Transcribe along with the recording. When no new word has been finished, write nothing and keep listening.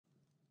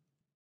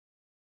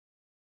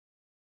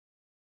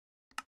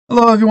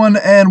Hello, everyone,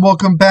 and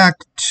welcome back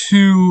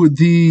to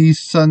the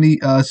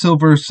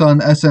SilverSun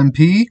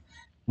SMP,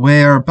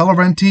 where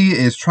Bellarenti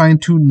is trying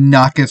to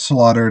not get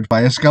slaughtered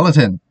by a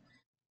skeleton.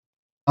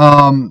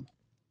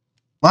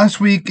 Last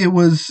week it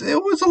was a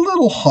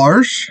little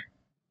harsh,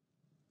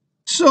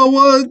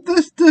 so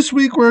this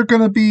week we're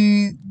gonna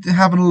be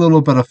having a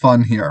little bit of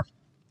fun here.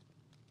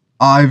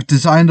 I've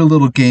designed a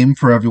little game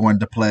for everyone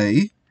to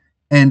play,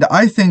 and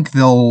I think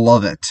they'll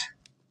love it.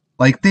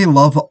 Like, they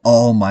love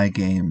all my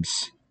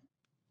games.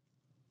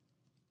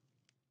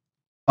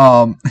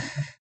 I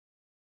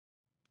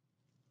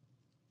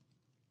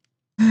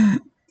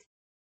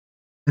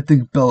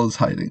think Bella's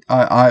hiding.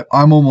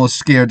 I'm almost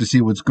scared to see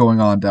what's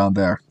going on down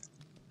there.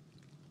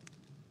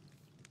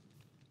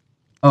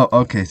 Oh,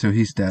 okay, so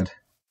he's dead.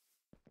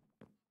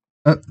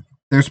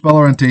 There's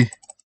Bellarenti.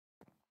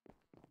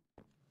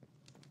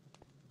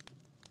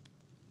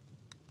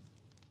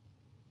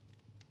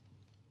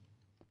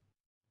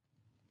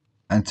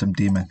 Handsome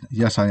demon.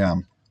 Yes, I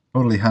am.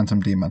 Totally handsome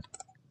demon.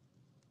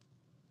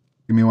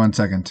 Give me 1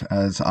 second,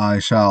 as I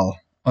shall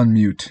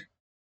unmute.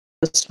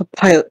 It's a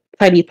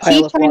tiny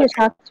pile of water.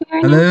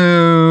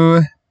 Hello.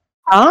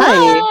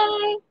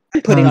 Hi.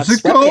 I'm putting How's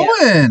it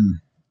going?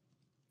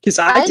 Because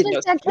I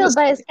just got killed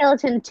by a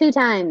skeleton 2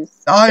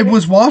 times. I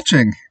was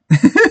watching.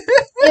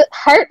 It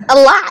hurt a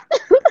lot.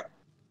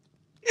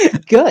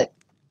 Good.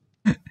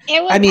 I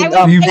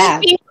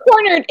was being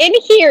cornered in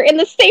here in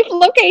the safe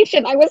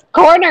location. I was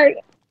cornered.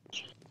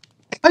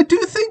 I do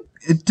think.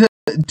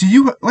 Do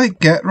you like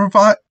get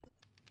revived?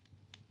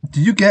 Do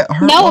you get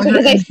hurt while you're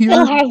in here?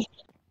 Still have.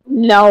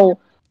 No.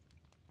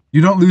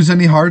 You don't lose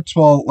any hearts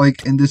while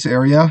like in this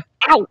area?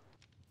 Ow!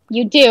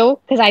 You do,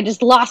 because I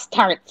just lost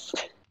hearts.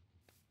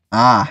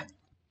 Ah.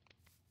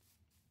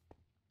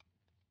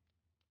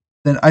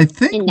 Then I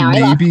think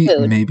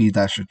maybe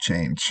that should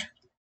change.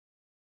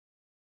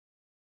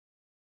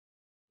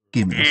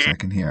 Give me a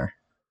second here.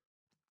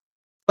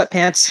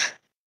 Sweatpants.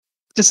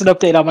 Just an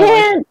update on my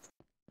life.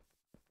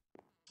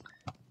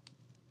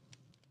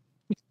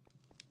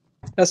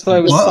 That's what I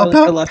was. What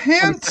about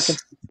pants?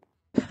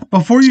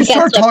 Before you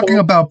start talking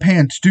about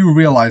pants, do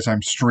realize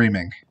I'm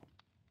streaming.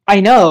 I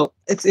know.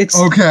 It's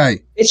okay.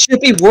 It should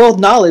be world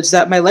knowledge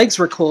that my legs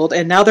were cold,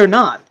 and now they're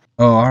not.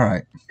 Oh, all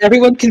right.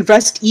 Everyone can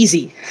rest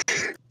easy.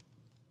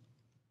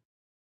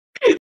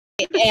 I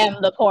am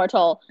the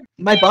portal.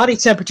 My body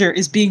temperature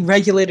is being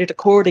regulated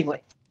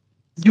accordingly.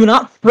 Do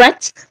not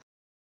fret.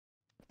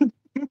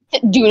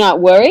 Do not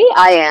worry.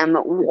 I am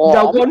warm.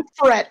 No one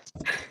fret.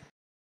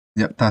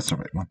 Yep, that's the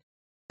right one.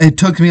 It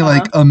took me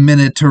like a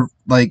minute to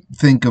like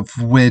think of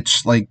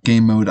which like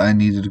game mode I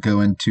needed to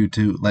go into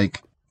to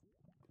like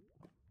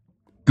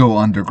go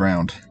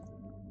underground.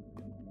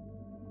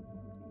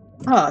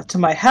 To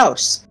my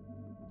house.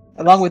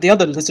 Along with the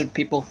other lizard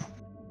people.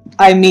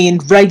 I mean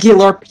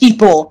regular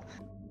people.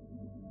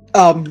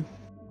 Oh,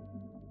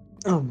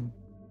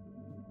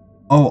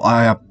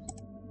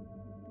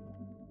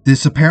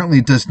 this apparently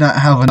does not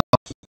have enough.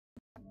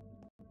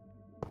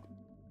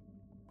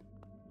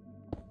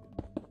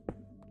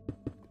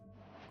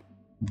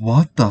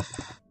 What the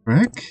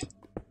frick?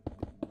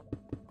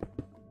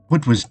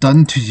 What was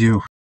done to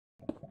you?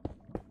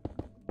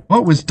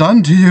 What was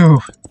done to you?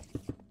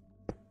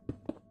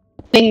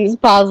 Things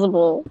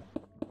possible.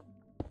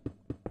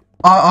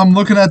 I'm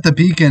looking at the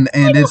beacon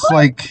and it's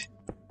like...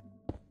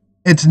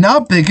 It's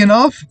not big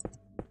enough,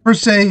 per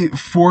se,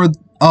 for,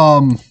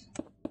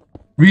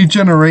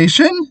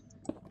 regeneration.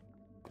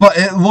 But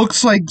it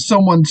looks like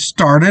someone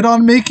started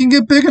on making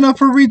it big enough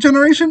for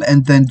regeneration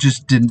and then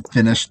just didn't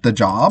finish the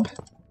job.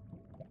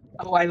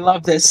 Oh, I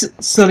love this.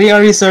 Sunny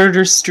already started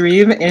her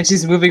stream, and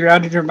she's moving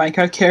around in her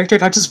Minecraft character,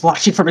 and I'm just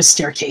watching from a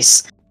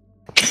staircase.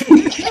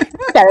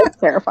 That is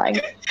terrifying.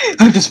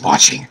 I'm just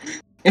watching.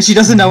 And she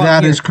doesn't know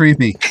that is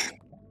creepy.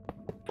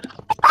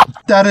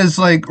 That is,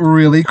 like,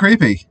 really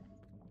creepy.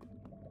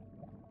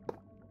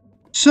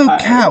 So,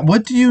 Kat,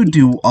 what do you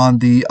do on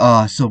the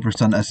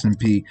SilverSun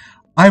SMP?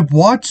 I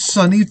watched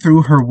Sunny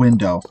through her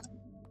window.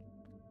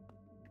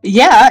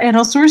 Yeah, and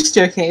also her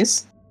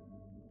staircase.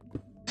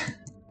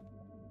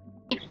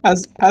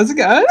 How's it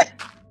going?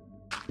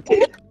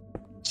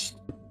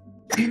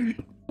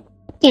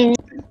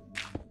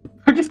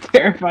 I'm just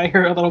terrifying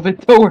her a little bit.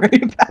 Don't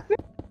worry about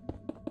it.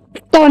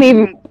 Don't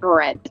even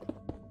fret.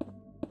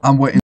 I'm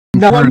waiting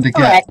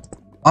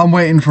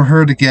for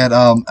her to get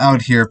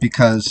out here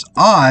because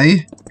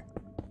I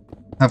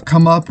have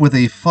come up with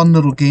a fun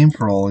little game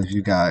for all of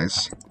you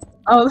guys.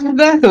 Oh,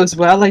 that goes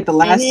well. Like the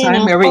last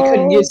time where we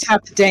couldn't just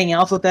have the dang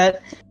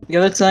alphabet. The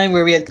other time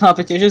where we had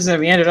competitions and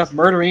we ended up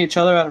murdering each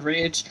other out of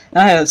rage.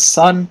 I had a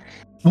son.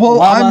 Well,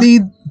 llama. I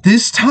mean,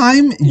 this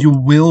time you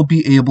will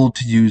be able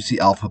to use the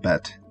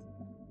alphabet.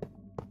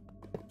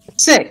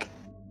 Sick.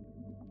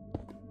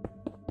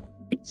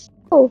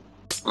 Oh,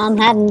 I'm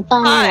having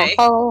fun in a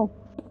hole.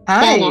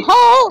 Hi. In a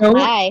hole.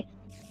 Hi.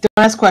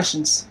 Don't ask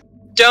questions.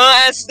 Don't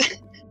ask.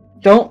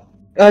 Don't.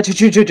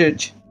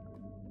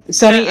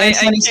 Sunny and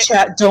Sunny's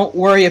chat. Don't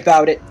worry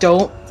about it.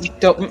 Don't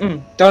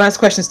ask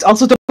questions.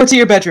 Also, don't go to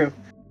your bedroom.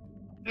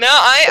 No,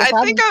 I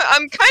think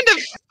I'm kind of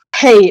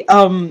Hey,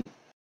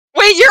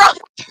 Wait, you're on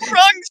the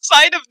wrong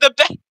side of the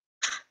bed.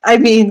 I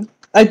mean,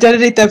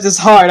 identity theft is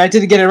hard. I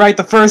didn't get it right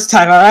the first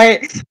time,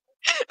 alright?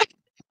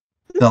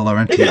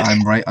 Laurenti,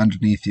 I'm right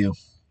underneath you.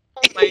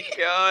 Oh my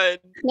god.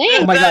 Man,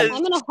 Oh my god.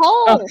 I'm in a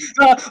hole.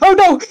 Oh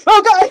no!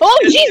 Oh god! Oh,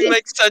 You Jesus! seem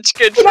like such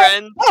good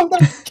friends. Oh no!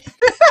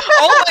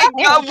 Oh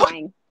my god, what?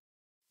 Terrifying.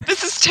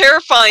 This is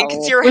terrifying,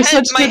 because your We're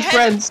head, such my good head...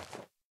 friends.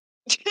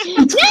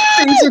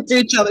 Things with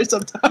each other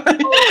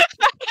sometimes.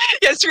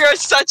 Yes, we are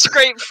such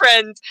great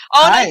friends.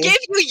 Oh, and Hi. I gave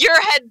you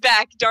your head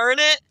back, darn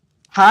it.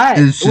 Hi.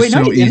 It's just Wait,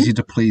 no, so you easy didn't.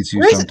 to please you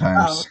Where is it?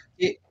 sometimes.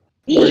 Oh,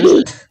 where is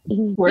it?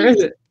 Where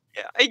is it?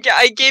 Yeah,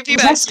 I gave you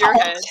Was back that your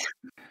salt?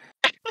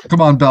 head.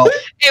 Come on, Belt.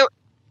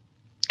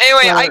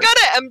 Anyway, Where? I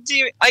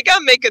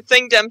gotta make a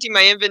thing to empty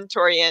my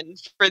inventory in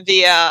for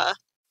the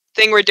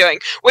thing we're doing,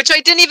 which I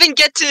didn't even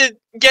get to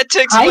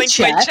explain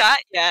to my chat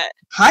yet.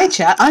 Hi,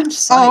 chat. I'm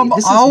sorry. This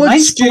is I'll my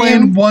explain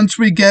stream. once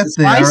we get This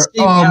is my there.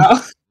 stream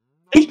now.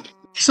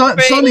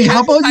 Sonny,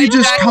 how about you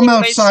just come hijacking my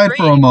outside for a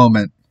screen.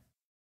 moment?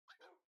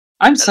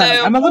 I'm Sunny.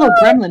 Hello. I'm a little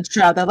gremlin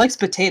child that likes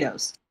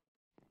potatoes.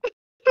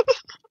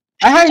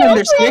 I hide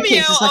under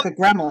staircases like a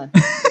gremlin.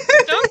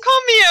 Don't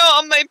call me out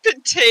on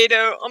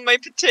my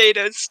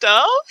potato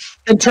stuff.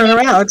 And turn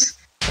around.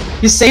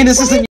 You saying this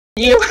isn't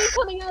you?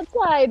 Coming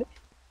outside.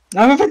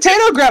 I'm a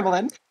potato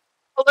gremlin.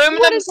 Aluminum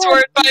What is that?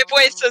 sword by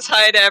voice says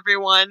hi to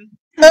everyone.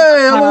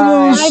 Hey, a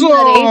little Hi,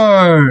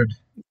 sword!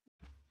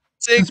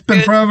 a It's been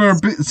good- forever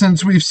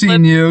since we've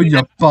seen you,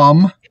 you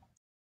bum.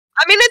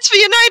 I mean, it's the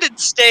United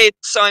States,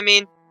 so I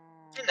mean,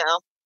 you know,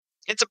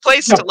 it's a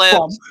place to live.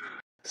 Bum.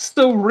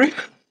 So rude.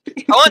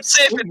 I won't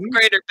say if it's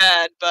great or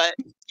bad, but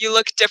you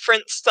look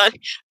different, son.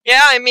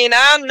 Yeah, I mean,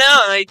 I don't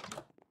know. Like,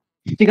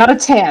 You got a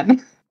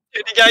tan.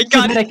 I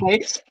got it.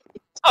 Genetically.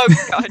 Oh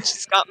god,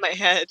 she's got my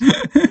head.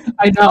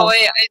 I know. Oh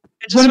wait, I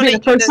It's just gonna want be to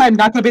the first time,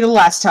 not gonna be the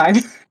last time.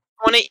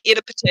 eat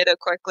a potato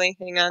quickly.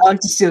 Hang on. I like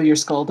to steal your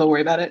skull. Don't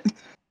worry about it.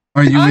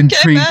 Are you Okay,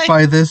 intrigued bye.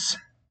 by this?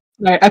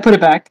 Alright, I put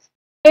it back.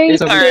 Are you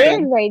It's over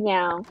scared there. right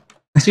now?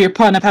 So your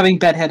pun of having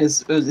bedhead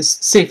is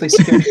safely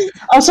secured.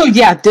 Also,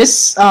 yeah,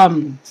 this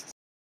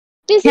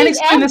This Can't is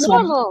explain this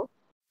one. abnormal.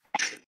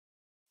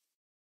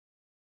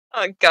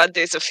 Oh god,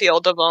 there's a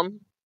field of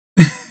them.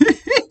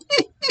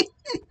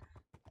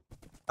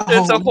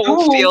 There's a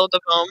whole no. field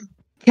of them.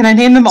 Can I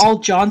name them all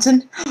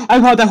Johnson? I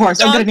want that horse.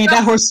 I'm gonna name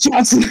that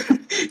Johnson.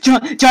 horse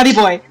Johnson. Johnny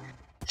boy.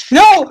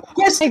 No!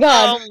 Yes! Oh my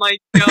god. Oh my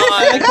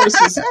I like god.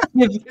 horses.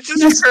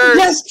 This is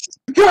cursed.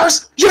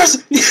 Yes! Yes!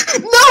 Yes!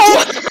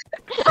 No!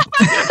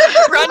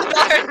 Run,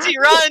 Doherty,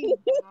 run!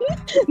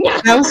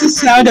 That was the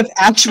sound of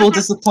actual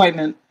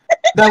disappointment.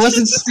 That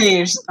wasn't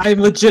staged.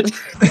 I'm legit.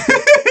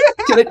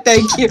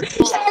 Thank you.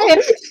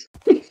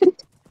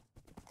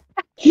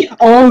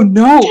 Oh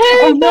no!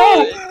 Oh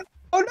no!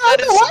 Oh no!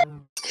 That is- What?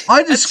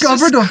 I That's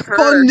discovered a just fun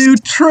cursed. new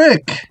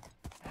trick!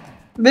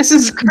 This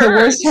is the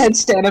worst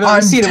headstand I've ever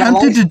I'm seen in my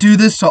tempted life. to do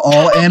this to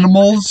all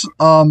animals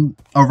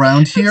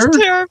around here, It's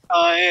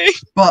terrifying.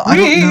 but I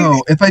don't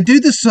know. If I do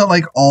this to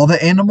like all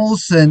the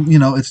animals, then you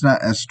know it's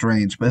not as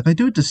strange. But if I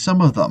do it to some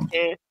of them,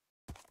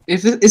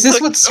 Is this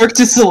what Cirque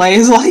du Soleil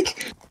is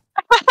like?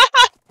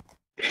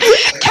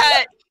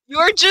 Cat,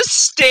 you're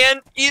just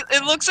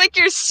it looks like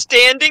you're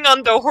standing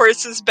on the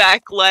horse's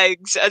back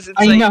legs as it's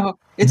I like, know.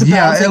 It's a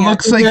yeah, it balancing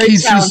looks act. We're like very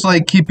he's just talented.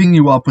 like keeping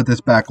you up with his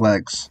back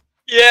legs.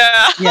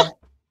 yeah.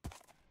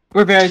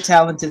 We're very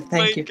talented. Oh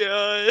Thank my you.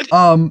 god.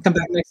 Come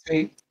back next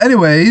week.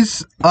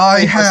 Anyways,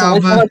 I Hey, Russell,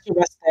 have I'll let you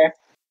rest there.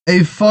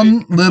 a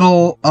fun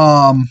little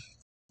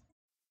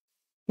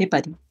Hey,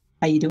 buddy.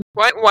 How you doing?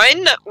 Why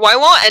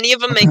won't any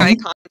of them make eye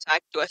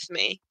contact with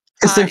me?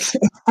 Because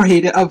they're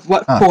afraid of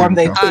what Ah, form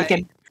there we they've go.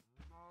 taken.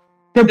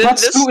 Their Th-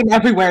 butt's this- scooting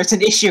everywhere. It's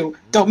an issue.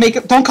 Don't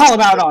call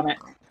them out on it.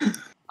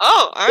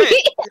 Oh, alright.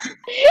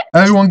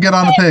 everyone get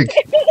on a pig.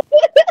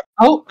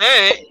 Oh,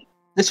 Alright.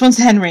 this one's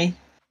Henry.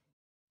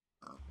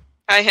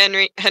 Hi,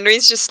 Henry.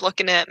 Henry's just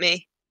looking at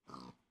me.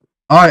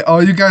 Alright, oh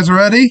you guys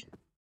ready?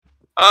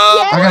 Oh,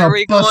 Yeah. I'm where are gonna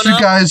we bust going you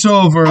up? guys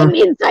over. I'm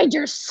inside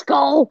your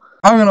skull.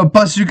 I'm gonna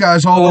bust you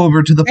guys all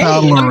over to the Hey,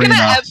 battle I'm arena.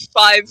 gonna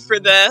F5 for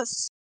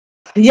this.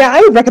 Yeah,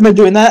 I would recommend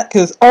doing that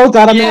because oh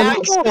god, I'm Yeah,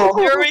 in school.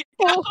 here we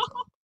go.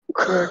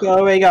 We're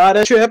going on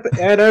a trip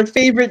at our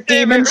favorite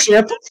demon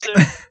ship,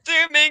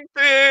 Zooming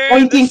through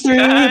pointing the through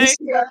sky. the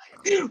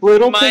sky.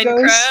 Little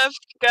piggos. Minecraft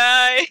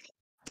guy.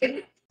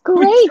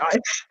 Great.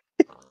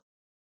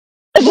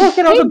 Look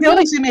at all the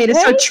buildings we made. It's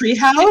our Right? tree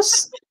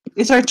house.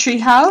 It's our tree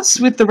house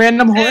with the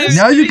random horse.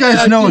 Now you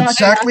guys know Yeah,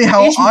 exactly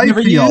how applications I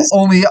never feel, used.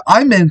 only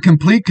I'm in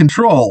complete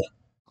control.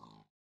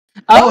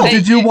 Oh, Hey,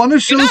 did you want to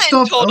show You're not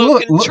stuff? in total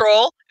Look,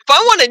 control. If I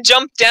want to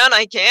jump down,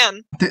 I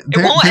can.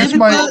 won't there's end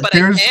my well, but I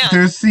there's can.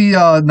 there's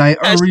the night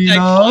Hashtag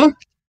arena. point.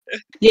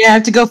 Yeah, I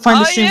have to go find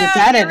Oh the stream yeah, with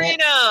that the in it.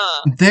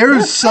 arena.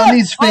 There's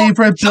Sunny's Oh,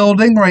 favorite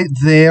building right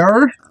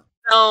there.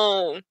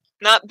 No,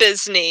 not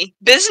Bisney.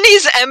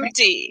 Bisney's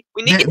empty.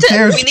 We need to.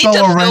 There's We need to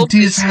fill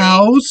Bellarenti's Bisney.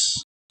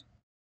 house.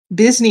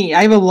 Disney,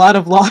 I have a lot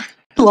of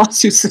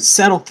lawsuits to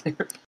settle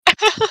there.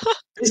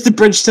 It's the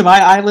bridge to my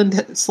island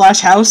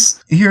 /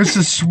 house. Here's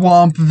the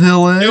swamp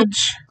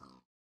village.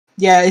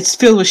 Yeah, it's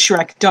filled with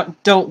Shrek.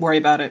 Don't worry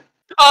about it.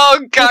 Oh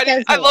god,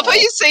 I love how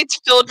you say it's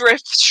filled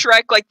with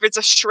Shrek, like there's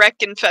a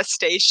Shrek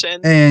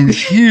infestation. And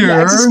here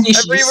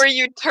everywhere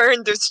you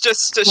turn, there's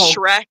just a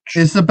Shrek.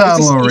 Is the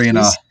battle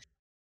arena.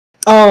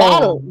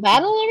 Oh,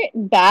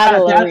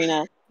 battle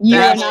arena.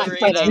 You're not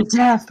kidding.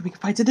 We can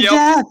fight to the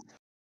death.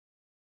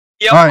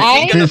 Yep.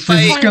 Alright, this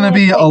is gonna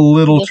be a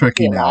little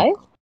tricky now.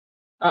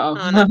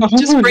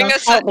 Just bring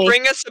us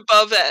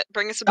above it.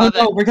 Bring us above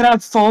it. Oh, we're gonna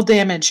have fall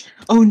damage.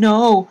 Oh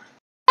no.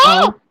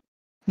 Oh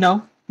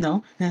no.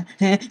 I'm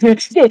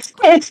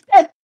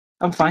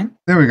fine.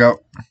 There we go.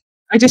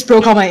 I just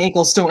broke all my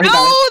ankles. Don't worry about it.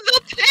 No,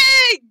 the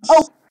pigs!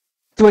 Oh,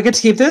 do I get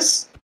to keep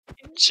this?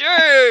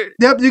 Sure.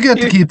 Yep, you get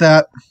to keep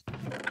that.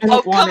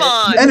 Oh, come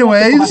on.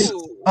 Anyways,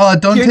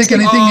 don't take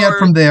anything yet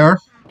from there.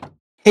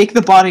 Take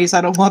the bodies.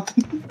 I don't want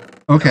them.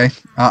 Okay,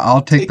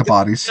 I'll take the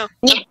bodies.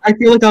 I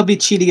feel like I'll be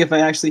cheating if I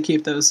actually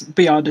keep those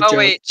beyond a joke. Oh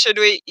wait, should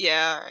we?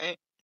 Yeah, right.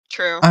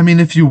 True. I mean,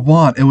 if you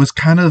want, it was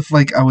kind of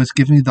like I was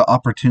giving you the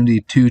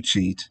opportunity to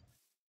cheat.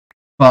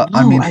 But,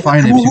 I mean,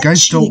 fine, if you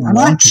guys don't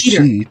want to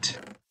cheat...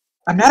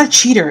 I'm not a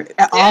cheater,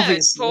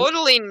 obviously.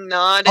 Totally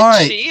not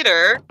a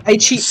cheater. I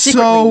cheat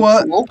secretly.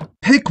 So,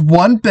 pick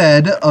one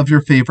bed of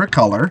your favorite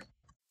color.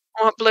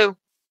 I want blue.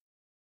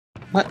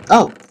 What?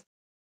 Oh.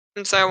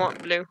 I'm sorry, I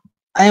want blue.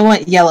 I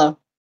want yellow.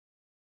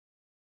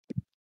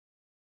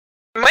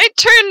 I might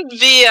turn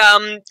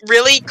the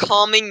really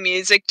calming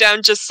music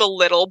down just a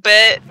little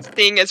bit,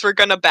 seeing as we're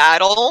gonna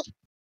battle.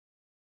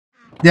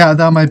 Yeah,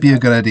 that might be a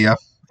good idea.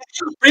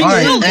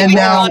 Alright, and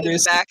now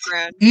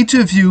each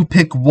of you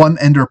pick one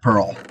ender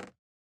pearl.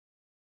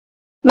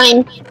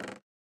 Mine.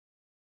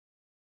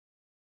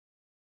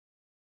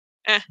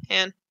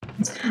 And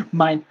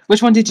mine.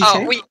 Which one did you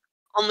take?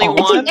 Only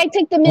one? I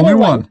took the middle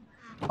one.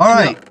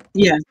 Alright. No.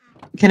 Yeah.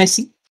 Can I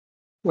see?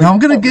 Now I'm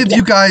gonna give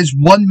you guys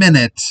 1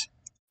 minute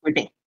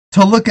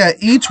to look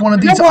at each one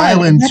of these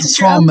islands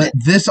from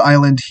this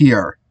island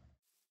here.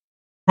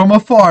 From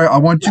afar, I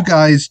want you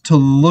guys to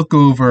look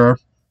over.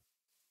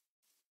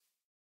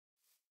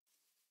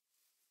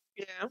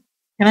 Yeah.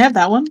 Can I have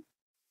that one?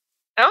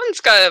 That one's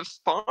got a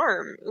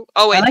farm.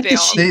 Oh wait,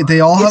 they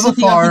all have a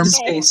farm.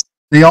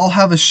 They all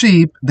have a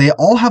sheep. They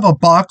all have a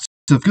box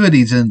of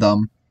goodies in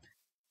them.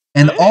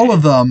 And all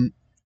of them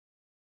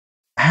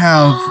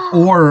have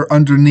ore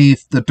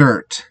underneath the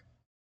dirt.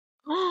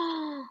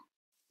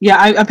 Yeah,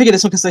 I'm picking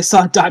this one because I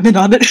saw a diamond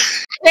on it.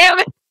 Damn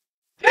it!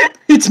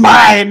 It's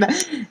mine!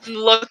 I'm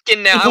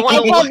looking now. I want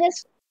to look.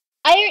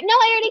 I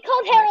already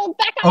called Harold.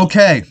 Back up.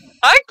 Okay.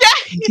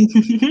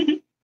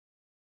 Okay.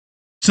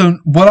 So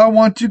what I'm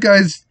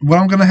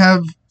gonna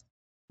have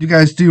you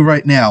guys do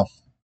right now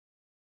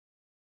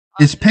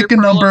is pick a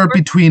number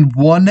between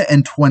 1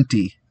 and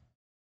 20.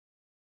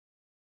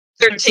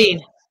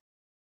 13.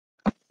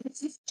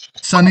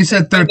 Sunny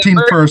said 13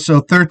 first,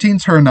 so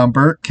 13's her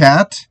number.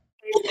 Cat?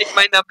 Take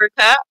my number,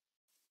 Cat.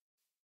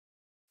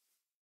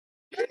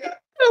 That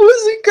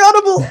was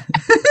incredible.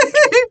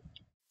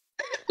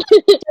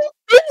 Dude,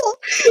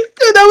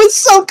 that was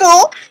so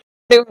cool.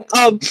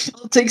 I'll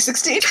take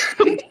 16.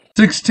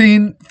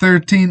 16,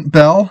 13,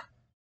 Belle?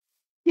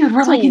 Dude,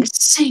 we're like in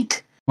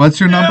sync. What's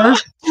your number?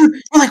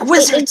 Dude, we're like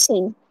wizards.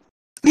 18.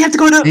 We have to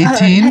go to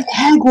 18?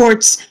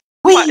 Hogwarts.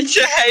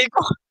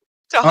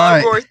 To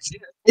Hogwarts.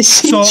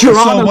 So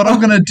what I'm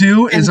going to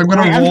do is I'm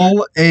going to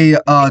roll a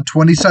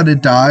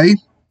 20-sided die.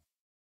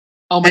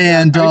 Oh my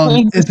and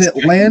God. If it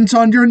lands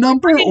on your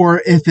number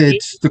or if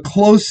it's the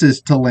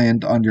closest to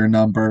land on your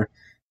number,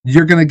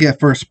 you're going to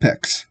get first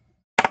picks.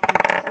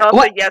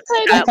 What?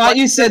 I thought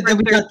you said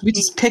that we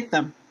just picked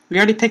them. We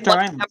already picked our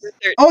islands.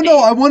 Oh no,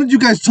 I wanted you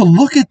guys to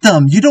look at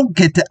them. You don't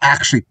get to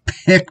actually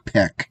pick.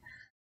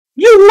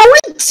 You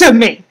lied to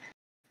me!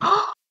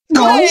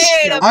 No,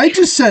 I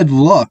just said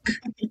look.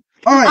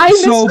 Alright,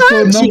 so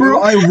the number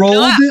I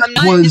rolled I'm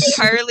not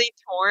entirely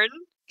torn,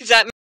 because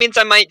that means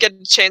I might get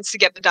a chance to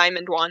get the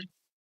diamond one.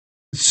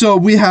 So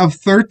we have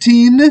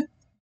 13,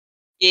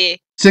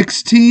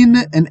 16,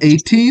 and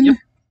 18. Yep.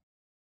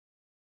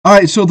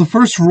 Alright, so the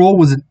first roll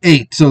was an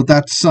 8, so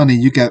that's Sunny.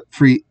 You get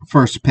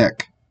first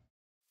pick.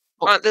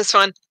 Want this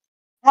one.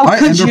 How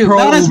could you?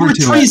 That is more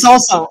trees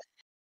also.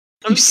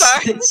 I'm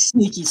sorry.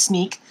 Sneaky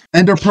sneak.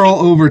 Ender Pearl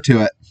over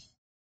to it.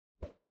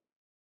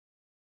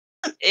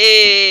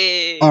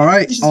 Hey.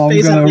 Alright,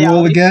 I'm gonna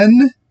roll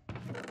again.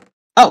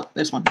 Oh,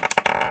 there's one.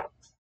 Got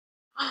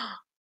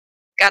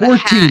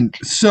 14.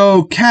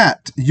 So,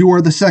 Cat, you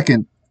are the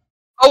second.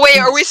 Oh wait,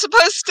 are we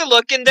supposed to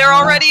look in there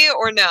already,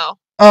 or no?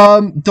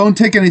 Don't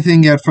take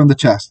anything yet from the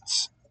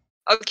chests.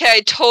 Okay, I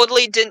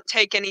totally didn't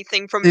take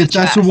anything from the chest. If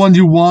that's the one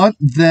you want,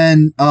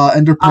 then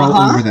Ender Pearl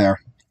over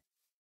there.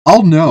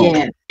 I'll know.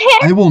 Yeah.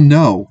 I will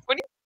know. What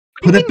do you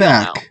Put it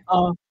back.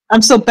 Oh,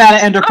 I'm so bad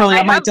at Ender Pearl,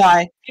 I might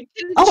die. I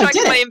didn't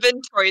check my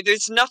inventory.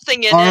 There's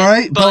nothing in it.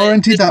 Alright,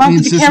 Valenti, that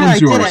means this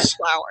one's yours.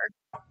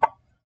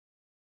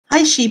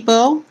 Hi,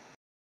 Sheepo.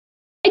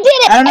 I did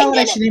it! I don't know what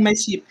I should name my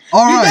sheep.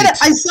 Alright. You did it!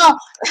 I saw!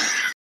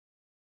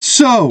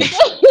 So...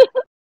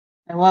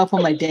 I want to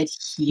put my dead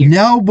here.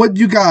 Now what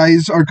you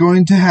guys are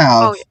going to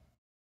have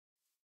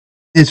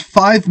is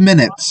 5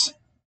 minutes.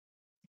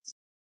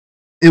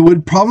 It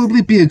would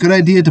probably be a good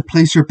idea to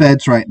place your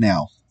beds right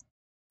now.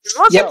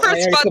 What's the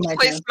first spot to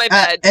place my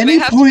bed? At any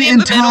point in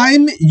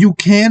time, you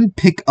can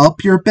pick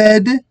up your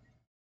bed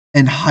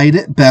and hide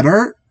it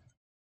better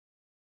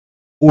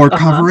or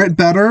cover it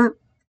better.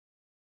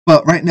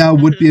 But right now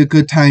would be a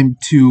good time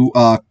to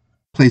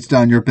place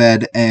down your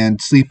bed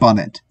and sleep on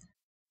it.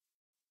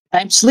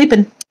 I'm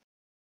sleeping.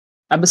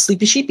 I'm a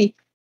sleepy sheepy.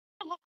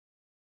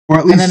 Or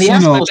at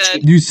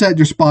least, you set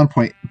your spawn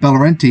point.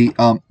 Bellarenti,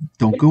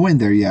 don't go in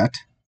there yet.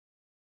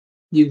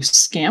 You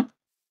scamp.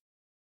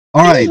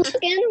 Alright.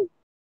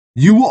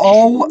 You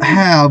all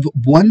have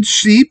 1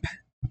 sheep.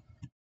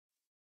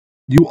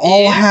 You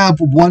all have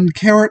 1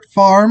 carrot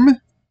farm.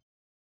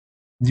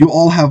 You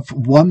all have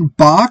 1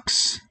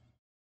 box.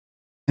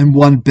 And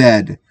 1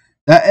 bed.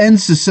 That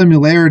ends the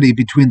similarity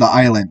between the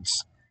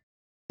islands.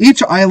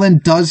 Each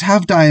island does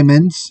have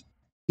diamonds.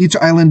 Each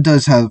island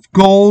does have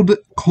gold,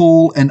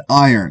 coal, and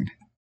iron.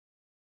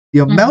 The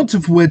amount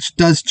of which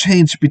does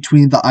change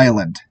between the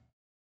island.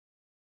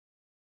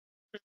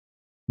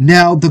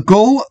 Now, the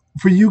goal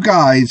for you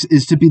guys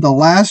is to be the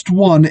last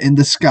one in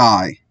the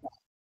sky.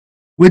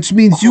 Which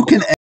means you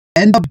can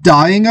end up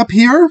dying up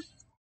here.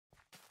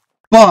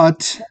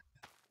 But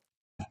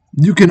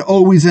you can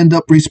always end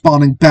up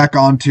respawning back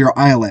onto your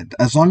island.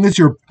 As long as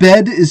your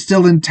bed is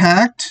still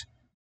intact,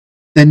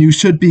 then you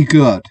should be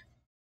good.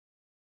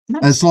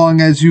 Nice. As long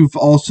as you've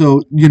also,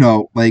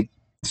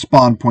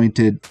 spawn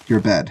pointed your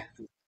bed.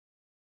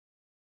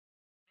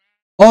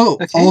 Oh,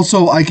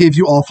 also, I gave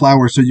you all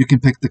flowers so you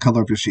can pick the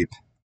color of your sheep.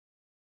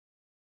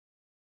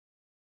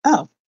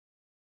 Oh.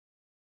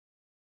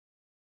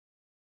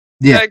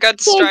 Yeah. I got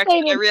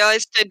distracted. I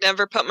realized I'd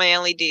never put my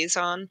LEDs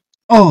on.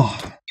 Oh.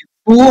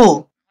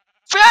 Cool.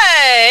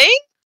 Frank!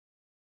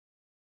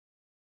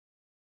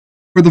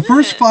 For the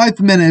first 5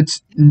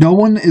 minutes, no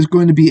one is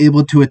going to be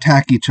able to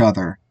attack each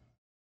other.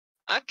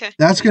 Okay.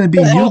 That's going to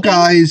be you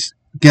guys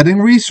getting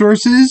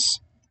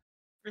resources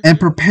and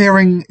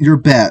preparing your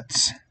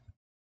beds.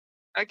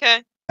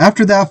 Okay.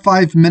 After that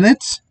 5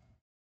 minutes...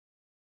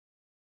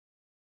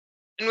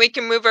 And we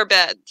can move our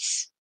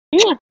beds.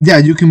 Yeah,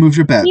 you can move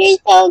your beds. You're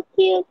so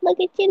cute.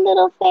 Look at your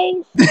little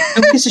face.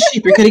 Don't kiss a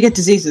sheep. You're going to get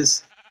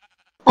diseases.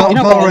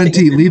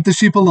 Valorenti, leave the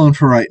sheep alone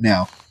for right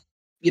now.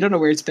 You don't know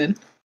where it's been.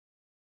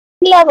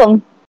 Love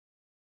him.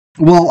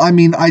 Well, I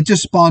mean, I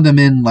just spawned him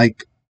in,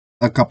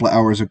 a couple of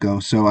hours ago,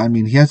 so, I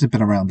mean, he hasn't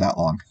been around that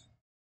long.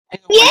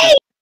 Yay!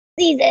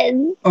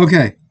 Season.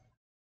 Okay.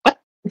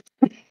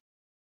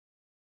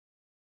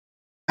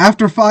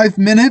 After 5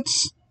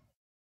 minutes,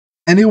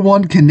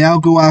 anyone can now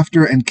go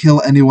after and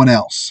kill anyone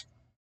else.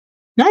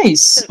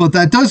 Nice. But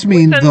that does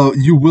mean, though,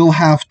 you will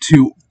have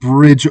to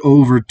bridge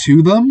over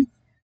to them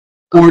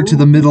or to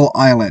the middle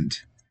island.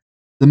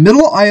 The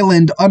middle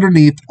island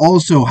underneath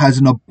also has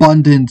an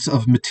abundance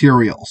of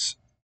materials.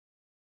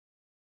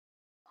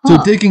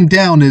 So digging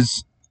down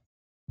is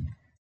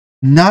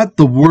not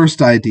the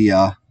worst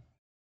idea,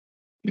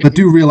 but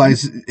do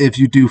realize if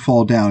you do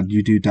fall down,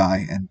 you do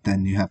die, and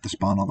then you have to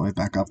spawn all the way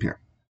back up here.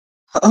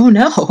 Oh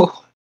no.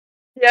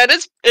 Yeah,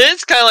 it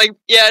is kind of like,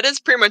 it is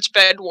pretty much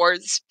Bed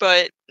Wars,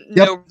 but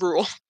no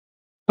rule.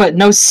 But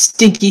no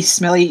stinky,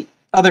 smelly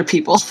other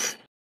people.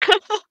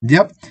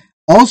 Yep.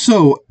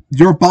 Also,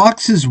 your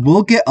boxes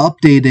will get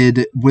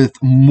updated with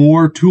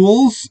more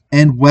tools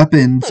and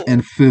weapons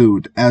and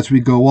food as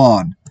we go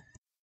on.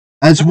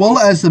 As well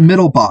as the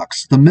middle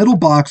box. The middle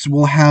box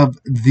will have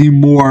the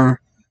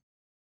more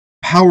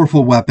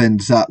powerful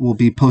weapons that will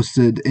be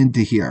posted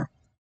into here.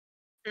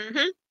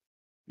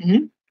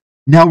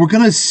 Now, we're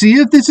going to see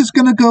if this is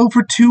going to go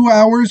for 2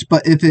 hours,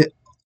 but if it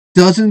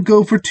doesn't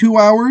go for 2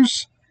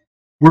 hours,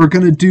 we're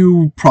going to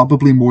do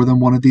probably more than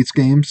one of these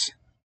games.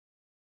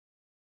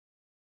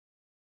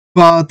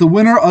 But the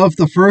winner of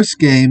the first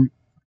game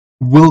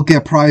will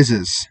get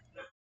prizes.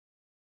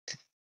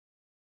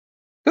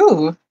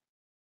 Ooh.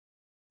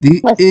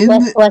 What's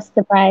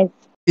the prize?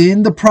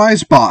 In the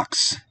prize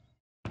box,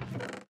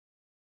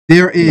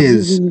 there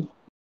is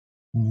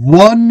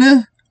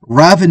 1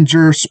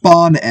 Ravager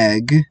spawn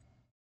egg,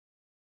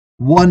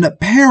 1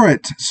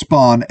 parrot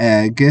spawn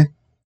egg,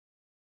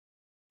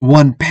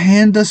 1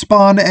 panda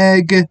spawn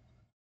egg,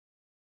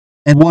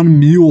 and 1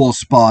 mule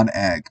spawn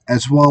egg,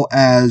 as well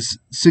as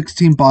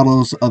 16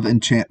 bottles of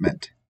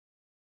enchantment.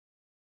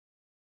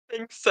 I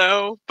think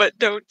so, but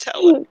don't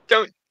tell it.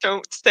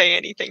 Don't say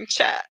anything,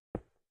 chat.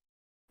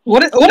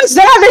 What does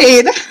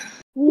that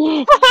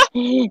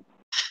mean?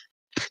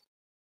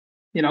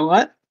 You know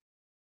what?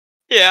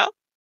 Yeah.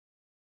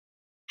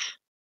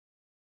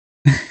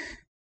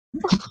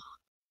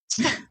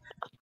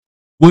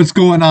 What's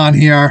going on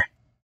here?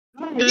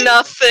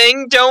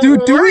 Nothing. Don't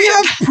Dude, do worry. we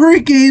have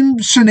pre-game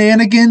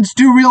shenanigans?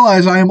 Do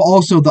realize I am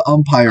also the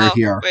umpire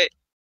here. Wait.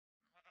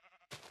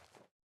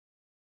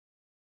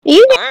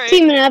 You guys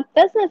teaming up.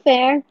 That's not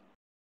fair.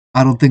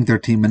 I don't think they're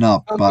teaming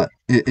up, but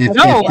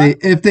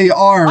if they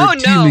are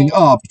teaming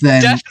up,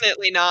 then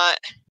definitely not.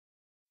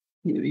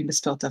 You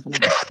misspelled definitely.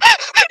 Did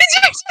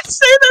you just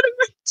say that?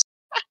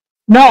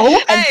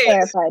 No, I'm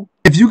terrified.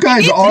 If you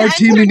guys are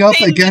teaming up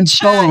against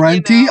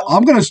Bellarenti,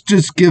 I'm gonna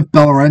just give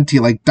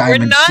Bellarenti like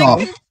diamond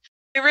stuff.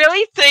 I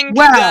really think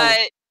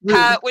that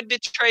Cat would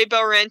betray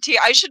Bellarenti.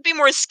 I should be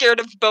more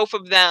scared of both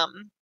of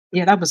them.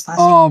 Yeah, that was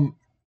last week.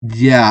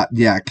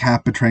 Yeah,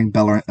 Cat betraying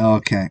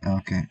Bellarenti.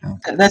 Okay.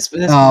 That's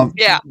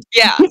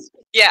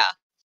Yeah.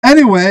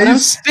 Anyways, I'm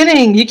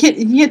spinning. You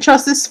can't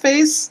trust this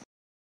space.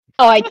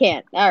 Oh, I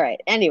can't. All right.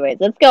 Anyways,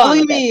 let's go on.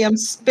 Look at me. I'm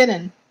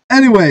spinning.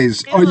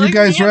 Anyways, are you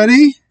guys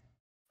ready?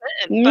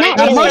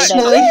 Not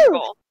emotionally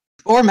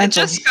or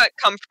mentally. I just got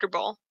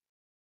comfortable.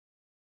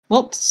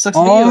 Well, sucks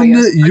to be you, I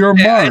guess. Your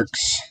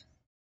marks.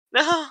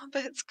 No,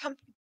 but it's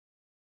comfortable.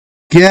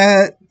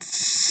 Get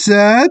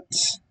set.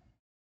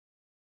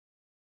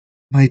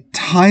 My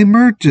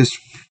timer just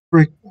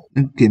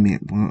give me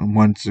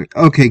 1 sec.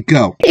 Okay,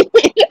 go.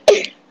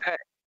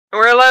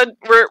 We're allowed.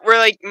 We're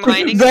like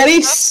mining.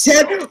 Ready,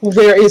 set.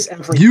 Where is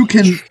everything? You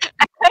can.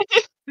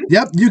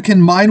 Yep, you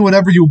can mine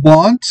whatever you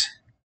want.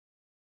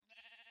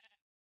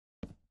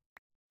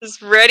 Is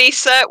ready,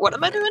 set. What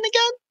am I doing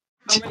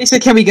again? Ready,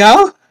 set. Can we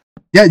go?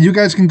 Yeah, you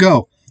guys can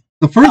go.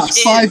 The first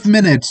 5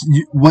 minutes,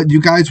 what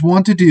you guys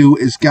want to do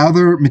is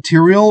gather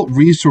material,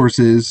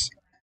 resources,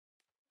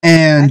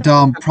 and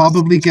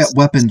probably get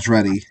weapons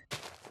ready.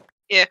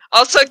 Yeah.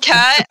 Also,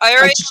 Cat, I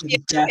already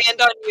have a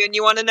hand on you, and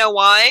you want to know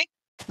why?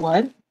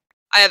 What?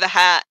 I have a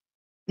hat.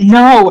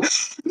 No.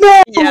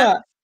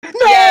 Yeah.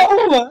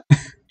 No.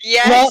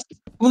 Yes.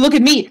 Well, look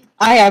at me.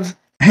 I have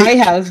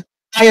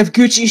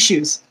Gucci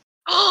shoes.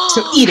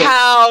 So eat it.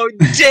 How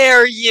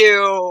dare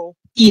you?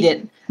 Eat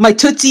it. My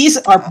tootsies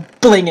are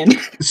blinging.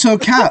 So,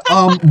 Kat,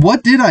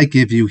 what did I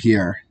give you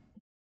here?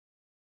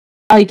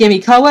 You gave me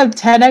cobweb,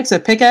 10x, a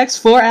pickaxe,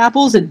 4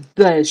 apples, and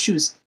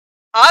shoes.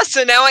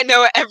 So now I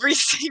know every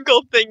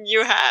single thing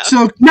you have.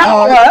 So,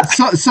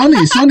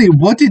 Sunny,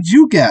 what did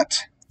you get?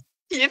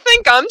 You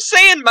think I'm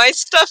saying my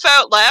stuff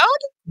out loud?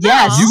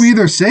 Yes. You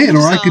either say it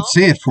or I could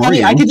say it for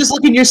you. I can just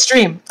look in your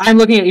stream. I'm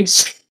looking at you.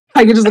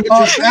 I can just look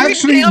at your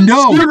actually,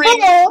 no.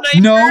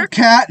 No,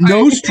 Kat,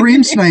 no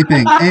stream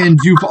sniping, and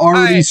you've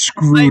already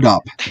screwed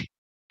up.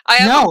 I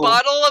have a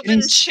bottle of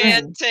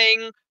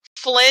enchanting,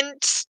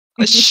 flint,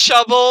 a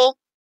shovel.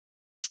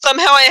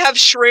 Somehow I have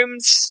shroom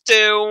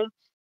stew.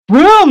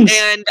 Shrooms!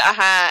 And a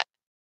hat.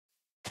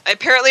 I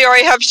apparently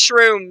already have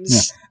shrooms.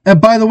 Yeah.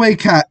 And by the way,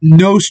 Kat,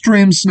 no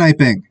stream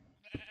sniping.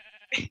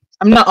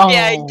 I'm not. Oh.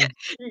 Yeah,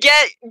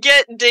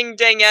 get ding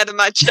ding out of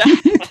my chat.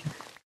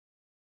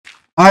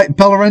 Alright,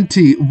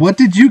 Bellarenti, what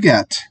did you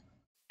get?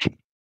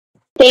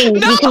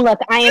 Things you can look.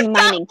 I am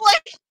mining.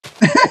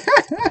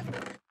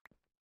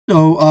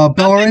 So,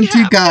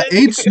 Bellarenti got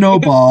 8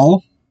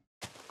 snowball,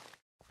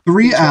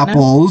 3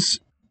 apples,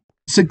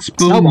 6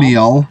 bone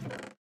meal,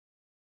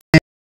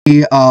 and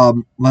a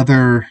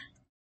leather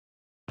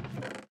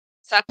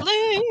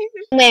sapling.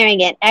 I'm wearing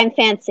it. I'm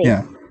fancy.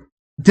 Yeah.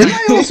 Didn't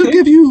I also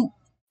give you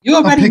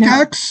a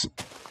pickaxe?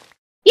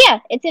 Yeah,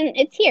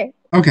 it's here.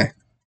 Okay.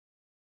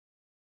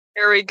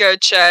 Here we go,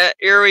 chat.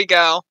 Here we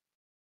go.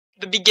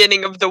 The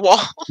beginning of the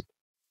wall.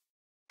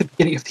 The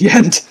beginning of the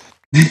end.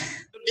 The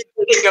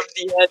beginning of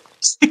the end.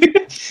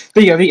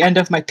 The end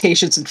of my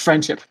patience and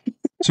friendship.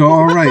 So,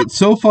 alright.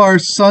 So far,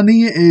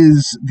 Sunny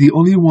is the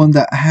only one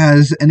that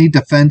has any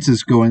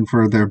defenses going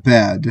for their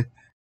bed.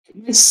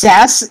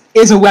 Sass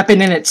is a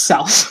weapon in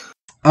itself.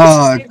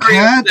 Cat's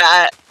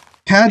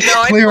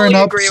clearing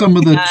up some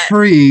of the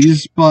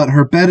trees, but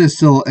her bed is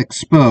still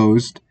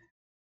exposed.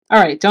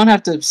 Alright, don't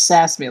have to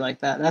sass me like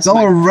that. That's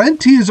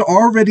Bellarenti is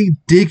already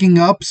digging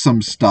up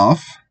some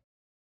stuff.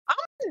 I'm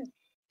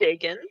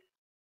digging.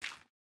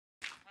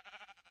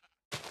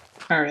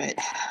 Alright.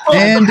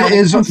 And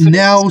is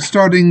now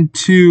starting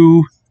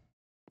to...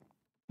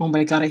 Oh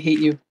my god, I hate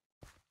you.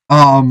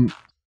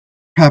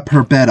 Prep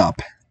her bed up.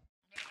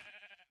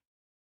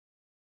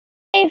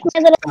 Hey,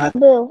 my little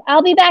boo.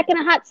 I'll be back in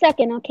a hot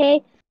second,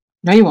 okay?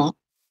 No, you won't.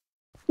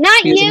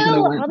 Not you!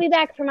 I'll be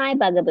back for my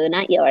bugaboo,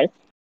 not yours.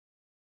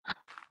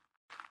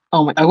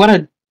 Oh my, I want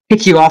to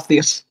pick you off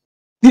the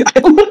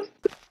island.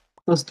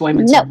 Those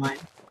diamonds are mine.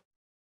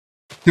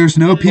 There's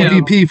no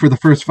PvP for the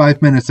first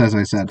 5 minutes, as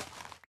I said.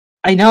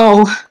 I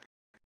know.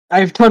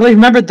 I've totally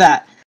remembered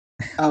that.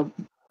 I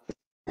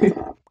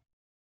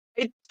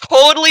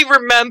totally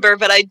remember,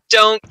 but I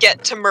don't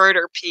get to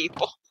murder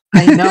people.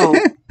 I know.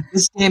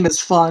 This game is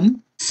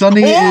fun.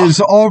 Sunny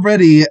is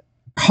already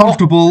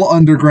comfortable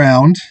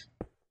underground.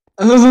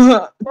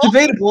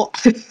 Debatable.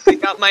 I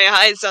got my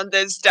eyes on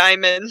those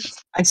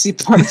diamonds. I see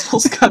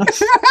particles kind of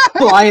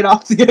flying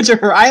off the edge of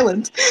her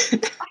island.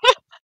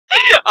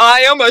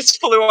 I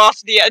almost flew off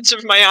the edge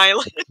of my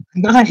island.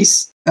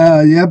 Nice.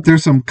 Yep,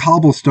 there's some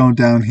cobblestone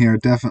down here,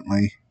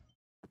 definitely.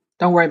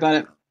 Don't worry about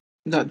it.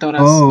 Don't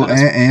ask. Oh,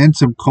 and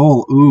some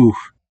coal. Ooh.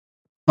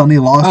 Sunny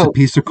lost a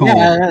piece of coal.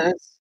 Yeah.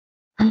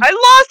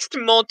 I lost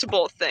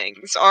multiple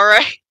things,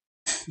 alright?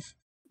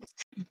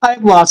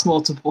 I've lost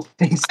multiple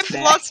things today.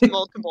 I've lost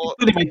multiple.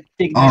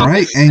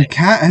 Alright, and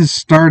Kat has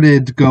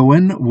started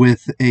going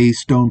with a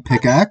stone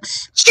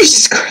pickaxe.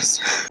 Jesus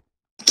Christ.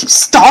 Keep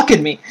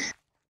stalking me.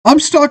 I'm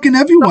stalking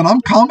everyone.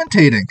 I'm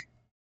commentating.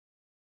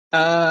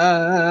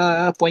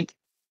 Point.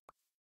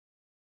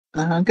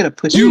 I'm gonna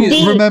push Do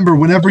you. remember,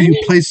 whenever you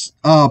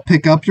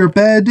pick up your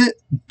bed,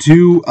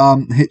 do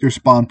hit your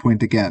spawn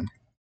point again.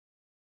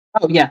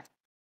 Oh yeah.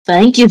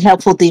 Thank you,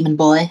 helpful demon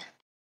boy.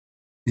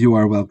 You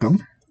are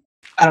welcome.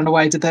 I don't know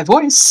why I did that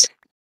voice.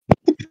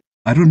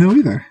 I don't know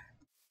either.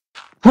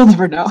 We'll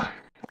never know.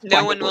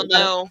 No one will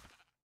know.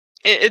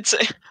 It's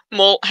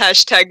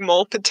hashtag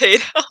mole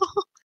potato.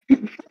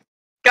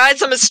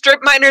 Guys, I'm a strip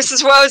miner. This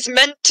is what I was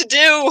meant to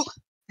do.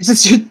 This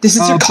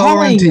is your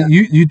calling.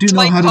 You do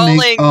know how to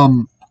make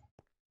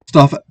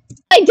stuff.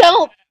 I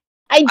don't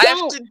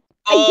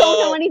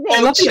know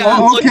anything.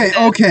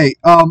 Okay.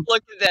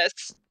 Look at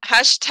this.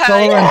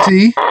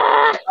 Hashtag.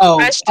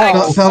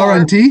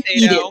 Valorant,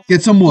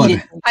 get some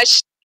wood.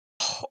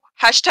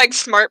 Hashtag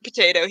smart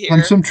potato here.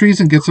 Hunt some trees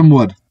and get some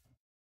wood.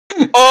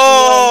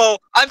 Oh,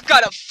 I've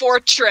got a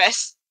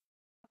fortress.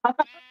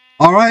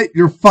 All right,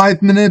 your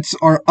 5 minutes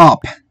are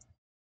up.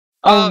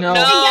 Oh no! Oh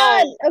my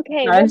god!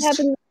 Okay, guys, what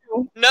happened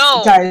now?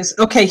 No, guys.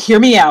 Okay, hear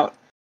me out.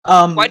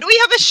 Why do we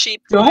have a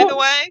sheep? By the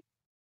way,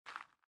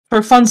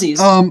 for funsies.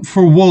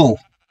 For wool.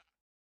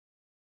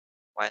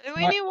 Why do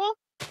we need wool?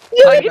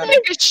 You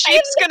think a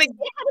sheep's gonna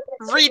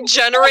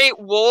regenerate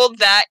wool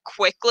that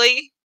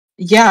quickly?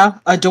 Yeah,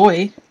 a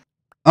doy.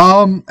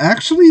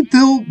 Actually,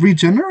 they'll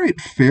regenerate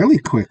fairly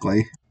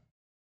quickly.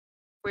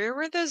 Where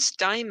were those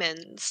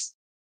diamonds?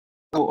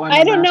 Oh,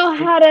 I don't know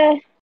how to.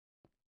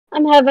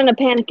 I'm having a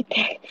panic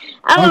attack.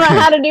 I don't know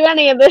how to do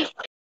any of this.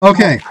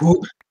 Okay.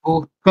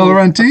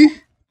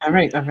 Valorenti? All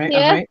right.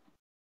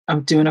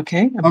 I'm doing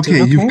okay.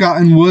 You've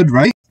gotten wood,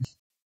 right?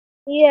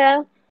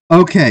 Yeah.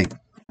 Okay.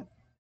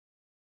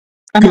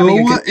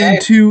 Go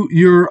into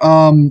your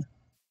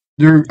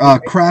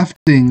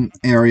crafting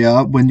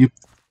area when you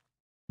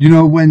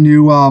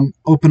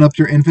open up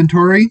your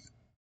inventory.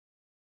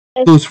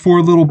 Those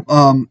 4 little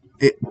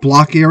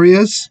block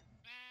areas.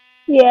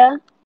 Yeah.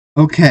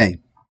 Okay.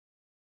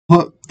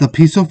 Put the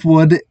piece of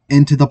wood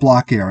into the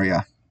block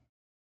area.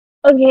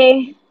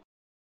 Okay.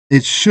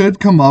 It should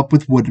come up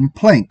with wooden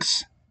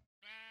planks.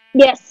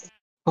 Yes.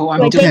 Oh,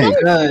 I'm doing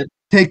good.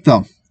 Take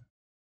them.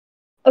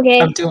 Okay.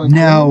 I'm doing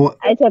now.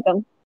 I took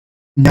them.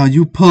 Now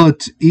you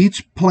put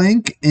each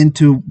plank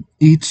into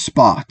each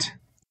spot.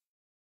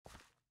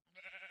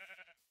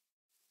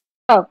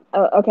 Oh,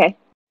 okay.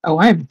 Oh,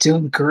 I'm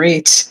doing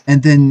great.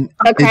 And then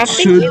it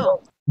should.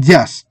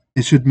 Yes,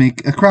 it should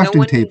make a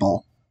crafting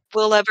table.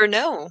 We'll ever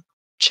know,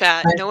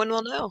 chat. No one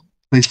will know.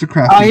 Place the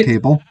crafting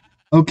table.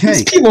 Okay.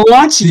 There's people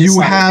watching. Do you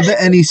have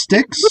any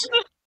sticks?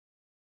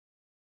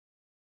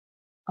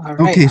 All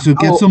right. Okay, so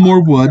get some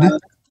more wood.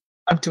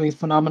 I'm doing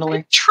phenomenally.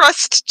 I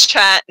trust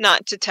chat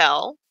not to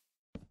tell.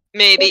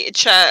 Maybe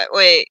chat.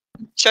 Wait,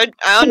 I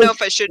don't know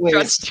if I should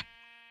trust.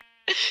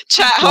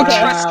 Chat, how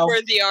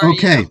trustworthy are you?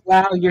 Okay.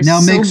 Wow, you're now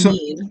so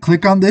mean.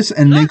 Click on this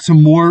and make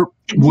some more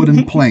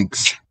wooden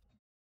planks.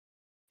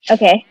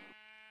 Okay.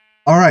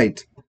 All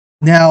right.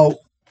 Now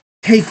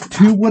take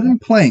 2 wooden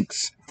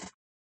planks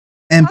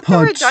and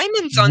put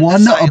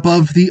one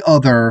above the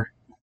other.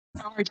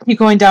 Keep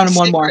going down and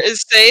one more.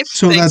 Is safe.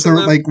 So that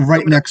they're like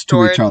right next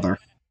to each other.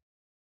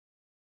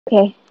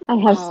 Okay, I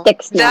have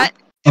sticks now.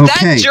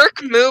 Okay. That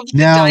jerk moved the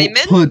now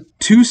diamond. Put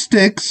 2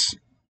 sticks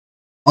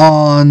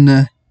on.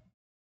 I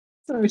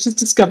just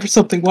discovered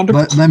something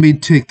wonderful. Let me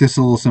take this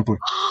a little simpler.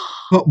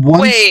 Put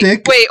one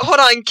stick. Wait, hold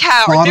on,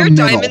 Cat. Are there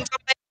diamonds on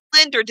my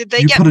island, or did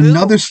they get moved? You put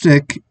another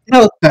stick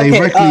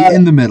directly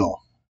in the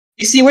middle.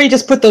 You see where you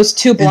just put those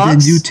 2 blocks?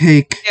 And then you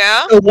take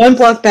so 1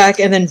 block back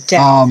and then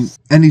down.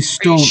 Any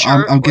stone.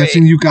 Sure? I'm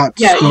guessing you got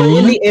stone.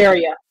 In the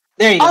area.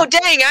 There you go. Oh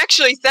dang!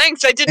 Actually,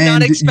 thanks. I did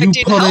not expect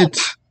you to put help.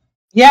 it.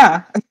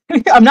 Yeah,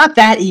 I'm not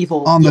that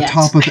evil. On the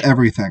top of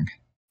everything.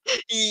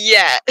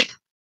 Yet.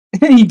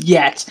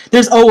 Yet.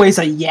 There's always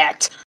a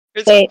yet.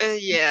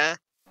 Yeah.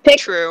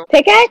 True.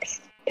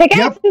 Pickaxe?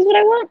 Pickaxe is what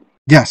I want?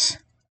 Yes.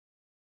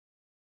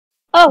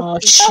 Oh,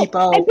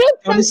 sheepo. I built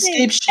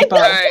something. Escape, I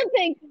built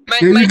something. My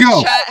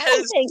chat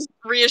has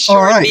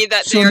reassured me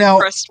that they are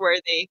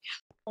trustworthy.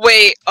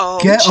 Wait,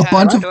 get a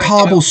bunch of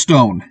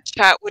cobblestone.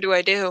 Chat, what do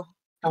I do?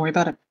 Don't worry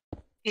about it.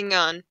 Hang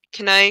on.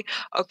 Can I?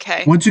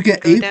 Okay. Once you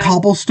get 8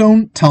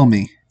 cobblestone, tell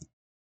me.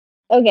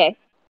 Okay.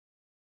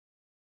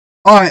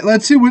 Alright,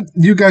 let's see what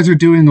you guys are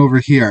doing over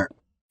here.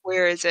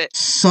 Where is it?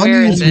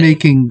 Sunny is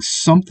making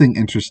something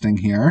interesting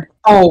here.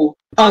 Oh,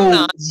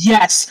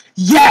 yes!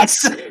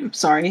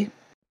 Sorry.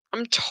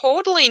 I'm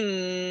totally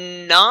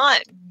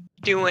not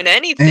doing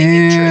anything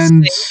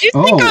interesting. Do you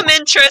think I'm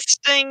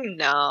interesting?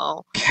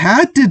 No.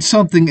 Kat did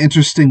something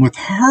interesting with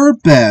her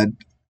bed.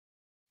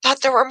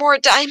 Thought there were more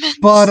diamonds.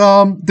 But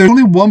there's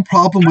only one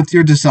problem with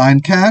your design,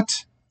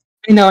 Kat.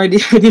 No, I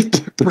did.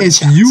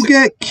 If you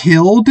get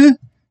killed,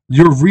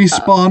 you're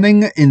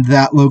respawning in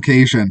that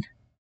location.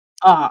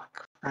 Oh,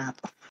 crap.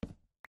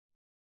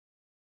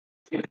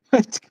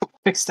 Let's go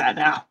fix that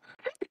now.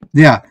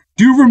 Yeah.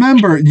 Do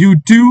remember, you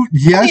do,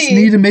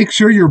 need to make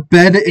sure your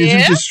bed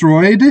isn't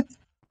destroyed,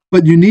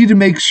 but you need to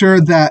make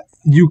sure that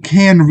you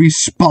can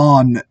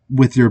respawn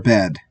with your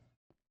bed.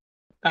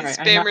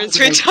 Spammers,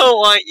 we don't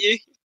want you.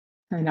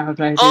 I know what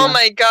I do. Oh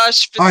my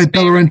gosh! All right,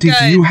 Bellarenti,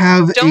 do you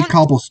have a Don't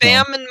cobblestone?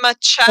 spam in my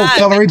chat.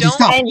 Bellarenti,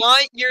 stop.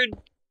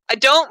 I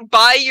don't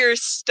buy your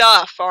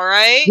stuff. All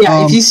right.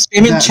 Yeah, if you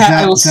spam in chat,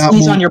 I will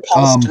sneeze on your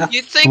pasta.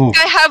 You think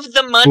I have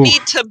the money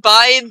to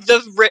buy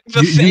the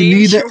fame you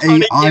need you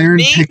a iron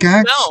give me?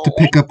 pickaxe No. to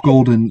pick up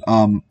golden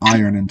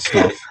iron and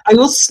stuff. I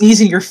will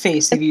sneeze in your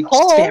face if you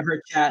spam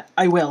her chat.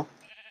 I will.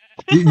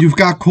 You've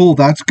got coal,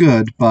 that's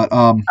good, but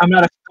I'm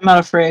not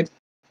afraid.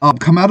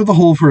 come out of the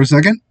hole for a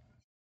second.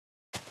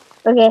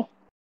 Okay.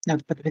 No,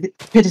 but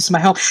it is my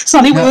home.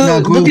 Sonny, Now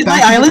go look at my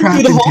back to the island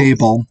through the crafting hole.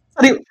 table.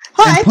 Sonny,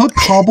 hi. And put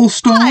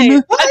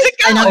cobblestone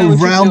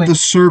around the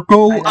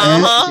circle.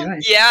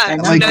 Yeah.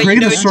 Like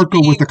create a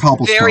circle with the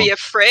cobblestone. Very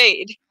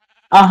afraid.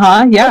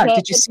 Yeah. Okay,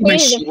 Did you see my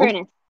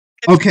shield?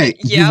 Okay,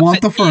 Yeah, you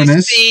want the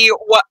furnace. See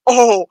what?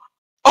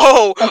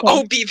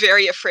 Be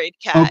very afraid,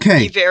 Cat. Okay,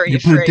 be very you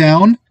afraid. put it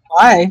down.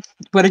 Why?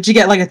 What did you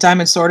get? Like a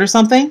diamond sword or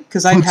something?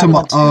 Because I Put have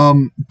one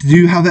too. Do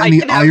you have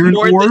any iron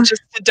more ore? Than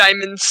just a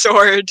diamond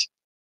sword.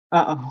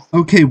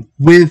 Okay,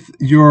 with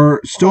your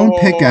stone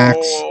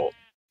pickaxe,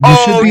 you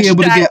should be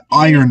able to get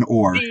iron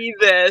ore. See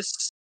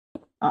this?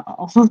 Do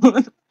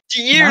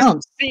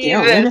you see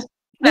this?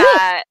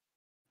 That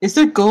is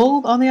there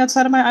gold on the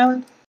outside of my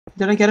island?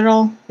 Did I get it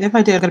all? If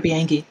I did, I'm gonna be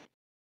angry.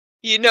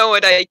 You know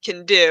what I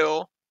can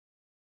do.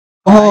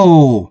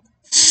 Oh,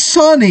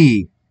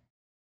 Sonny!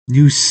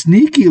 You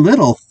sneaky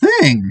little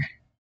thing!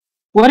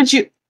 What did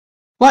you...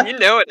 What? You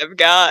know what I've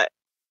got.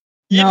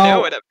 You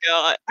know what I've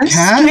got. I'm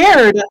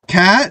scared!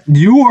 Cat,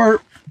 you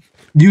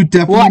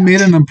definitely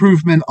made an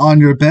improvement on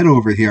your bed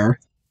over here.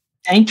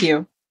 Thank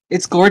you.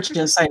 It's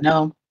gorgeous, I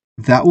know.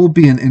 That will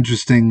be an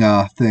interesting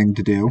thing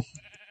to do.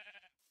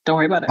 Don't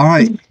worry about it.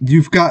 Alright,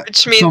 you've got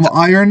some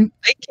iron,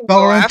 I can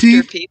go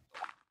after people.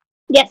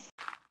 Yes.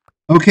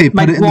 Okay,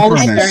 put it in the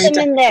furnace. Put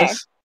them in there.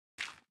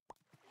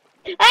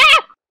 Ah!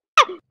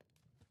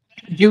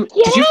 Get out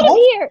of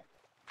here!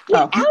 Get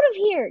out of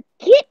here!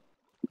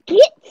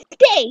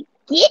 Stay!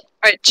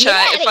 Alright,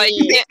 chat.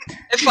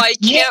 If I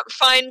can't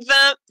find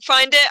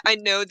it, I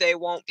know they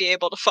won't be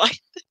able to find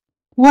it.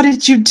 What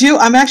did you do?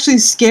 I'm actually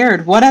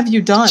scared. What have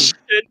you done?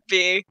 Should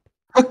be.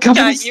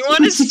 Cat, you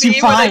want to see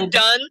what I've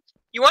done?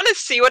 You want to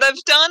see what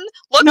I've done?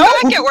 Look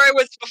back at where I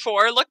was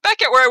before. Look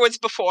back at where I was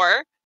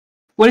before.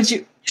 What did you?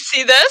 You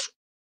see this?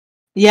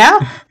 Yeah.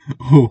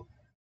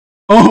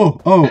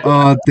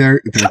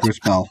 There goes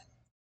Belle.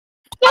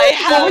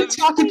 We're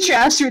talking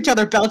trash to each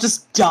other. Belle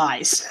just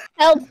dies.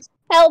 Help!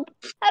 How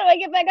do I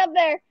get back up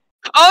there?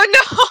 Oh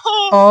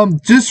no!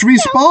 Just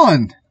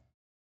respawn.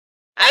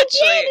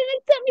 Actually, I did, and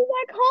it sent me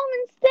back home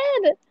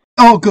instead.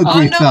 Oh, good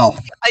grief, Belle.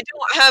 I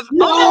don't have.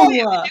 I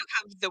do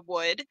have the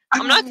wood.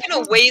 I'm not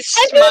gonna waste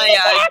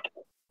my.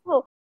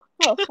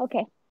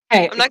 Okay.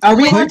 Hey, I'm not are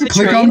we allowed to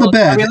click on the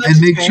bed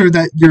and make sure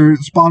that your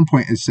spawn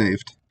point is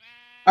saved.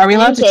 Are we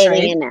allowed to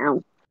trade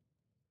now?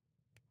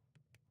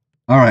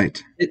 All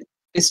right.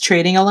 Is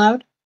trading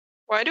allowed?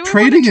 Why do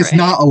trading is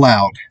not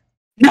allowed?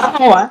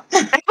 No.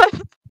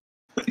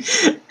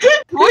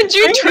 Would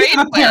you trade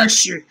a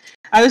parachute?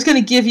 I was going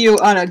to give you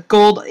a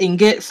gold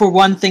ingot for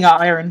one thing of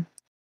iron.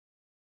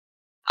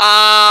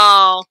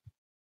 Oh.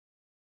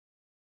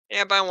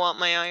 Yeah, but I want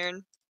my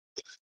iron.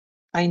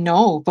 I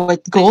know,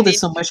 but gold is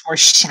so much more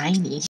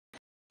shiny.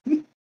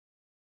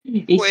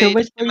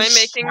 Wait, am I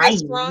making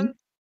this wrong?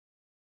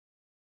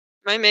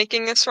 Am I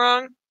making this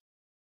wrong?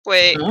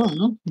 Wait. I don't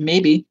know.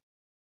 Maybe.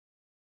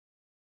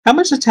 How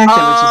much attack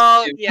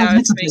damage is it? Yeah, I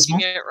was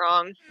making it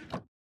wrong.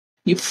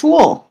 You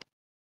fool.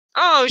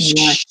 Oh,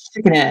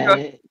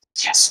 chicken.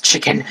 Yes,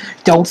 chicken.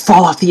 Don't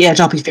fall off the edge.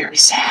 I'll be very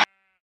sad.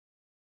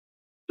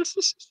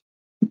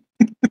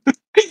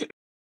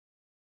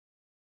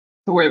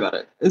 Don't worry about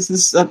it. This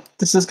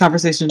is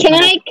conversation. Can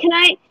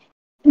I,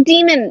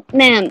 Demon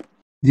Man?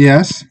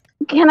 Yes.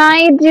 Can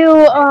I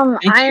do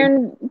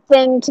iron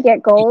thing to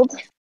get gold?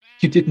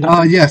 You did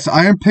not. Yes,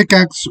 iron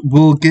pickaxe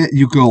will get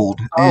you gold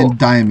and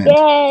diamond.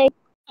 Yay!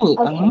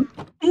 Okay.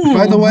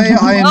 By the way,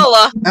 I am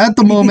at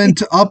the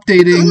moment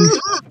updating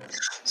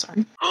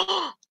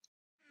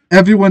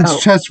everyone's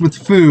chest with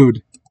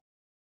food.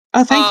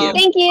 Oh, thank you.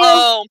 Thank you.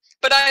 Oh,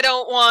 but I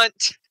don't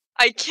want.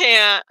 I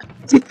can't.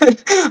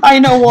 I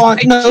don't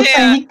want. No,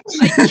 I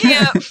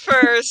can't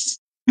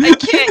first. I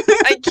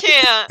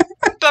can't.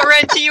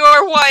 Bellarenti, you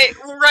are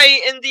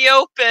right in the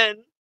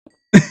open.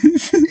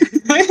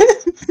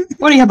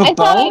 What do you have, a bow? I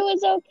thought I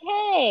was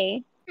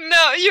okay.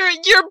 No,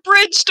 you're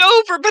bridged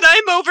over, but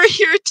I'm over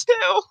here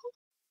too.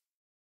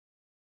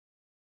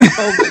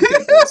 Oh my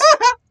goodness.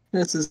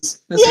 This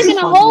is in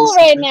a hole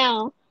right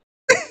now.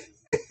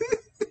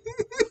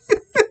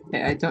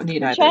 Okay, I don't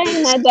need either.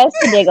 Trying my best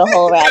to dig a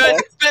hole, rather.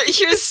 But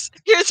here's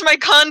my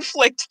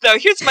conflict, though.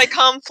 Here's my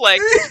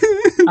conflict.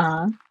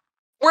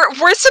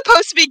 We're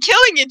supposed to be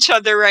killing each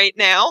other right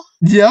now.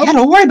 Yep. Yeah,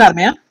 don't worry about it,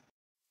 man.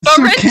 So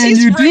can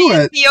you do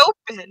it? In the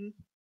open.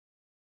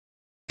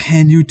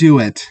 Can you do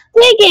it?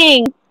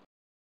 Digging.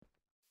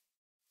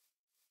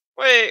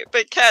 Wait,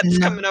 but Cat's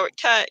coming over.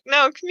 Cat,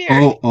 no, come here.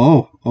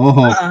 Oh.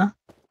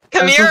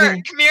 Come here,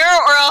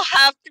 or I'll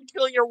have to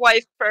kill your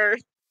wife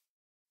first.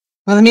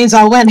 Well, that means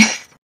I'll win.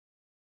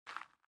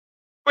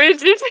 Wait,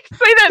 did you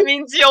say that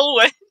means you'll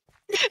win?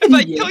 If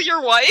I kill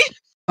your wife?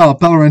 Oh,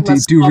 Bellarenti,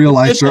 Less do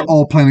realize they're competition.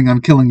 all planning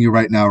on killing you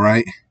right now,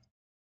 right?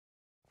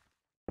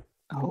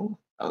 Oh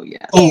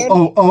yeah.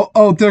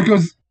 Oh, there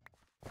goes...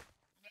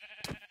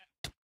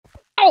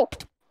 Oh,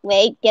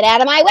 wait, get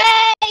out of my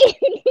way!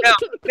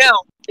 No.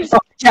 Oh,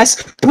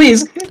 yes,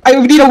 please. I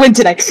need a win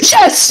today.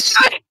 Yes!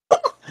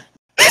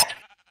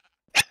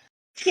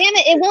 Damn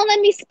it won't let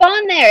me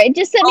spawn there. It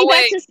just sent me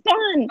back wait. to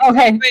spawn.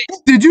 Okay. Wait.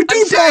 Did you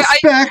I'm do sorry, that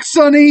back,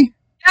 Sonny?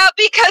 Yeah,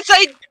 because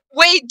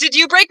Wait, did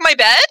you break my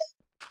bed?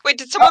 Wait,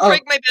 did someone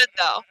break my bed,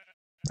 though?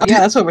 Oh, yeah,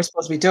 that's what we're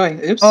supposed to be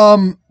doing. Oops.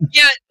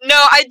 Yeah, no,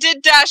 I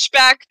did dash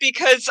back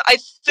because I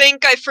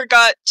think I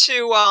forgot to,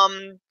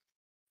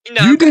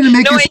 You didn't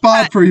make a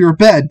spot for your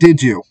bed,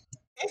 did you?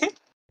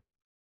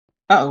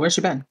 Uh-oh, where's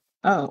your bed?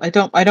 Oh, I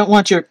don't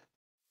want your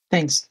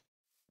things.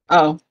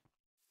 Oh.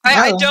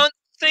 I don't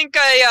think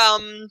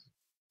I,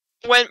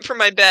 went for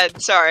my bed,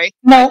 sorry.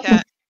 No.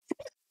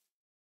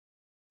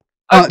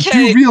 Okay. Do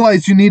you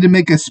realize you need to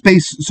make a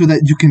space so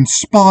that you can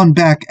spawn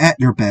back at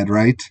your bed,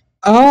 right?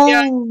 Oh.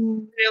 Yeah, I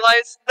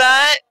realized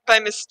that by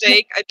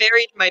mistake. I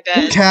buried my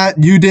bed. Cat,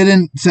 you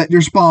didn't set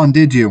your spawn,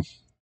 did you?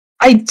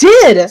 I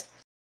did!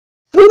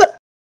 Who the...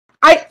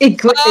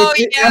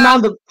 yeah.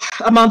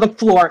 I'm on the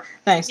floor.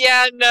 Thanks.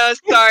 Yeah, no,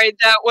 sorry,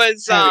 that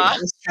was,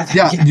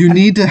 Yeah, you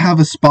need to have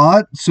a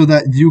spot so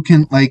that you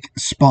can, like,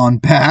 spawn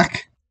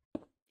back.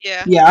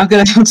 Yeah. Yeah, I'm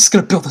just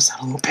gonna build this out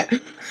a little bit.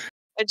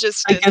 I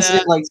just I did guess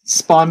that. it, like,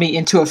 spawned me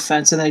into a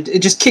fence, and then it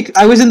just kicked...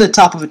 I was in the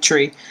top of a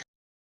tree.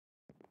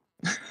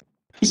 I'm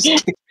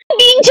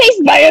being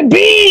chased by a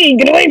bee!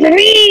 Get away from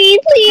me,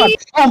 please!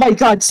 Oh my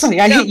god, Sonny,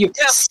 I hate you!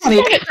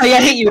 Sonny,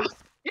 I hate you!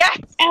 Yes!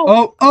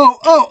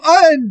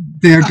 And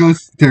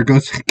there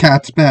goes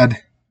Cat's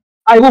bed.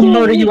 I will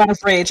murder you out of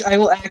rage. I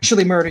will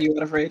actually murder you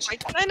out of rage. Why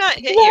did I not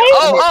hit you?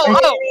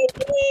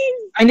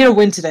 I need a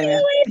win today,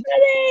 man.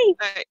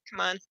 Alright, come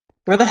on.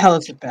 Where the hell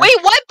is your bed? Wait,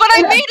 what? But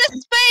I made a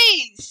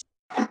space!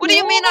 What do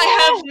you mean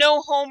I have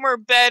no home or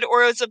bed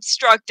or is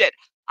obstructed?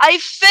 I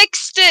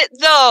fixed it,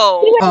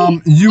 though!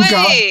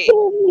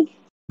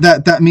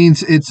 That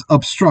means it's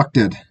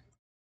obstructed.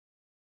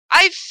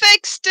 I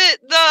fixed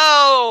it,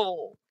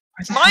 though!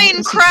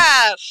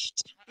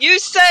 Minecraft! You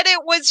said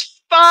it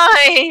was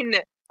fine!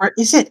 Where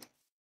is it?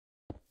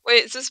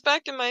 Wait, is this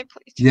back in my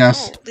place?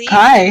 Yes. No,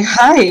 Hi.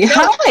 Let me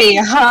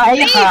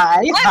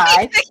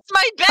fix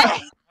my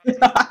bed!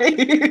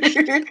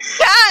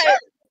 Cat!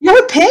 You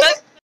have a pig?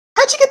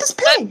 How'd you get this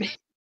pig?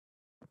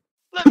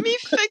 Let me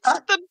fix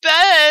the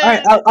bed!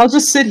 Alright, I'll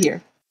just sit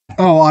here.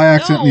 Oh, I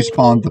accidentally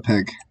spawned the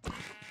pig.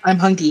 I'm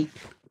hungry.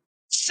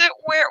 Sit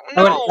where?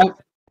 No!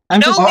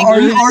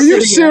 Are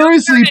you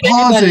seriously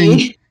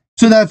pausing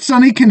so that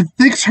Sunny can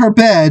fix her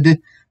bed?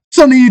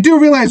 Sunny, you do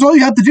realize all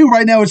you have to do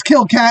right now is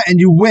kill Cat and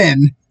you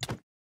win.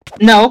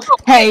 No.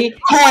 Hey,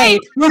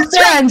 we're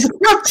friends!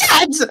 We're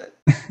friends!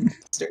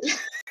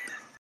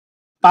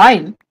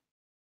 Fine.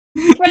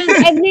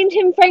 I've named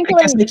him Franklin.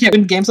 I guess we can't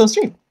win games on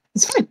stream.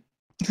 It's fine.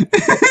 We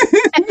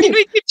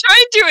could try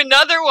and do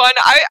another one.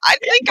 I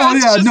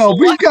think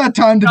we've got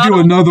time to do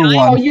another one.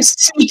 Oh, you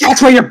sneak!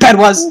 That's where your bed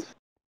was!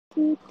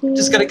 I'm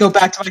just gonna go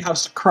back to my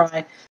house to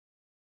cry.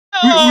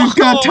 We've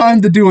got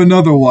time to do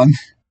another one.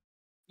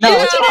 No,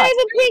 yeah, it's fine.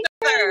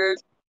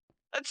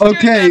 Let's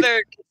do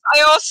another.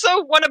 I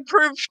also want to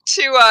prove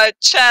to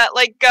chat,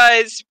 like,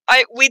 guys,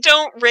 we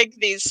don't rig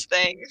these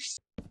things.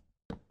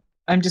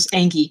 I'm just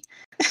angry.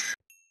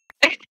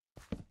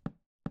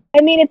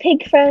 I made a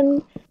pig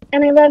friend,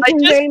 and I love him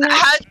very much. I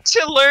just had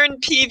to learn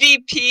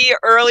PvP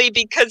early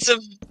because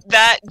of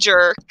that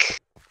jerk.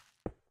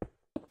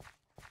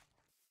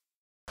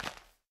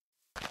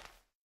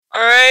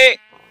 Alright.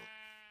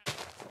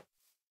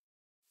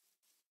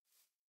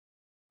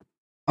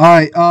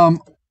 Alright,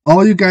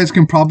 all you guys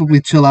can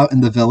probably chill out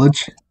in the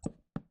village.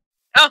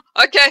 Oh,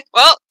 okay.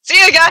 Well, see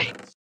you guys!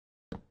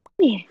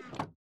 Yeah.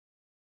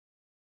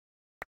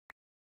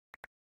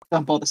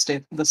 Dump all the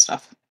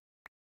stuff.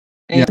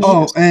 Yeah.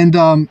 Oh, and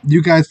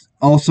you guys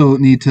also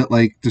need to,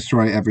 like,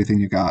 destroy everything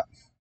you got.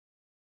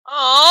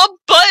 Oh,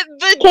 but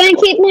the... Can I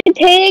keep my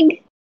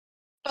pig?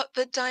 But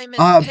the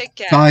diamond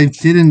pickaxe. I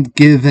didn't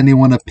give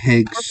anyone a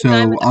pig, so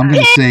I'm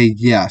gonna say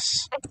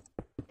yes.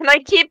 Can I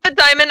keep the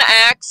diamond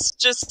axe,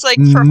 just, like,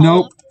 for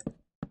Nope. home?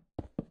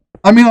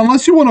 I mean,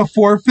 unless you want to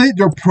forfeit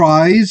your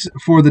prize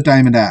for the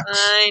diamond axe.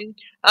 Fine.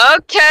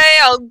 Okay,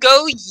 I'll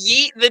go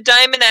yeet the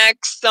diamond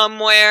axe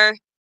somewhere.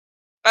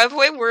 By the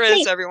way, where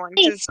is everyone?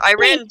 Because I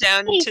ran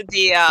down to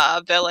the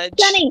village.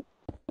 Sunny!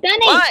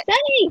 What?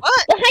 Sunny!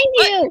 What? Behind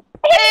you!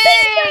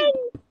 Hey!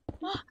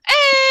 Hey!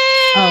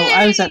 Oh,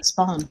 I was at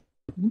spawn.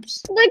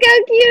 Oops. Look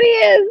how cute he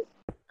is!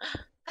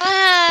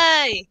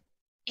 Hi!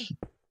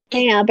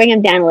 Hang on, I'll bring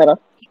him down a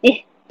little.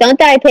 Don't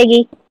die,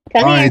 piggy.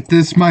 Come here. Alright,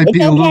 this might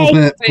be a little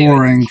bit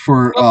boring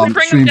for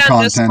stream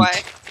content.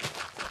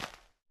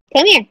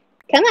 Come here.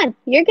 Come on.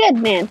 You're good,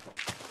 man.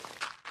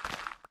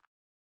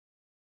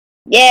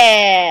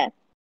 Yeah!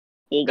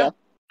 Here you go.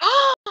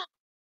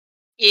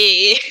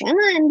 Yeah. Come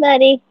on,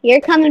 buddy.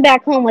 You're coming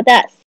back home with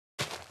us.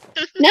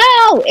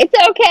 No, it's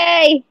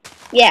okay.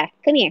 Yeah,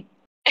 come here.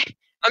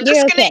 I'm You're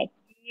just gonna okay.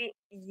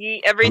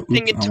 yeet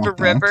everything Oops, I into the want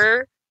that.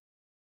 river.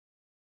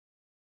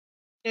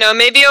 You know,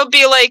 maybe it'll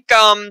be like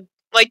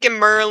in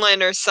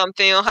Merlin or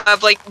something. It'll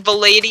have like the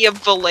Lady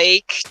of the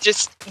Lake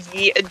just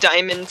yeet a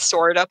diamond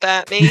sword up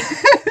at me.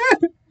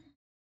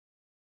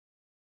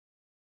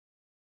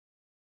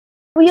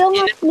 We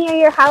almost near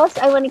your house.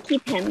 I want to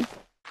keep him.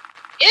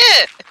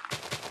 Yeah.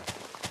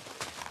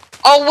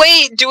 Oh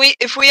wait,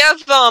 if we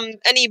have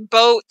any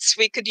boats,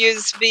 we could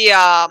use the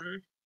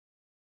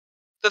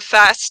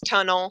fast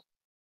tunnel.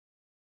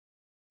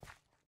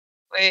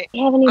 Wait. Do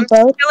you have any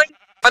boats?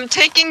 I'm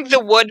taking the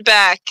wood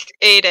back,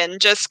 Aiden,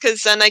 just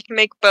because then I can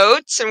make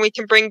boats and we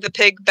can bring the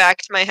pig back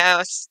to my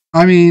house.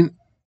 I mean,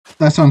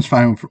 that sounds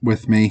fine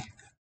with me.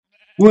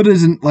 Wood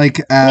isn't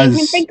like as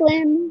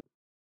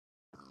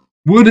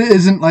wood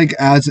isn't like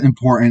as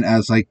important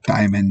as like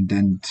diamond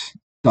and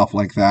stuff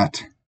like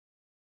that.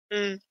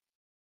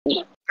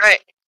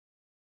 Right.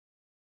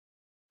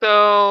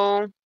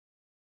 So,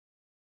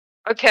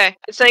 okay,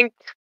 I think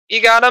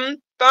you got him,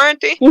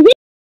 Dorothy. Mhm. All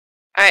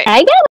right.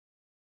 I got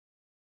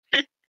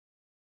it.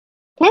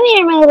 Come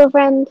here, my little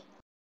friend.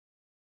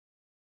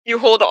 You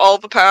hold all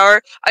the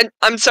power.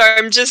 I'm sorry,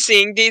 I'm just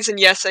seeing these, and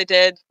yes, I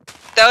did.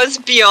 That was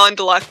beyond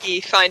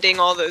lucky, finding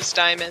all those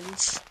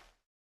diamonds.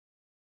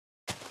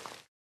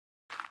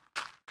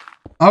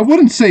 I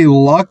wouldn't say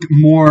luck,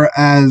 more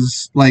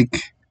as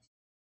like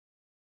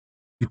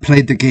you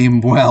played the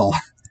game well.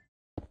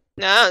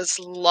 No, it's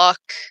luck.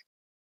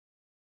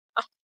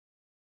 Oh,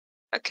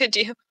 how could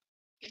you?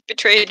 You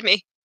betrayed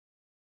me.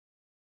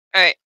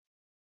 Alright.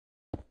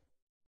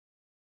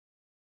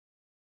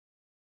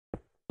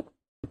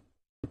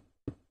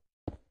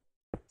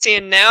 See,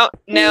 and now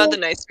the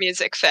nice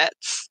music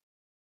fits.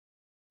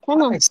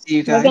 Come on. I see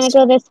you guys. We're gonna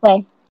go this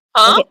way.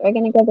 Huh? We're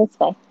gonna go this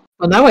way.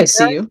 Well, now I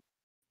see you.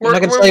 I'm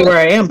not gonna tell you where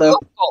I am, though.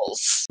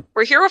 Locals.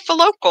 We're here with the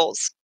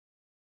locals.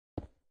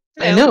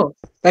 I know.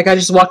 Like I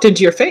just walked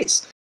into your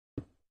face.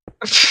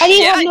 How do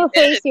you have no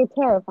face? You're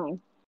terrifying.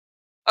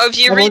 Oh, have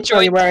you I won't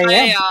tell you rejoined where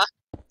I am.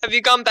 have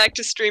you gone back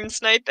to stream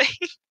sniping?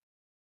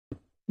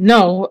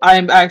 No,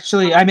 I'm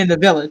in the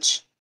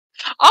village.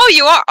 Oh,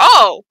 you are?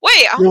 Oh,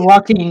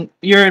 wait.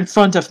 You're in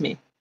front of me.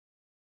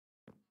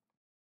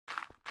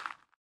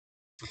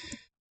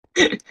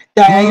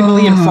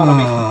 Diagonally in front of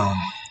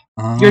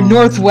me. You're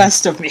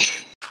northwest of me.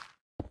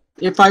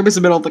 If I was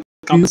in the middle of the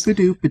compass. Hey.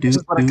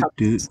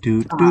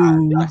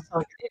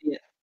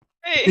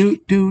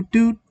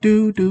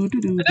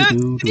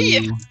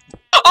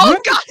 Oh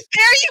god,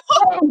 there you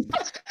are!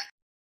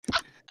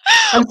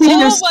 I'm sitting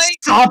there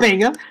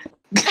sobbing.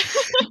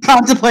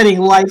 Contemplating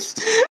life.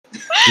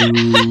 Oh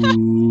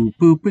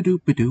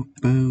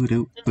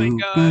my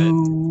god.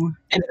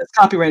 And it's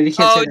copyrighted, you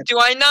can't say that. Do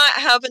I not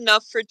have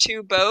enough for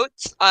 2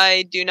 boats?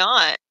 I do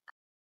not.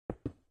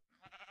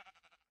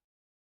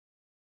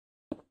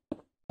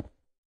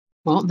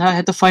 Well, now I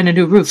have to find a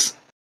new roof.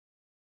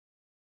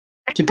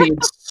 To be in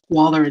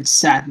squalor and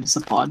sadness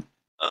upon.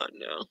 Oh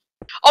no.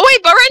 Oh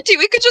wait, Barenti,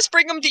 we could just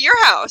bring him to your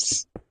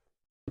house.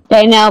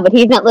 I know, but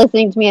he's not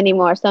listening to me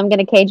anymore, so I'm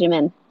gonna cage him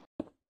in.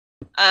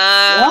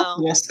 Well,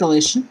 the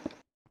escalation.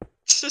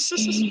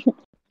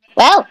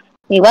 Well,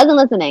 he wasn't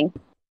listening.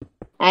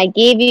 I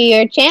gave you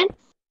your chance.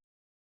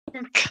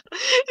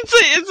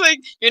 It's like,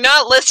 you're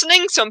not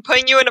listening, so I'm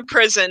putting you in a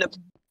prison of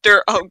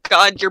dirt. Oh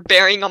god, you're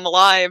burying him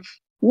alive.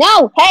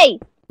 No! Hey!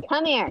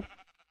 Come here.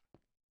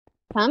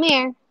 Come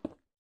here.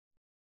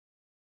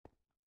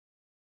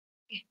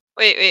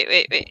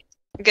 Wait.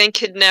 I'm gonna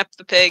kidnap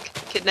the pig.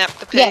 Kidnap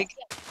the pig.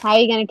 Yes. How are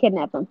you gonna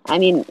kidnap him? I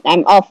mean,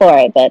 I'm all for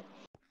it, but...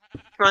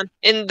 Come on,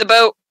 in the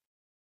boat.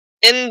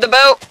 In the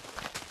boat.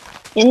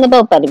 In the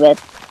boat, buddy, bud.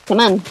 Come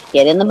on,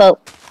 get in the boat.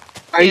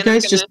 Are you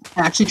guys just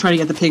actually trying to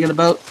get the pig in the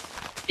boat?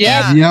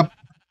 Yeah. Yep.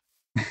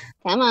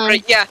 Come on.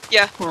 Right, yeah.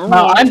 Come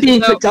Well, here. I'm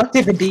being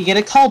productive and being in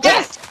a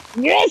callback.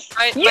 Yes!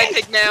 My Yes!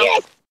 pig now.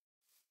 Yes!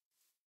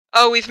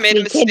 Oh, we've made a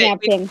We mistake.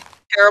 kidnapped him.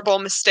 Terrible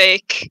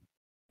mistake.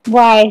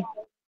 Why?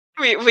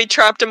 We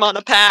trapped him on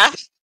a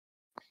path.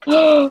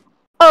 Oh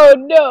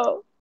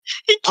no!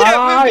 He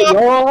can't move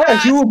Your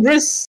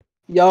hubris.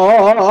 Your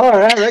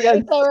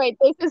arrogance. It's alright,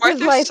 this is Why his are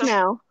there life so-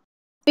 now.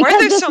 why are Because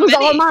there this so was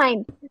all many?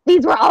 mine.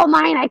 These were all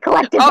mine. I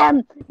collected Oh.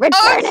 them.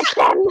 Return it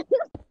them.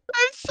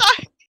 I'm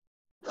sorry.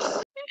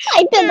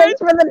 I did this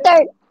for the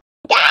dirt.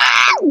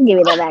 Ah! Give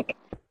me that back.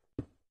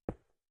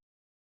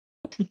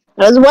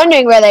 I was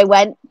wondering where they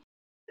went.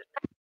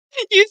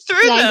 You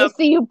threw And I them. just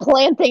see you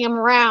planting them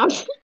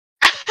around.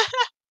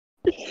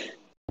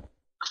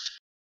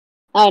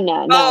 Oh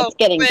no, it's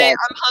getting wait, dark.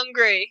 I'm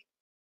hungry.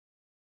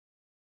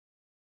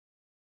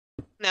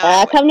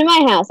 No. Come to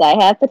my house.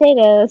 I have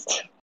potatoes.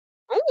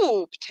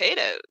 Ooh,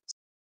 potatoes.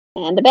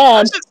 And a I bed.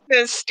 was just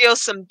gonna steal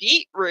some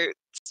beetroots,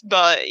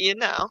 but you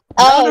know.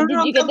 Oh,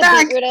 No, did you get come the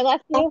back. beetroot I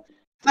left you?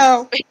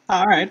 Oh,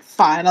 alright,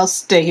 fine. I'll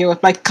stay here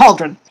with my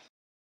cauldron.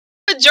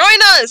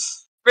 Join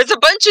us! There's a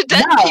bunch of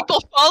dead No.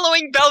 people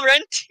following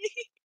Belrenti.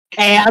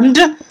 And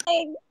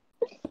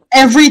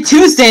every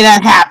Tuesday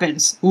that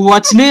happens.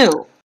 What's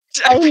new?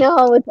 I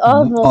know, it's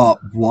awful.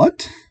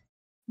 What?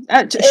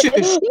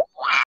 Shush.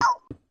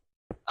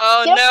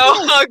 Oh no!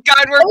 Oh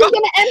god, we're both.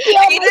 Gonna empty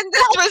all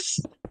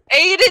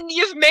Aiden,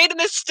 you've made a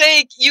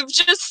mistake. You've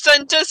just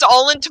sent us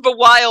all into the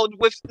wild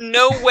with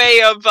no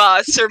way of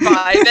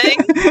surviving.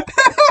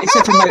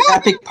 Except for my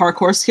epic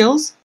parkour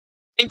skills.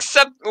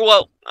 Except,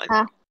 well,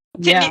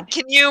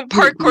 can you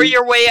parkour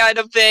your way out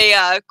of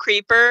a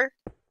creeper?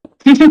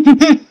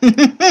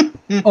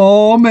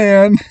 Oh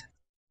man!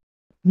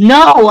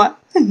 No,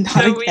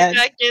 So we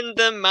back in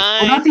the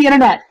mine. Not the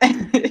internet.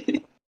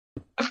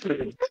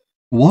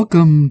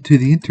 Welcome to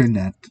the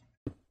internet.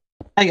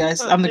 Hi guys,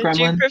 I'm the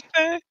gremlin.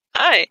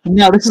 Hi.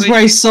 No, this is where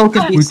I sulk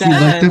and be Would you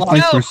sad. like to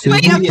fight for silver?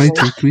 wait, Fight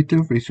for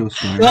Twitter, racial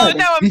star. Oh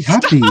no, Be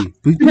happy.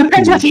 Be No,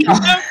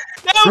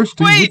 First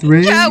wait, with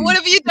Ray. Cat, what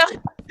have you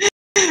done?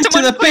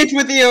 To the pit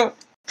with you.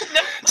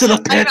 No, To the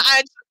pit.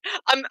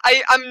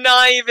 I'm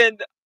not even.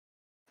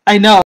 I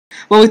know.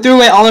 Well, we threw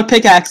away all our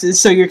pickaxes,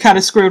 so you're kind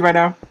of screwed right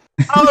now.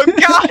 Oh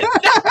god,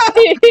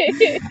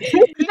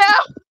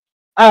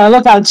 no!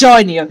 Look, I'll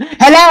join you.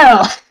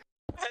 Hello.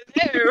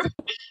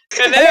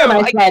 Hello. My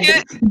I friend.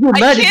 can't. You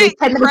murdered me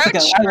 10 minutes crouch ago.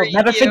 I will greet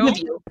never you. forgive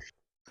you.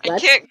 I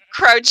can't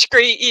crouch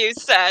greet you,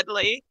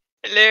 sadly.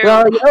 Hello.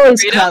 Well, you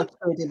always Freedom? crouch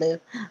greet me.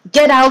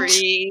 Get out.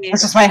 Freedom.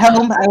 This is my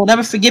home. I will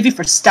never forgive you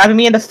for stabbing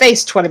me in the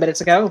face 20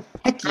 minutes ago.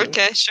 Heck you.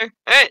 Okay, sure.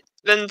 Alright,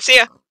 then see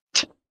ya.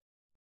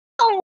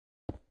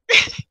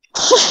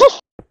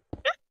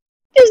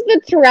 Just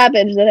the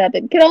trappage that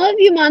happened. Can all of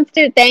you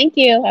monster thank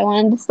you? I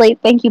wanted to sleep.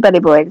 Thank you, buddy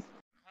boys.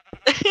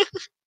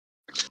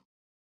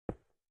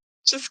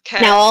 Just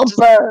cat. Now I'll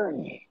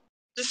burn.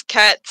 Just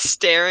cat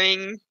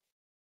staring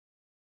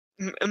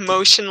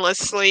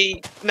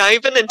emotionlessly, not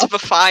even into the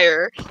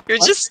fire. You're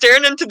just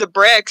staring into the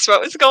bricks.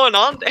 What was going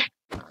on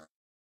there?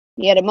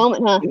 You had a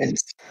moment, huh?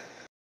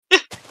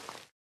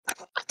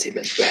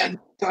 Demons, man.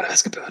 Don't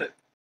ask about it.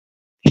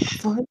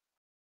 What?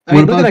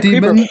 What about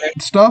demon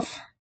stuff?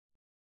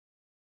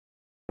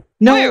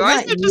 No, wait, why is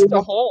not there you. just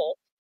a hole?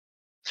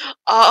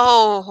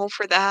 Oh, a hole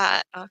for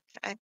that.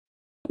 Okay.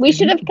 We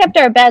should have kept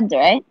our beds,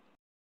 right?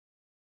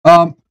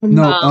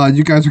 No,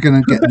 you guys are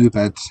gonna get new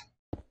beds.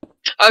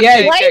 Okay,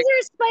 Yeah, Why okay. is there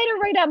a spider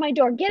right at my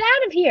door? Get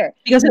out of here!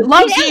 Because it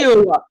loves Get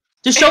you.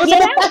 Just show it some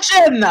Get out.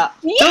 affection.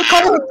 Don't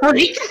call it a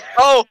freak.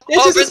 Oh,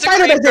 This is a there's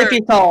spider that's creeper. 8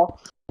 feet tall.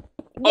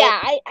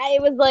 Yeah, I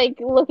was like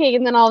looking,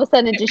 and then all of a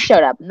sudden it just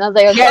showed up, and I was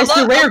like, okay. Yeah, it's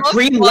the rare I love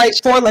green light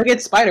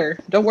 4-legged spider.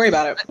 Don't worry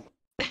about it.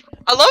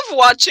 I love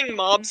watching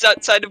mobs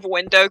outside of a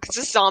window because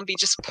this zombie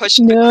just pushed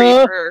the No.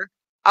 creeper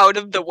out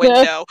of the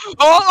window.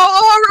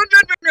 Oh,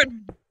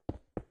 run!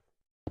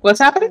 What's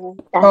happening?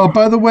 Oh,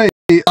 by the way,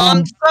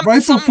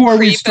 right some before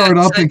we creep start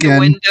up outside the again,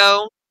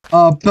 window.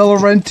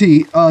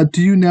 Bellarenti,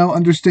 do you now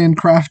understand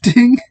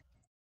crafting?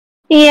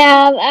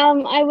 Yeah,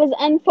 I was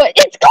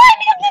It's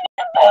climbing up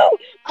the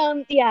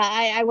bamboo! Yeah,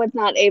 I was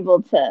not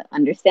able to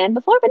understand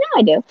before, but now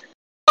I do.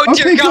 Oh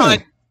dear Okay,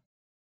 God!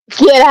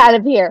 good. Get out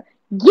of here!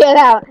 Get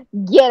out!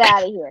 Get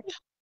out of here!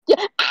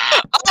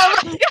 Oh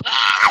my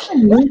God!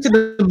 Mean to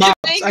the You mobs.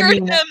 I angered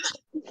mean, him.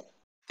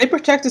 they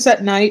protect us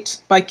at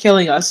night by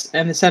killing us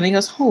and then sending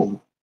us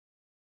home.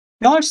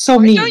 Y'all are so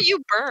Why mean. don't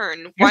you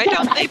burn? Why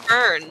don't they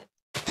burn?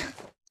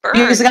 Burn.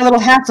 Because they got little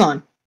hats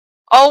on.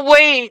 Oh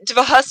wait, do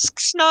the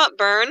husks not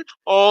burn?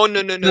 Oh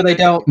no! No, they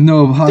don't.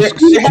 No,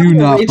 husks They're do having a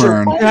not rager-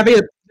 burn. They're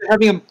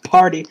having a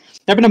party.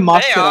 They're having a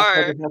mosh They pit.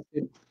 are.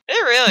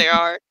 They really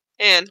are.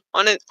 And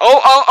on it.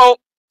 Oh!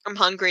 I'm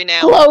hungry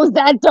now. Close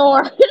that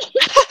door!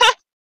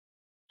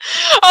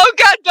 Oh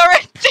God,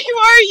 Dorothy,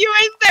 why are you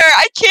in there?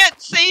 I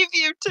can't save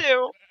you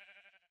two.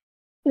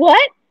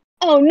 What?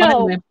 Oh no,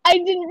 Anyway. I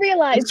didn't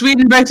realize. The sweet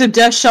embrace of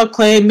death shall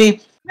claim me.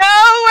 No,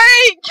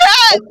 wait,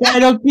 Cat! The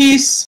final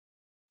peace.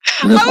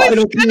 I The was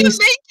final gonna peace.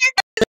 make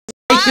you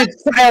Sacred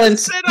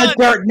silence. sit The on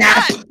dirt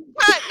nap. Cat,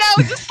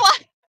 no, it's a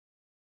slide.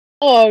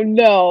 Oh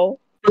no.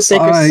 The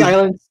sacred Alright.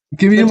 silence.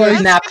 Give me The I like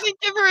was nap. gonna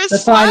give her a The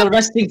slap final to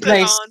resting sit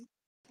place. on.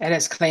 It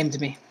has claimed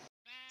me.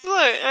 Look,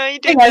 you Hey,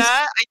 did guys.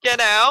 that. I get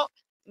out.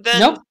 Then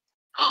Nope.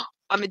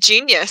 I'm a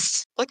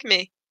genius. Look at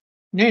me.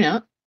 No, you're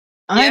not.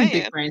 Yeah, I'm I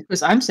big am. brain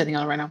because I'm sitting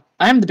on it right now.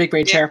 I'm the big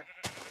brain Yeah. chair.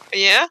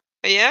 Yeah?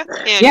 Oh, yeah?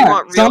 And you Yeah,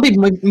 want real... Zombie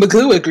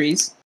Magoo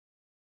agrees.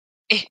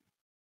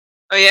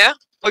 Oh yeah?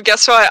 Well,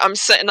 guess what? I'm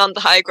sitting on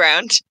the high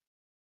ground.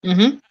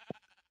 Mm-hmm.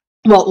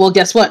 Well,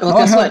 guess what? Well,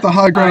 I guess have what? the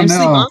high ground I'm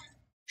now.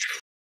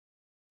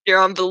 You're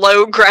on the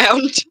low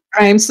ground.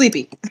 I am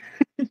sleepy.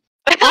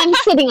 I'm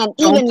sitting on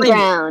Don't even blame me.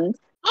 ground.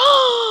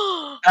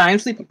 I'm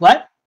sleepy.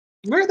 What?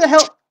 Where the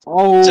hell?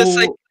 Oh, Just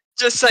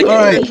like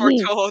Alright. you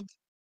foretold.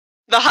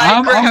 The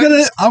high ground.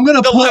 I'm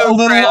gonna the put a low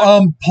little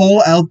ground.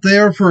 poll out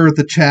there for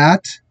the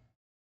chat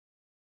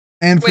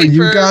and for Wait, you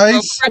for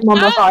guys. I'm on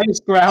the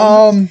highest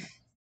ground.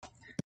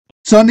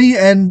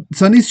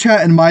 Sunny's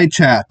chat and my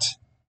chat.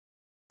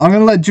 I'm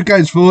gonna let you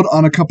guys vote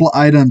on a couple of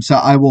items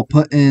that I will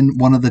put in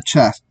one of the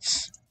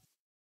chests.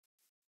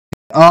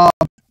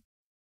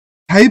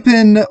 Type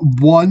in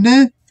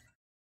 1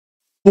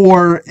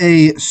 for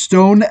a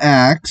stone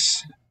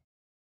axe.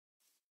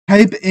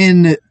 Type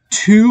in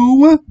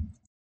 2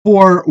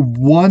 for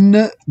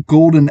 1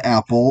 golden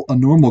apple, a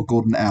normal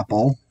golden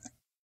apple,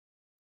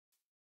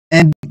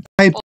 and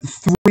type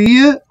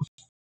 3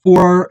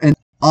 for an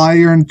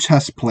iron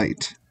chest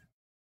plate.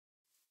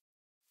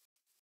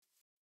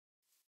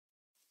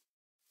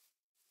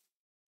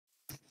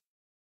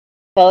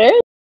 Voters,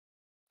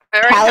 I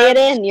already tally have-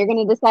 it in. You're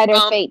gonna decide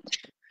our fate.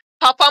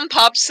 Pop on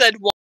Pop said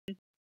 1.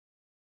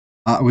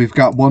 We've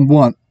got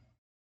 1-1.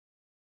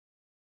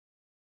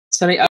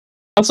 Sunny, I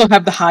also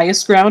have the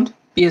highest ground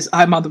because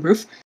I'm on the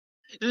roof.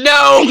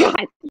 No!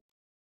 God,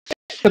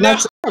 Come No.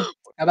 outside.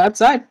 Come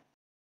outside.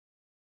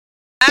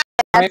 that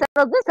Right.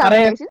 settles this But I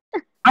have- conversation.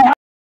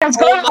 Let's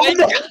Oh my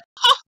god!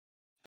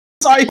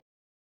 Sorry.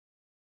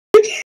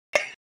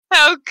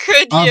 How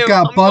could you? I've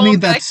got I'm Bunny going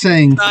back that's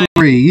saying time.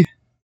 3.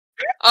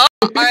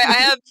 Alright, I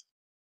have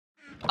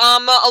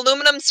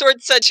Aluminum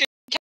Sword said 2.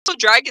 Castle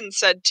Dragon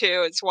said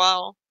 2 as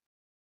well.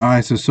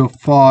 Alright, so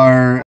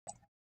far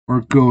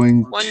we're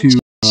going 1, to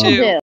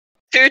 2,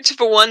 2 to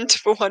the 1 to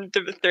the 1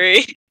 to the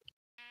 3.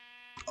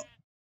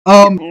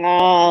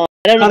 Oh,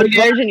 I don't know which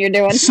version you're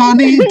doing.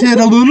 Sunny, did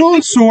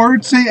Aluno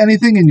Sword say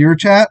anything in your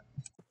chat?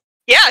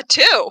 Yeah,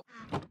 2.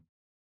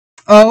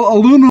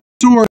 Aluno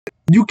Sword,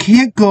 you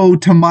can't go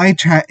to my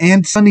chat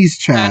and Sunny's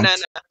chat. No.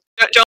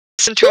 Don't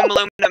listen to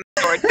Aluminum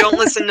Sword. Don't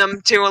listen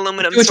to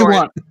Aluminum Do what you Sword.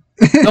 want.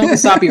 Don't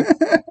stop you.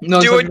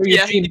 No, Do it's what, like yeah,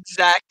 your team.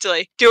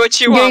 exactly. Do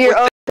what you Do want. your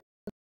own.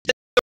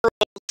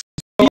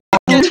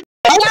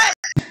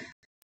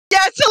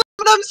 Yes,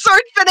 Aluminum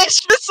Sword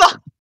finished the song.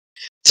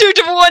 2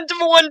 to the 1 to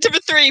the 1 to the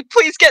 3.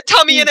 Please get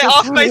Tummy in it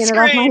off my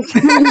screen.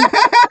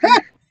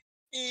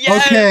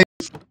 Yes. Okay,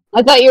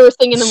 I thought you were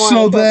singing the more.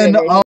 so then,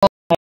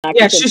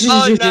 Yeah, just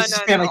Oh no, just no,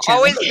 family no. channel.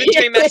 Always the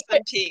Dream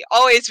SMP.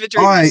 Always the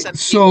Dream alright, SMP.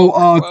 so,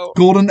 quote.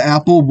 Golden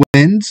Apple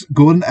wins.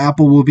 Golden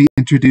Apple will be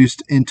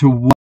introduced into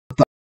one of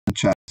the iron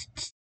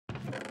chests.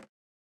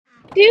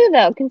 Do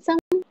though? Can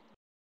someone?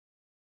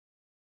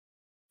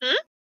 Hmm?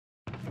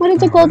 What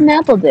does a golden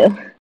apple do?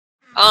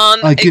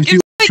 It Gives you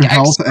like, extra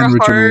health extra and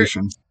heart.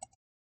 regeneration.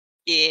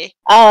 Yeah.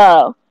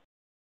 Oh,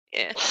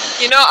 Yeah.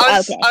 You know, I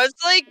was Okay.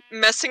 like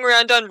messing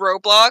around on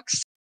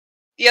Roblox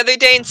the other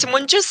day, and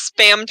someone just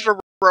spammed the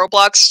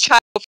Roblox chat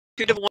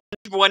 2 to 1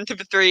 to 1 to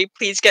the 3.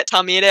 Please get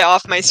Tummy in it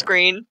off my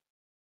screen.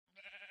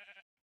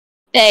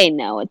 they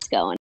know what's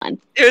going on.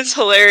 It was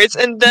hilarious,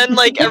 and then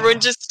like everyone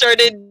just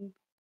started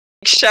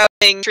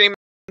shouting, "Dream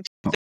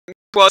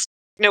well,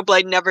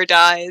 Snowblade never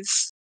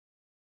dies."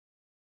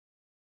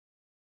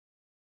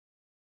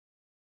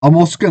 I'm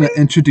also going to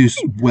introduce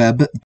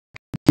Web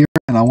here,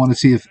 and I want to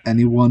see if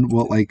anyone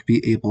will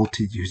be able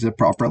to use it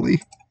properly.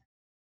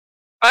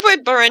 By the way,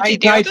 Barenti, I do you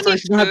died have any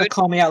first. You don't have to food?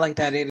 call me out like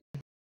that, Aiden.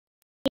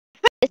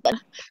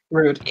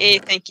 Rude. Hey,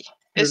 thank you.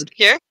 Is Rude.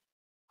 here?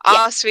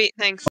 Ah, sweet,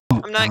 thanks.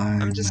 I'm not.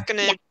 I'm just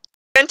gonna. I'm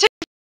gonna take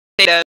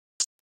potatoes.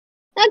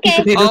 Okay.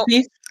 Potato Oh.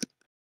 piece?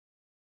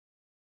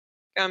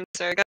 I'm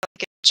sorry, I got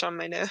a itch on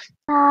my nose.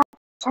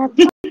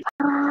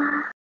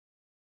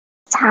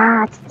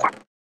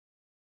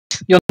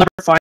 You'll never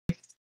find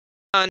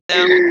Oh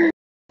no.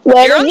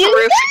 Where You're on did the you?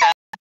 roof again.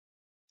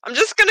 I'm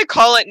just gonna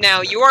call it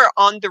now. You are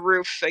on the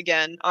roof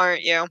again,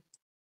 aren't you?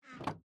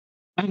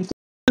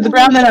 the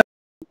ground that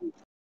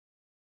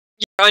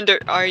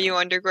Are you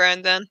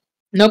underground then?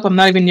 Nope, I'm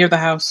not even near the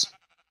house.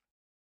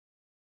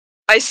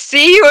 I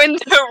see you in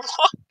the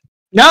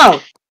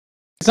No!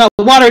 It's not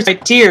the water, it's my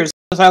tears.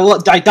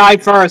 Because I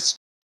died first.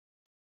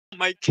 Oh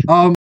my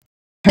god.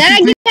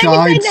 Technically get back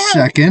died inside the house.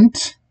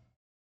 second.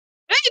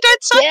 Yeah, you died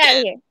second. Get out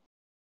of here.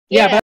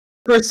 Yeah, Yeah. but I'm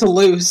first to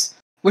lose.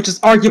 Which is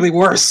arguably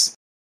worse.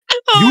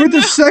 Oh, You were the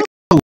no. second.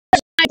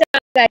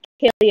 That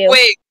kill you.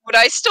 Wait, would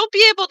I still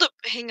be able to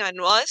hang on,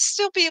 will I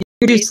still be able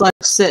You to just like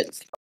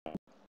sit.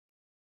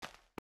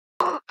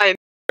 I'm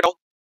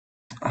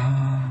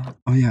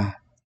Oh yeah.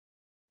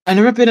 I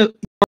never been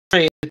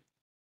afraid.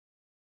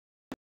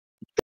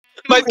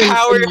 my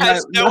power No,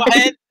 has no no.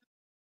 end.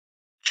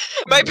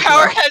 My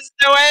power has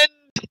no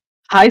end.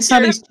 Hi,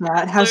 Sunny's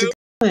chat. How's it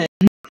going?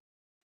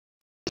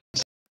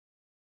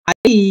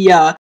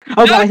 Oh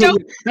No, god, I hate don't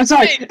you. I'm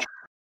sorry. wait.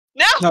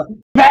 No, No.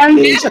 By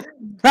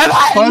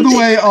the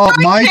way,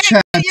 my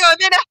chat you, I'm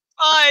in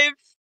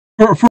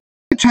F5. for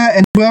my chat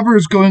and whoever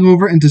is going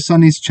over into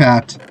Sunny's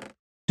chat,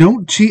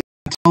 don't cheat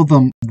and tell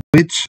them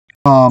which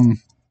No,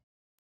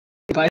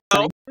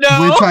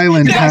 which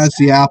island yes. has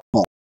the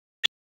apple.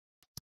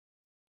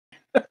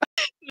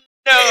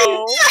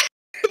 No,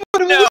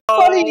 But it No. was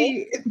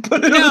funny.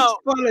 But it No.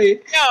 was funny.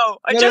 no.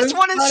 I No, just it's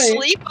want to funny.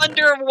 sleep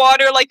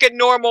underwater like a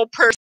normal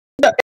person.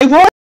 It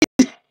won't.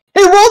 It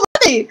won't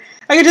let me.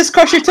 I can just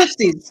crush your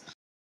tootsies.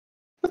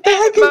 What the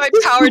heck is My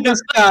this power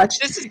does scotch?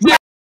 This is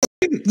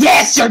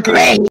Yes, you're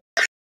great.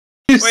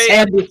 You Wait,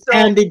 sandy, so-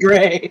 sandy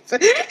gray.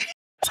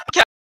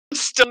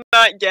 still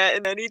not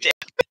getting any damage.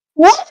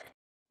 What?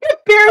 I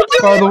buried you.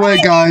 By the way,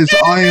 guys,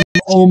 I am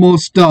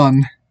almost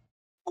done.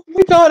 Oh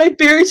my god, I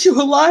buried you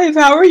alive.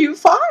 How are you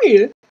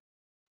fine?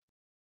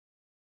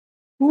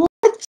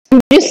 What?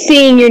 Just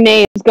seeing your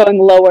names going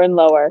lower and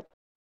lower.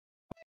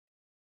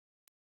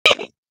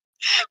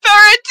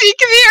 Barenti,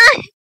 come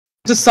here.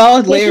 It's a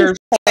solid This layer is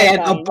of sand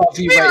terrifying. above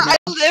you Where right now.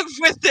 I live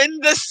within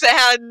the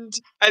sand.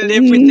 I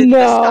live within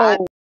the sand.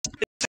 No,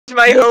 It's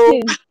my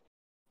home.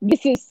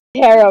 this is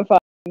terrifying.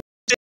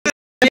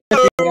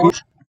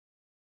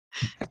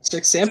 It's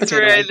like sand This is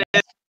where potato. I Like that.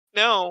 live.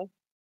 No.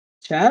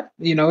 Chat,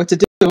 you know what to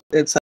do.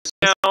 It's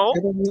No. no.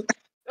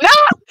 No!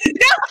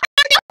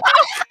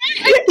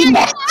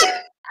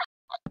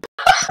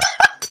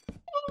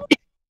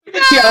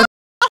 Yeah,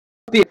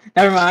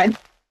 never mind.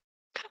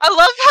 I love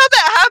how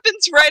that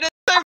happens right as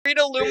I read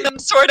aluminum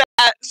sword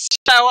at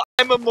shout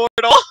I'm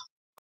immortal.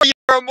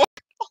 You're immortal.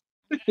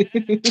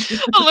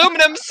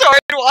 Aluminum sword,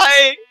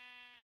 why?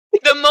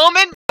 The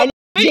moment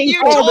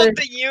you told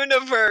the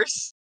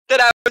universe that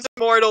I was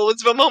immortal was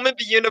the moment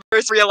the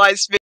universe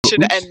realized it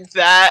should end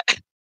that.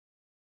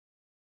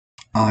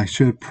 I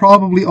should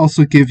probably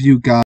also give you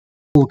guys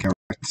full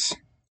carrots.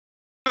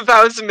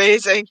 That was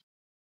amazing.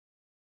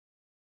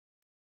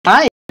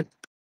 Hi.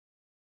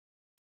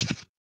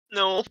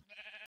 No.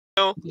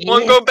 No. Yeah.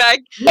 Wanna go back?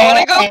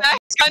 Wanna go back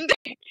under?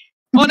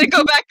 Wanna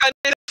go back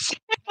under?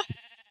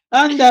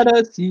 Under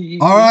the sea.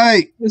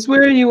 Alright, Is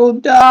where you will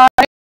die.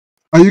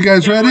 are you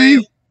guys Yeah, ready?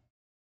 Wait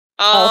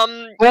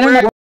a We're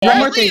minute. One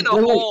more currently thing. in a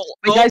hole.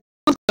 Wait, guys,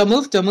 don't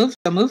move.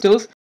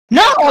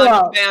 No!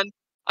 Contraband.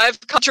 I have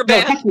No,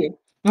 contraband. heck you.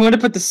 I want to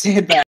put the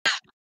sand back.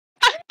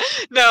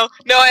 No,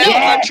 I have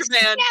Yes!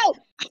 contraband. No!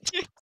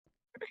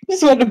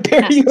 Just want to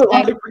bury you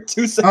alive for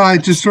 2 seconds.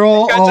 Alright, just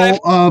throw all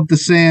of the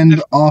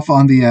sand off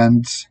on the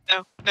ends.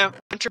 No,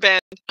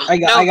 contraband. I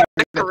got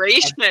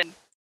Decoration.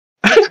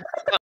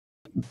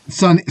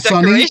 Sonny,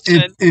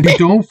 Decoration. if you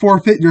don't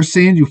forfeit your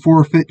sand, you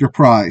forfeit your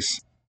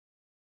prize.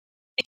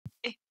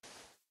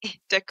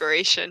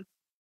 Decoration.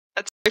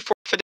 That's why I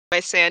forfeited my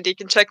sand. You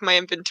can check my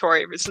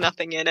inventory. There's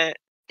nothing in it.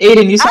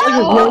 Aiden, you sound like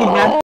you're really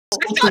mad.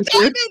 I got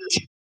diamond!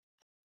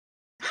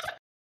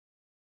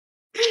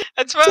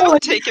 That's what I'm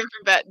taking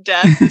from that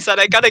death, is that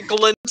I got a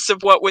glimpse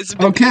of what was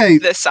beneath Okay.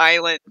 this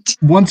island.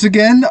 Once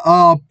again,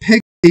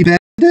 pick a bed.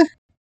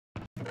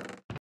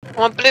 I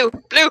want blue.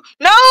 Blue!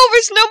 No!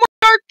 There's no more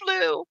dark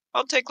blue!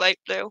 I'll take light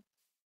blue.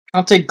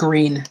 I'll take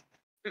green.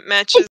 It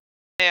matches.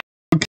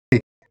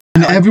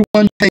 And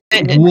everyone take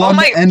Oh one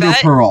my- ender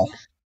that- pearl.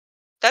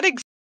 That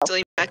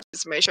exactly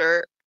matches my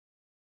shirt.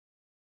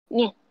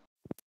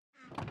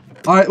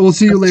 Alright, we'll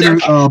see you later,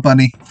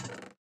 Bunny.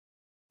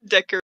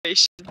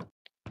 Decoration.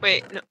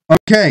 Wait, no.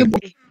 Okay,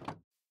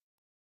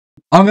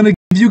 I'm gonna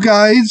give you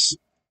guys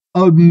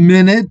a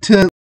minute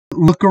to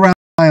look around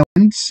the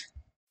islands.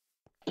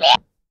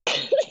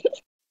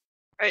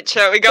 Alright,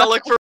 chat, we gotta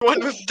look for one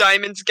with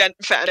diamonds getting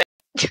fat.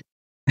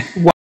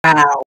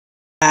 Wow.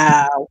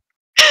 I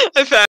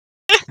found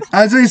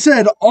As I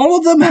said, all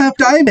of them have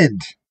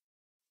diamond.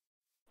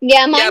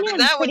 Yeah, mine but had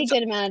that a pretty one's-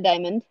 good amount of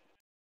diamond.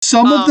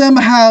 Some of them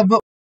have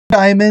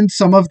diamond,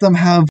 some of them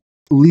have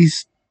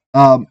least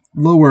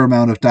lower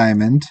amount of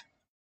diamond.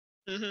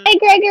 Mhm. Hey,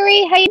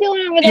 Gregory, how you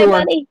doing over there, You are-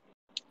 buddy?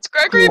 Is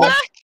Gregory Cool.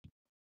 back?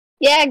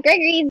 Yeah,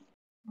 Gregory's.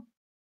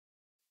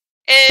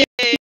 Hey,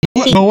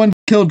 No one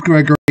killed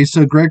Gregory,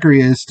 so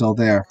Gregory is still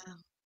there.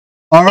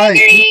 Alright,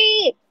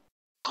 Gregory!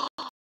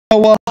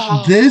 so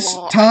this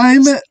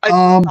time,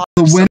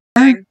 the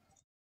winner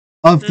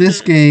of this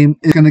game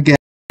is gonna get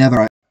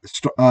another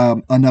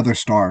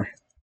star.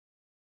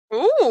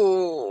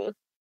 Ooh.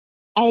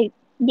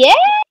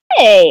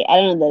 Yay! I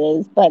don't know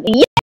what that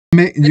is,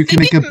 but yeah. You can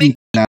make a beacon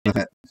out of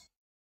it.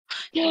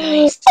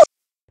 Nice.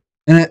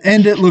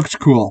 And it looks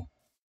cool.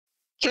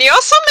 Can you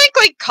also make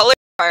like colored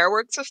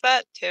fireworks with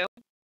that too?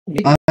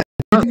 I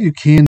think you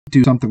can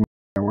do something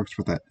that works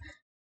with it.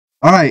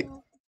 Alright.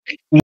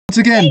 Once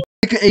again,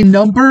 pick a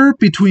number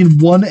between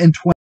 1 and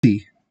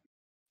 20.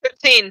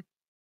 15.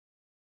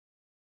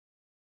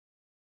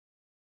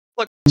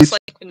 Look, just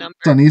like the number.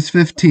 Sunny's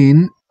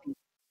 15.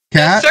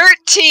 Cat?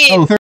 13!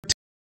 Oh, 13.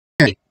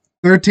 Okay.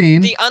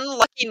 13. The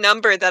unlucky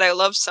number that I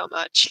love so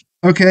much.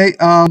 Okay,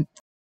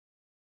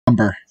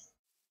 number.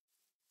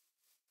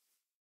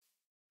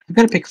 I'm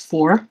gonna pick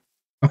 4.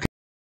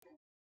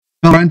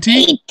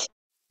 20?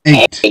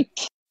 8.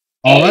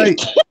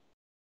 Alright.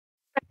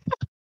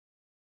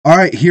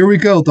 Alright, here we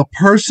go. The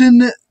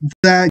person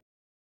that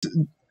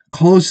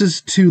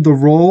closest to the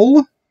roll.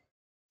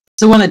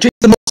 It's the one that drinks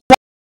the most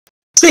water.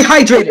 Stay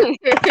hydrated.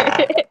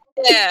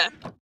 Yeah.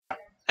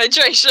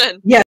 Hydration.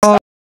 Yes.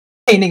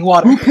 Containing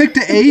water. Who picked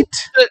 8?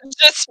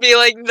 Just be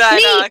like that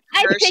Me! I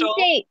commercial.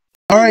 picked 8.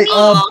 Alright,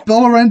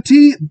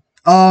 Bellarenti,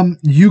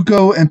 you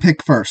go and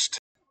pick first.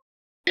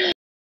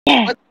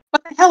 What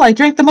the hell? I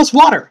drank the most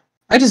water.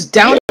 I just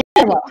downed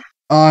it.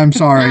 I'm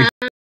sorry.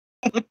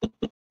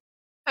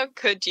 How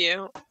could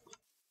you?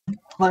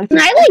 I like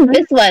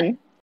this one.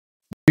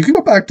 You can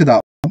go back to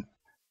that.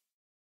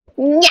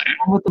 Yeah.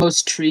 With the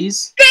most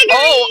trees.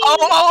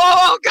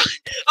 Oh god!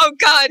 Oh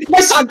god! My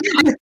son!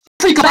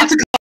 Freak out!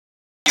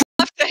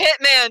 Left the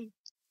hitman!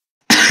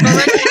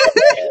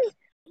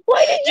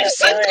 Why did you You do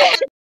sent the that?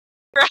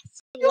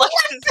 hitman left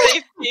to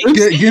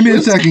safety.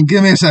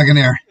 Give me a second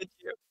here.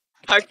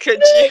 How could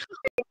you?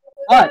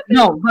 What?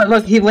 No, but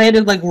look, he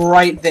landed like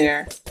right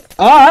there.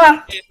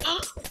 Ah!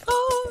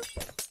 Oh,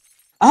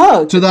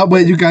 Oh, So that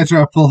way you guys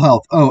are at full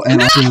health. Oh,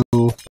 and also...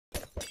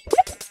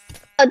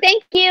 Oh,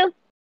 thank you.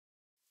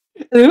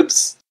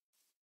 oops.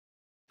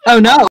 Oh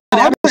no.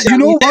 You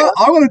know what?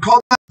 I want to call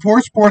that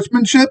poor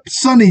sportsmanship.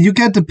 Sunny, you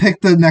get to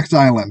pick the next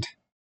island.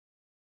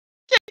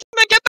 Can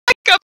I get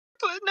back up?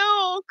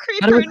 No,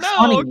 creeper, was no.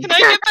 funny. Can I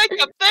get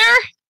back up there?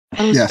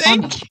 That was Yes.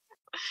 funny. Thank you.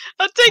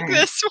 I'll take Alright.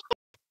 this one.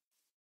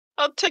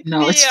 I'll take No,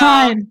 the, it's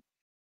fine.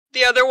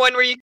 the other one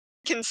where you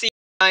can see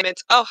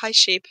diamonds. Oh, hi,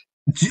 sheep.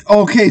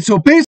 Okay, so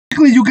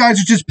basically you guys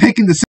are just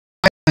picking the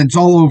same islands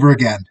all over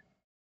again.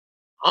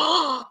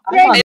 Oh, I'm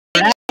on I'm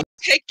track.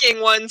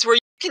 picking ones where you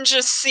can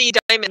just see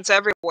diamonds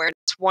everywhere.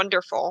 It's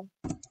wonderful.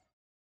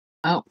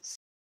 Oh,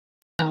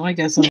 I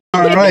guess I'm.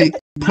 Alright,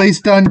 place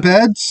down your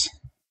beds.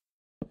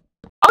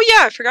 Oh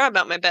yeah, I forgot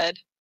about my bed.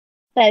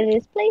 That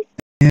is place.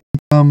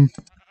 I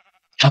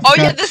Oh,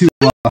 yeah, forgot this to,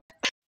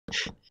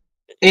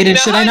 Aiden, No,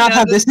 should I not no,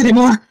 have this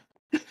anymore?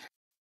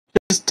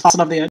 Just toss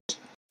it off the edge.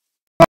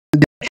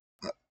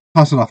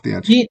 toss it off the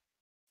edge.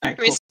 Alright, Can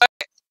we cool. start?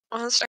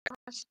 Well, let's start.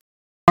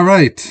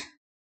 Alright.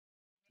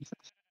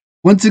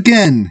 Once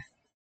again,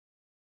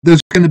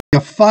 there's going to be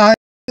a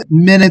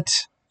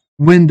 5-minute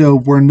window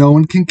where no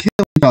one can kill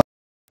each other.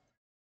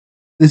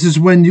 This is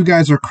when you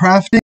guys are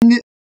crafting,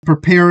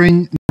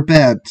 preparing your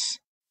beds.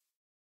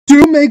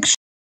 Do make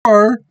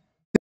sure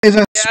there's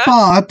a Yeah?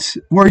 spot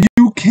where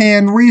you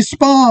can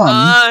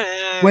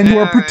respawn when you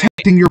are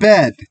protecting your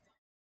bed.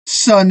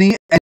 Sunny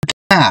and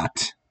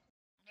Cat.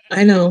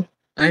 I know.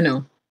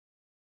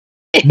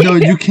 No,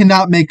 you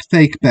cannot make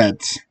fake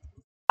beds.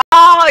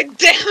 Oh,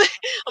 damn it!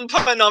 I'm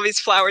putting all these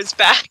flowers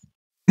back.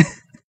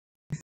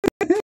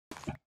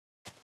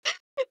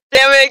 Damn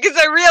it, because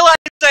I realized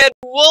I had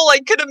wool, I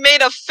could have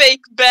made a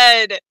fake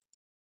bed.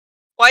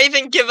 Why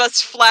even give us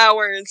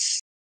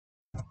flowers?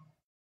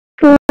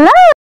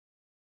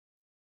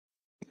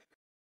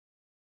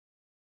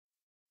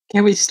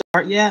 Can we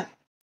start yet?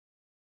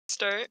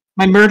 Start.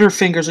 My murder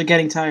fingers are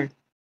getting tired.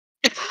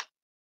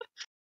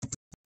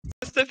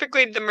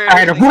 Specifically the murder.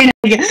 Tired of thing.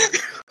 waiting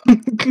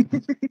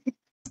again.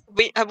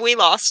 Have we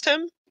lost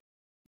him?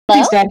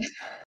 Thanks, Hello? Dad.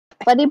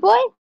 Buddy boy?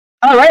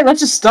 Alright, let's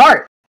just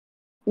start.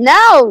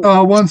 No!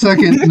 1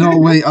 second. No,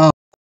 wait.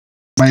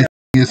 My thing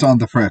is on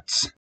the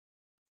fritz.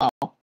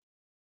 Oh.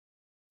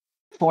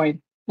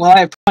 Fine. Well, I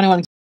have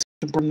 21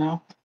 to burn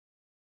now.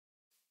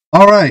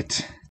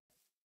 Alright.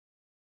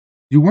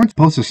 You weren't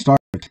supposed to start.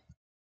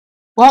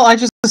 Well, I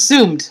just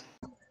assumed.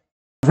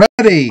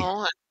 Ready.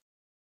 Hold on.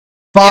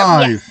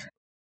 5,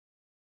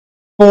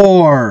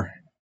 4,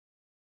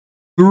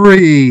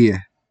 3,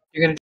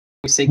 You're gonna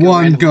say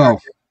 1, go.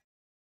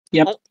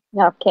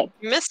 Okay.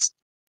 Missed.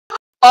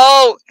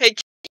 Oh, hey,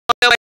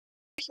 no,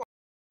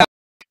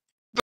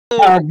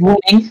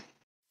 Winning.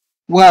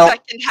 Well,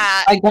 second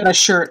hat. I got a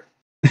shirt.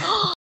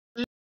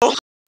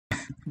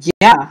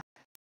 Yeah.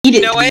 Eat it.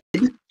 You know what?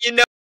 You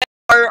know,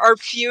 our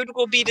feud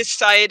will be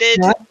decided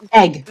What?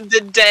 Egg.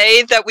 the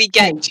day that we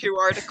get Egg. 2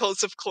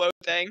 articles of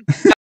clothing.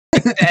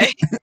 Day.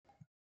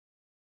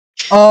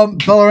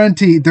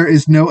 Bellarenti, there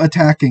is no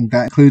attacking.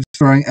 That includes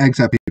throwing eggs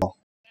at people.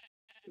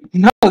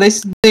 No, they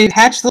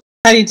hatch little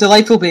tiny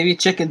delightful baby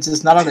chickens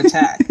is not an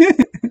attack.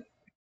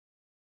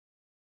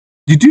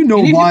 You do know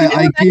You need to why do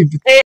I that. gave... You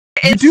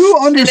It's do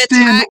an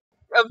understand... attack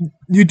of-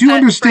 You do at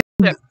understand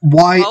friendship.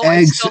 why Oh, I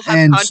eggs still have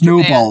and contraband.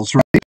 snowballs,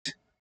 right?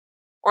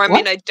 Or I What?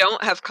 mean, I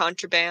don't have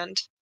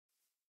contraband.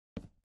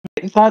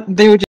 I thought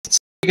they would just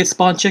you could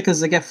spawn chickens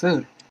to get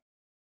food.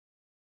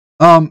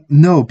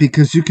 No,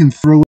 because you can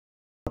throw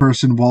a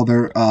person while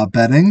they're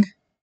bedding.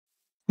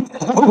 You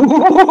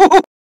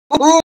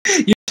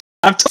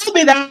have told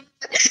me that.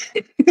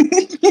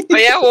 But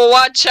yeah, well,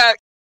 watch out.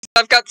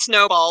 I've got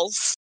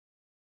snowballs.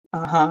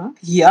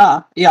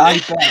 Yeah,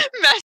 I bet.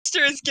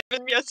 Master has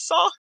given me a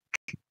sock.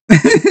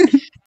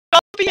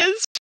 Dobby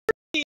is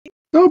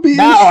Dobby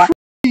Now is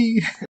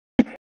free.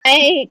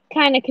 I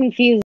kind of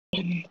confused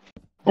him.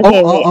 Oh,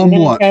 Okay, wait, I'm on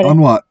gonna what? try to- On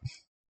what?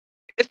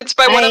 If it's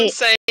by what I- I'm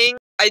saying,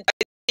 I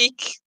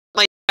speak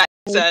like that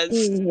says.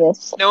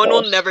 Jesus No one will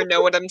Christ. never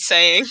know what I'm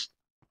saying.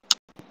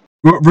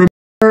 Remember,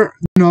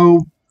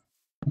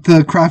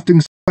 the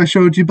crafting stuff I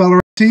showed you,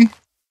 Bellarenti?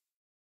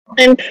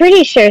 I'm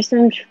pretty sure, so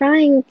I'm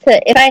trying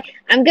to.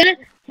 I'm gonna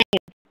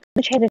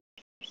try this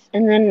first,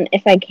 and then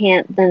if I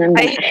can't, then I'm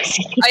gonna ask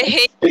you. I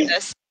hate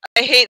this.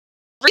 I hate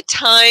every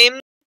time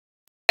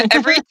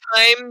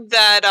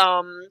that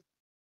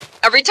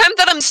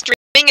I'm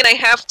streaming and I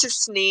have to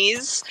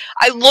sneeze,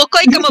 I look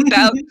like I'm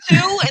about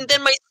to, and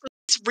then my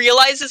sneeze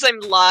realizes I'm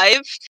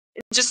live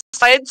and just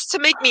decides to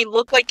make me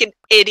look like an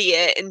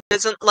idiot and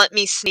doesn't let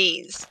me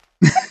sneeze.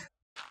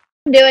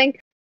 I'm doing.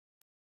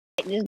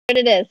 Just what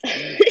it is.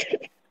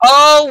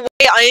 Oh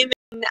wait, I'm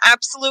an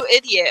absolute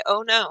idiot.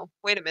 Oh no.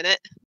 Wait a minute.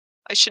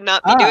 I should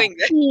not be doing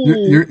this.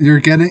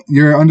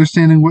 You're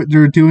understanding what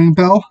you're doing,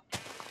 Belle?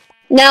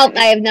 No,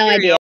 I have no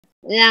idea.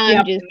 Material. Now Yep.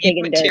 I'm just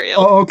digging dirt.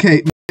 Material. Oh,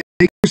 okay.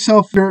 Make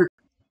yourself your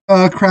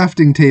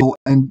crafting table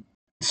and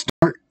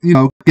start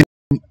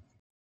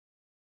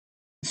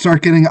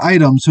getting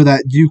items so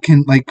that you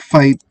can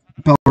fight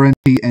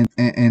Bellarenti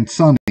and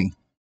Sunny.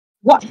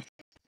 What?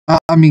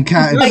 I mean,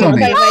 Cat and I Sunny.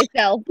 by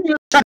myself.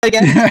 Try it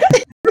again.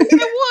 I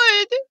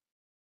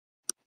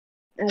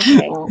would.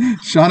 Okay.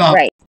 Shut up.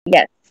 Right.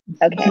 Yes.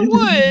 I Okay.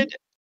 would.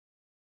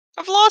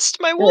 I've lost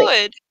my Really?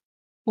 wood.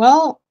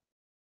 Well,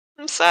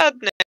 I'm sad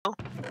now.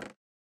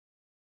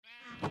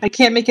 I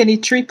can't make any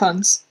tree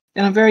puns,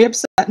 and I'm very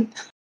upset.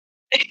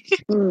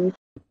 Mm.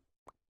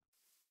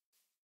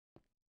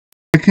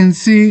 I can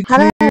see How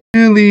do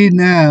clearly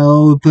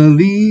now the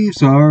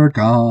leaves are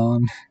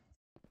gone.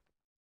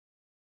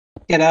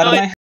 Get out of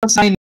my house.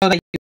 I know that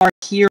you are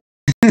here.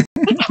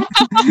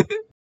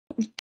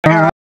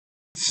 Alright,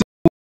 so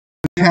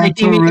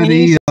Cat's Making me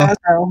already,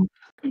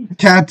 any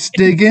Cat's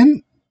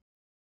digging.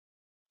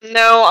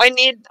 No, I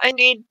need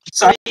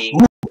Sorry. tree.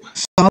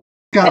 Sun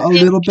got a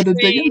little bit of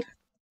digging.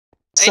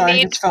 Sorry,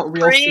 need it just felt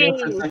real fear for a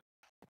tree. second.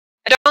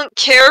 I don't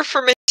care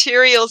for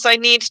materials. I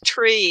need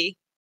tree.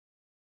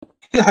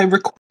 I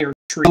require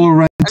tree.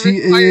 Laurenti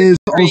is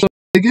tree. also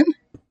digging.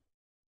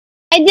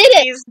 I did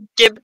it. Please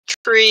give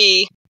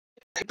tree.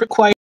 I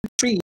require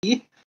tree.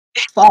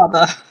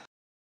 Father.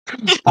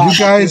 You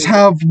guys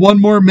have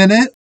 1 more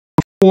minute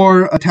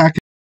before attack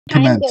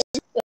commence.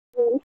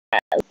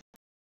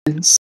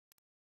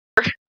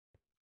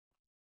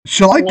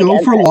 Shall I Oh my go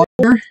God. for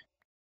longer?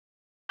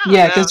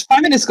 Yeah, because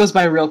 5 minutes goes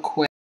by real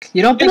quick.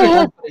 You don't think it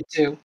would, but it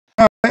do.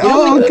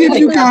 I'll give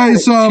you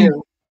guys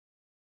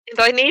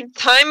I need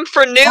time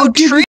for I'll new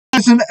give tree. you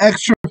guys an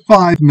extra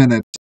 5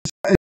 minutes.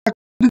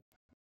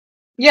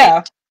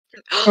 Yeah.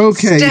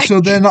 Okay, Stick.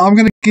 so then I'm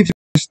gonna give you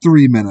guys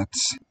 3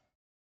 minutes.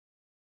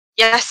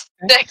 Yes,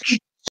 stick.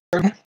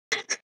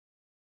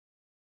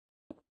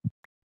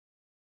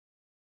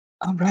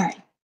 Alright.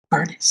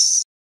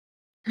 Furnace.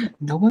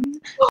 No one?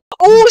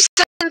 Ooh,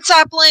 second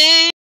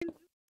sapling.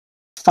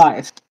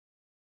 5.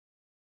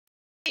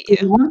 Do you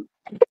Yeah. need one?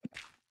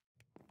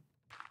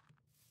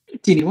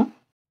 Do you need one?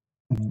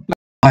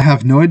 I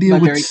have no idea My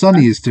what very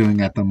Sunny is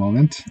doing at the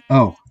moment.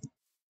 Oh,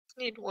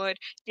 Need wood.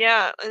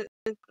 Yeah,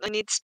 I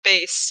need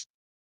space.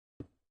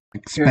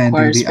 expanding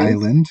require the space?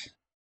 island.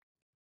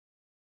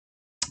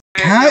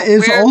 Where- Cat no,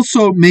 is where-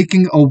 also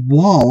making a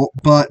wall,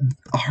 but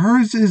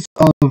hers is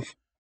of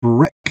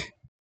brick.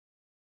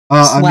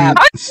 I mean,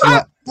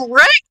 Slab.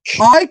 brick.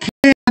 I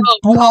can't Oh,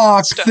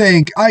 block stuff.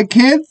 think. I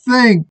can't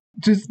think.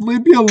 Just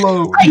leave me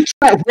alone. I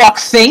can't walk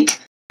think!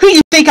 Who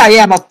you think I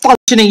am, a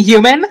functioning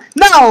human?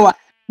 No!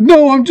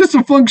 No, I'm just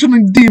a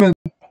functioning demon.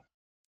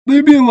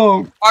 Leave me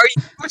alone.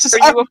 Which is Are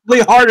you a- probably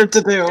harder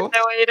to do. No,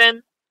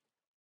 Aiden.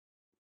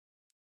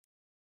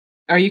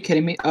 Are you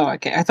kidding me? Oh,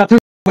 okay. I thought there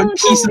was one Oh,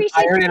 piece of holy shit,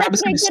 iron and I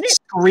was I going did to it.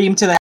 scream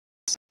to the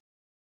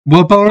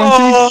What, Laurenti?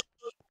 Oh,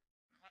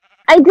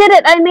 I did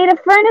it. I made a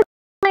furnace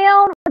of my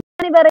own. What's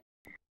anybody?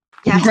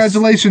 yes.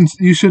 Congratulations.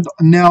 You should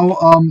now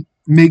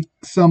make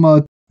some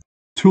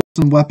tools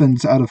and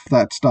weapons out of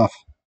that stuff.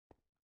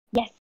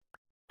 Yes,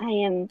 I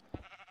am.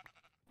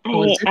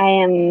 Oh, is it? I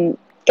am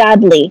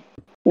godly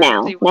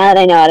now. See Now what- that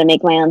I know how to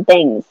make my own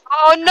things.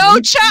 Oh no,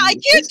 chat! I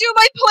can't do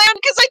my plan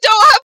because I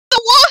don't have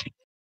the wood.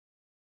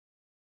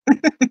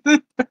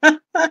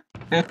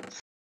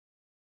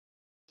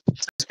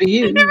 Just be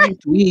you, Your,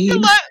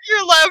 dweeb.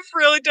 your laugh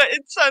really does.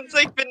 It sounds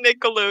like the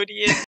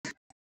Nickelodeon.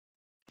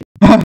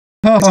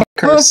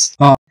 Curse.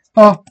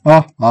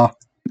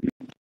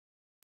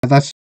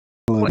 That's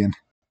Nickelodeon.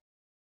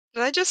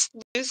 Did I just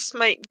lose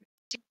my?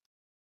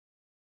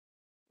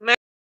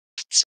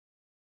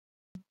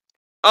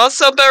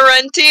 Also,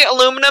 Berenti,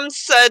 aluminum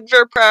said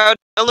we're proud.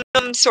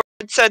 Aluminum sword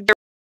said they're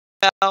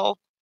proud.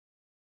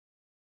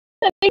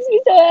 That makes me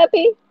so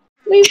happy.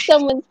 At least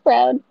someone's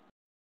proud.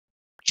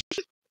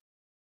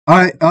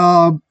 I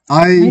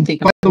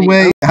think by I'm the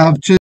way, have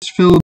just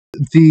filled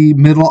the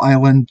middle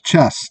island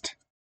chest.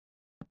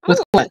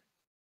 With what?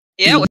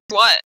 Yeah, with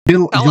what?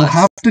 You'll Tell us.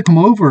 have to come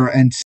over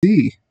and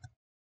see.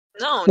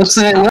 No, Looks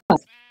like I will.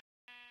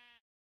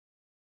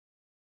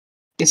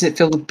 Is it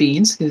filled with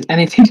beans? Is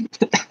anything?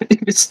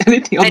 Is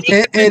anything else?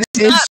 It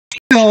is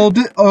filled.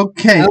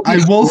 Okay, I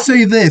will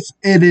say this: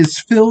 it is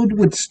filled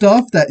with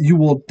stuff that you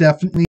will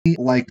definitely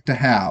like to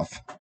have.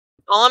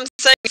 all I'm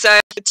saying is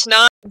that if it's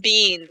not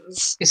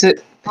beans, Is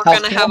it? we're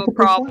health gonna have a benefit?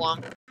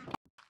 problem.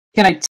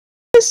 Can I take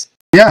this?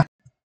 Yeah.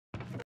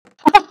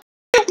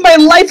 My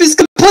life is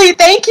complete.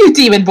 Thank you,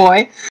 demon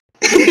boy.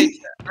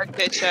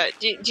 Okay, chat.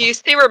 Do you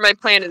see where my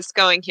plan is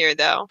going here,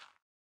 though?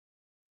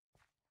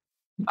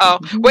 Oh,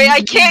 wait,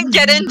 I can't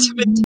get into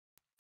it.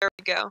 There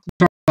we go.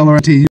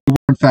 Laurenti, you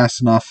weren't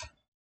fast enough.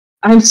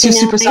 I'm too You know,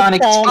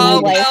 supersonic. I saw my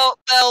Oh, wife-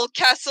 Bell,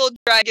 Castle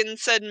Dragon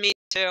said me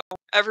too.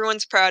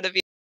 Everyone's proud of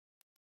you.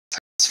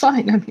 It's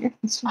fine. I'm here.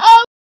 It's fine.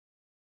 Oh,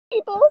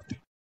 people.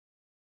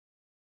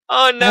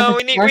 Oh no, Yeah,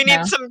 we it's work need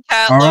now. some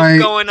cat All love right.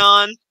 going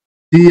on.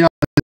 The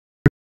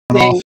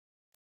Hey,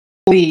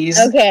 please.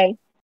 Okay.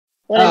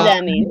 What does Oh.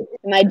 that mean?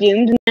 Am I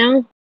doomed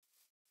now?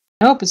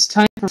 Nope. It's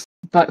time for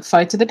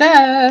fight to the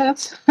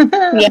death.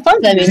 Yes,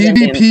 Fun that means music. I'm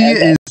doomed. PvP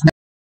Okay. is now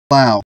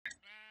allowed,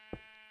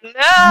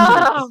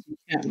 No!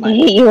 Yeah, I my-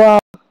 hate you all.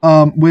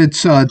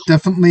 which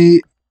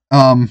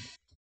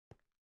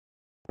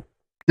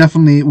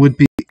definitely would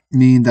be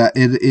mean that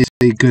it is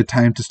a good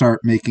time to start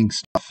making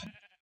stuff.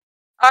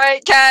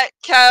 Alright, Cat,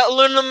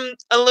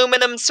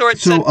 aluminum sword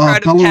So, said proud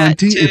of Cat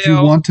Belaurenti, if you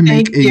too. want to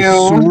make Thank a you.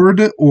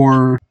 sword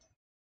or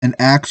an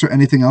axe or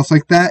anything else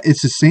like that,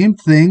 it's the same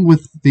thing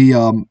with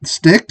the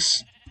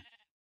sticks,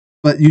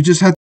 but you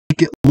just have to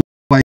make it look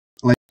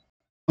like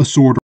a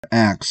sword or an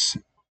axe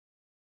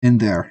in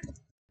there.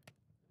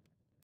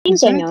 I Is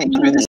think I there know anything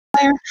what under you this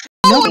mean. fire?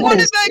 Oh, No, I that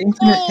wanted is that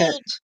infinite hit.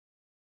 gold!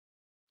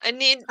 I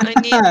need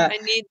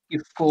You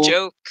fool.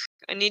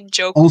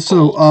 joke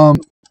Also, gold.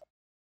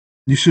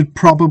 you should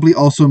probably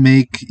also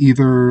make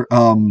either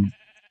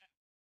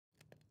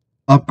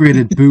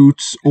upgraded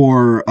boots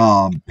or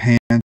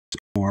pants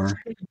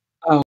or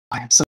Oh,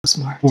 I am so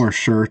smart. or a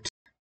shirt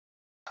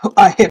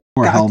I am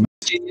or a God, helmet.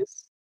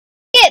 genius.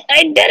 Shit,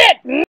 I did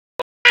it!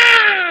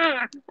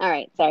 Ah!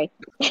 Alright, sorry.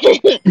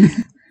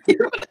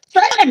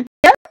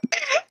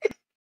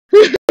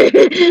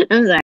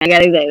 I'm sorry, I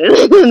got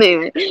excited.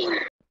 Anyway.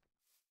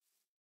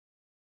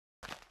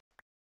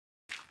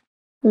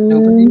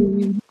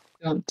 Nobody,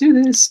 don't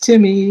do this to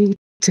me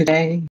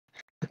today.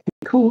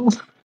 Cool.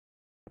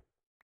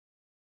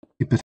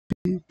 Keep it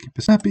happy, keep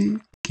it snappy,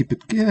 keep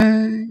it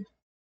gay.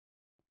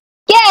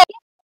 Yay!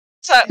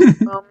 So, I was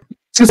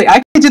gonna say,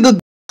 I can do the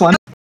one.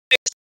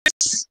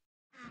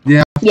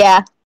 Yeah.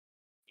 yeah,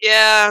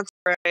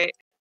 that's right.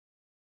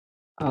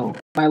 Oh,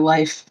 my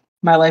life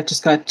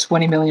just got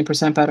 20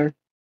 million% better.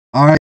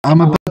 Alright,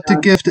 I'm Oh, about to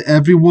God. gift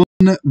everyone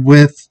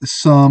with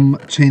some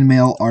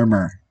chainmail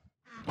armor.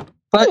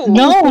 But Ooh.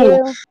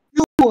 no,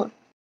 no,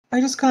 I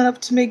just got up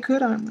to make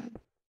good armor.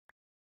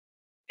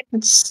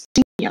 It's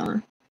stinky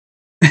armor.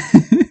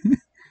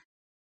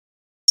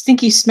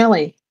 Stinky,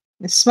 smelly.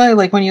 It's smelly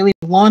like when you leave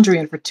laundry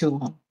in for too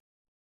long.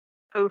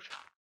 Oof.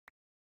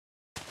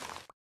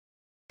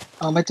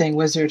 Oh, my dang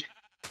wizard.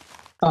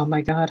 Oh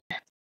my god.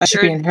 I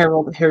should You're- be in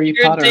Harry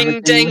You're Potter. I'm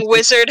a ding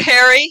wizard,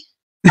 Harry.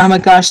 Oh my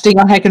gosh, ding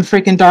a heckin'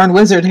 freaking darn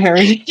wizard,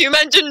 Harry. You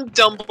mentioned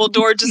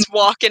Dumbledore just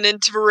walking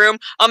into a room.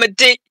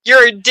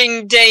 You're a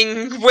ding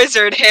dang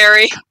wizard,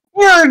 Harry.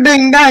 You're a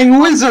ding dang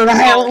wizard,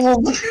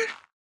 Harold!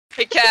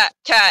 Hey, Cat,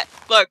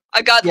 look,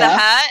 I got the Yeah?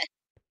 hat,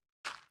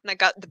 and I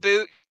got the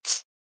boot.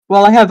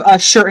 Well, I have a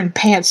shirt and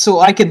pants, so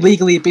I can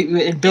legally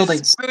be in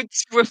buildings.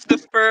 Boots with the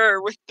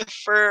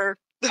fur.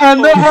 I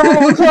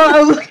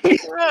never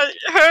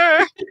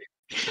Her.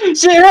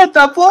 She hit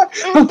the floor!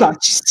 Oh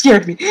god, she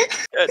scared me.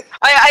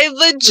 I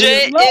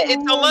legit,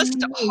 it's almost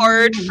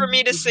hard for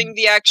me to sing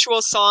the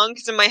actual song,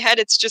 because in my head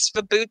it's just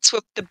the boots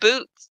with the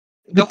boots.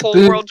 The whole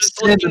world is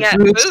looking at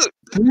boots.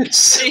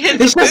 Boots. She hit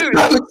It's the just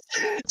boots. boots.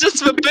 Just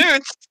the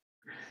boots.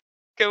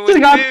 Go She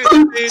with got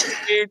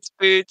boots.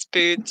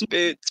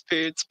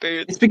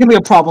 It's becoming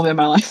a problem in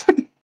my life.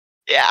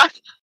 Yeah.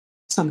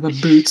 Son of a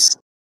boots.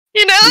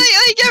 You know,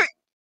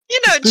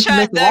 Boots Chad,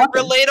 make that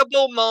walking.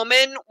 relatable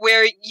moment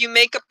where you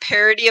make a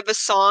parody of a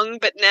song,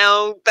 but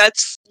now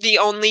that's the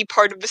only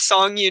part of the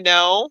song you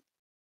know.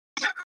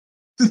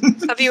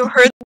 Have you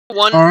heard the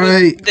one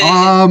Alright, with the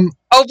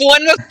the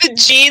one with the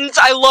jeans?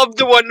 I love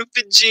the one with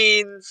the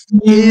jeans.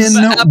 in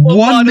The apple 1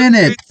 bottom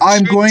minute, boots, I'm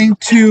boots going with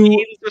the to...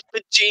 jeans, with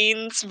the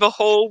jeans. The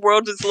whole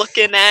world is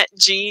looking at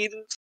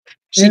jeans.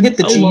 She hit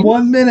the In jeans.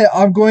 1 minute,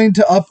 I'm going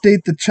to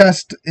update the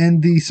chest in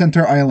the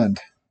center island.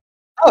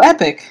 Oh,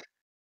 epic.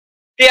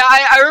 Yeah,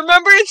 I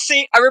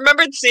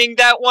remembered seeing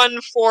that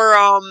one for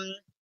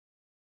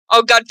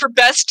oh god, for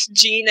best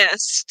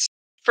genist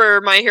for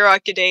My Hero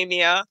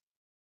Academia.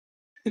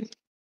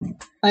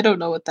 I don't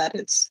know what that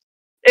is.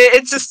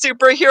 It's a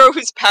superhero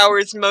whose power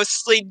is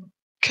mostly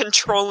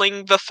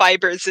controlling the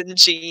fibers in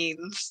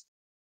jeans.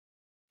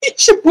 You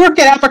should work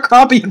at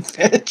Abercrombie and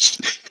Fitch.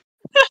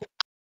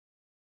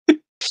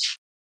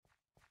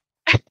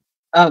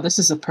 Oh, this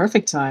is a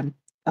perfect time.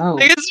 Oh.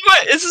 Like,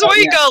 this is why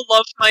you gotta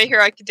love My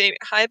Hero Academia.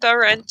 Hi,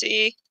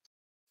 Belaurenti.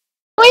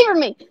 Away from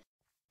me!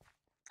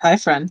 Hi,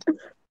 friend.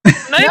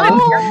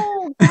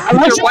 No!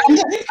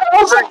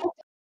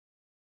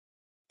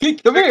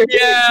 Come here.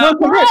 Yeah. No,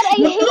 come God, here. I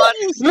hate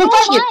you so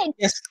much!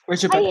 Yes,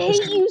 where's your I bed? Where's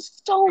hate your you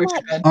so Where's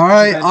your much! bed?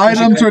 Alright, Where's your bed?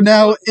 items are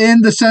now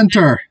in the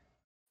center.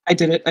 I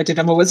did it.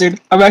 I'm a wizard.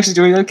 I'm actually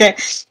doing okay.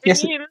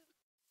 Yes. Jeans,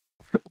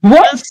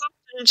 What?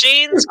 something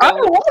jeans I go.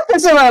 don't want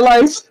this in my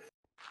life.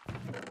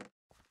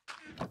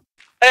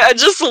 I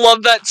just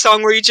love that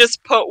song where you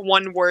just put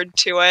one word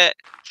to it.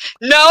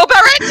 No,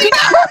 Belaurenti,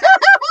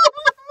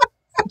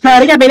 Try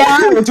to get me down,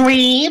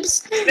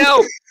 dweebs.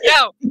 no!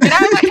 No! Get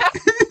out of my house!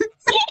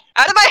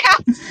 Out of my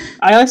house!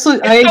 I It's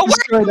a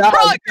destroyed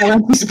work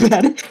in Belaurenti's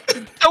bed.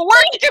 The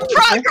work in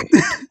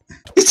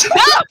progress!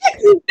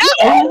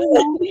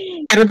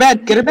 No! Get her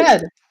bed. Get her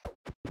bed.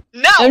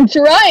 No! I'm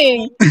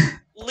trying!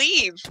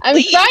 Leave! I'm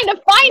Leave! trying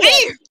to find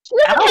Leave! it!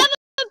 You Ow. don't have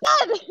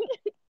a bed!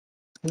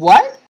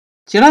 What?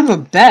 You don't have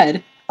a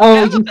bed? Oh, I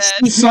have a you bed.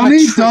 sneaky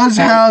Sunny trick does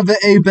bed. have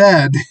a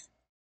bed.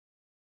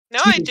 No,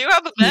 I do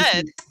have a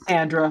bed.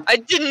 Sandra. I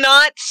did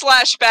not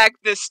slash back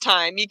this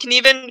time. You can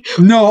even...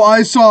 No,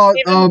 I saw,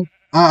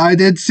 I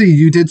did see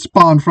you did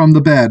spawn from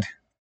the bed.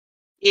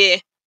 Yeah.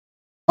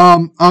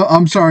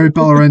 I'm sorry,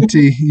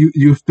 Belaurenti,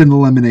 you've been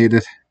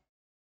eliminated.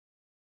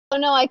 Oh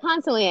no, I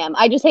constantly am.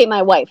 I just hate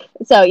my wife,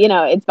 so you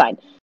know it's fine.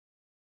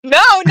 No,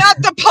 not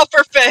the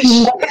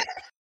pufferfish.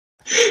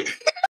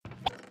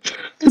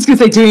 I was gonna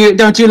say,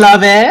 don't you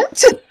love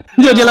it?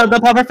 Don't you love the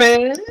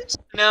pufferfish?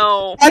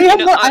 No. I only have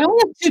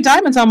 2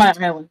 diamonds on my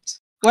island.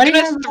 Why I'm do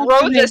you gonna have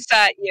throw this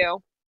at you.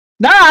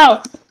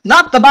 No!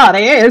 Not the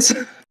bodies!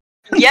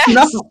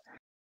 Yes.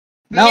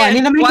 No, I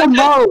need to make a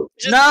moat!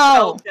 Just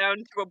fell No! down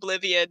to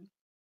oblivion.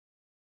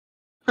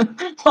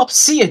 Well,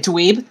 see ya,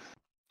 dweeb.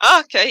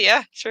 Oh, okay,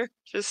 yeah, sure.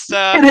 Just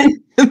So you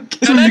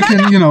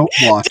can, you know,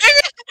 watch. Dang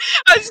it!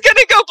 I was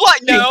gonna go block.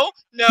 No.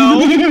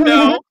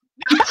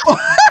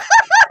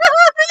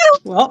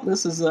 Well,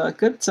 this is a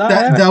good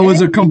time. That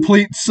was a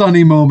complete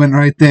Sunny moment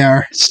right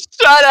there.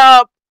 Shut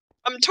up.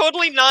 I'm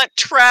totally not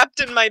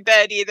trapped in my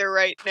bed either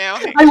right now.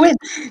 I win.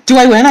 Do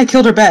I win? I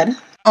killed her bed.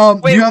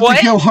 Wait, you have what?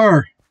 to kill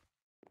her.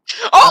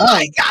 Oh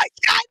my god,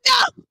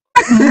 no!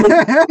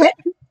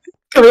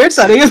 Come here,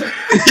 Sunny. Lava.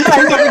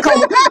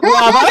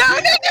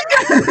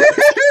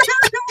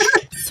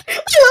 I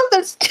love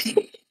this.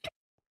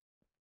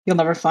 You'll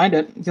never find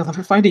it. You'll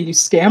never find it, you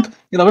scamp.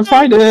 You'll never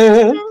find it.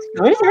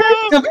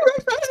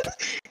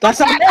 That's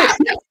not it. Get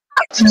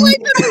away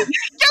from me!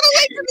 Get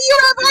away from me! You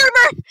have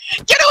armor!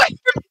 Get away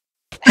from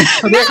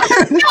me!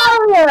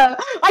 No!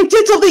 I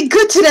did something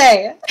good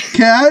today.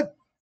 Cat,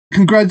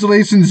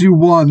 congratulations, you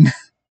won.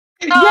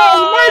 Yay,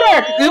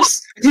 murder!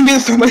 Oops, I didn't mean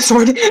to throw my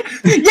sword.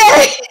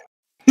 Yay!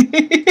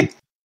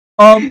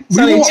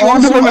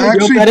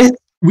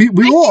 We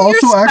will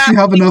also actually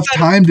have enough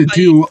time to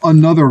do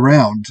another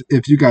round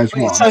if you guys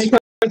want. So you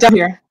put down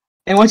here.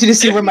 I want you to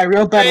see where my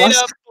real bed was.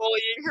 Straight up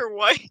bullying her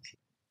wife.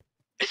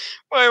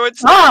 Wait,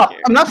 what's Oh,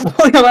 here? I'm not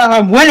bullying her,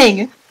 I'm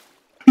winning!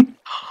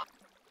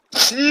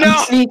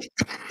 No!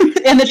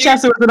 In the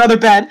chest there was another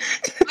bed.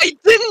 I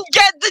didn't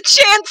get the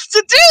chance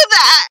to do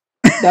that!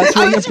 That's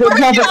I what was you put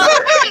working down. on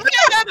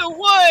it out of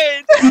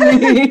wood!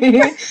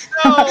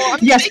 No, I'm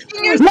Yes.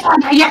 taking your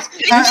Yes.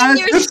 As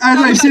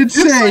I did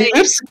say,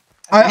 Oops.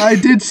 I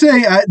did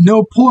say at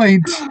no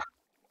point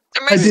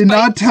I did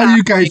not tell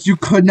you guys you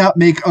could not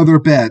make other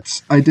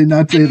bets. I did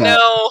not say that.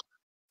 No.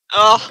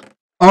 Oh.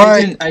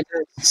 Alright. I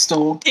just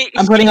stole.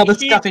 I'm putting all this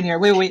stuff in here.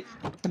 Wait.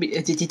 Let me.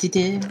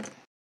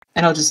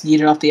 And I'll just yeet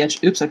it off the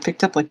edge. Oops, I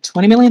picked up like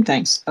 20 million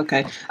things.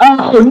 Okay.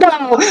 Oh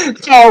no!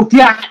 Oh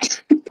god!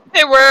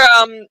 Hey,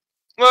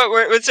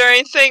 was there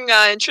anything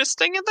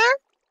interesting in there?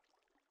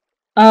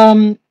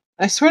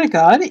 I swear to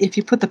God, if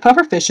you put the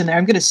pufferfish in there,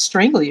 I'm gonna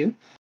strangle you.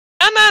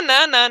 No.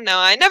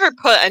 I never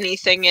put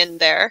anything in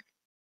there.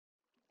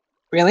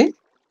 Really?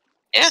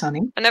 Yeah.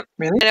 Sonny? I never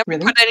Really?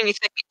 put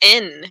anything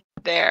in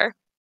there.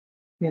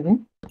 Really?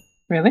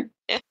 Yeah.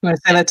 You want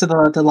to say that to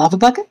the lava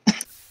bucket?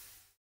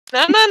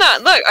 No.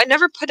 Look, I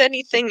never put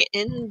anything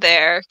in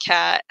there,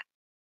 Cat.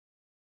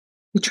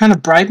 You trying to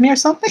bribe me or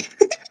something?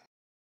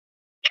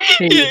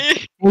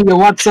 Hey, you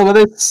want some of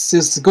this?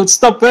 It's good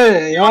stuff,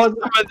 eh? You want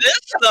some of this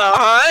stuff,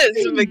 huh?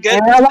 It's some good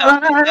stuff.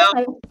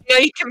 You know,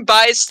 you can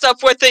buy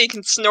stuff with it. You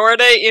can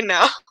snort it. You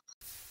know.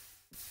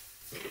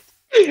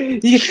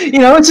 You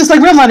know, it's just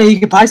like real money. You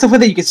can buy stuff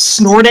with it. You can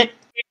snort it.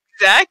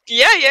 Exact.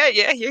 Yeah.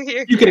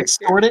 Here. You can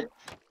extort it.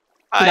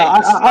 Hi. You know,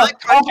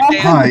 I'll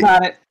think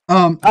about it.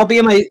 I'll be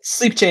in my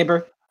sleep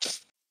chamber.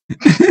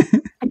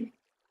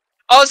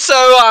 Also,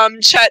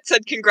 chat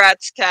said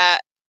congrats,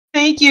 Cat.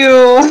 Thank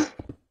you.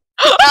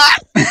 My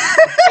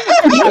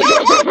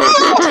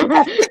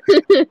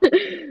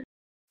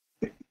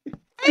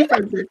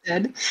friends are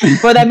dead.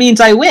 But that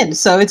means I win,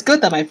 so it's good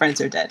that my friends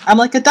are dead. I'm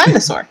like a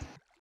dinosaur.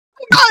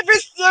 God,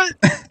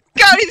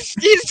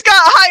 he's got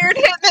hired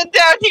hitmen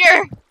down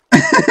here.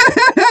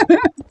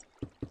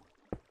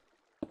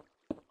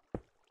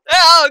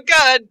 Oh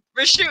God,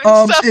 we're shooting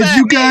stuff if at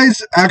you me.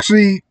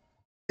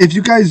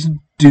 guys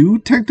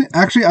do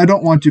actually, I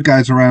don't want you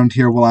guys around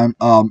here while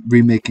I'm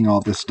remaking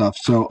all this stuff.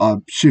 So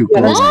shoot. Yeah,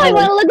 No, I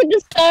want to look at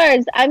the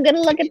stars. I'm gonna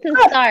look at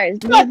the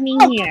stars. Leave me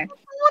here.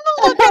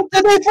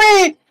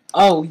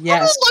 Oh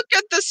yes. Look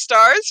at the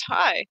stars.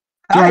 Hi.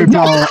 Sorry,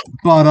 but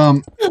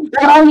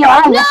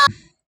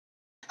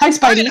Hi,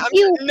 Spidey.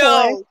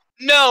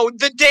 No,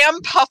 the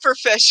damn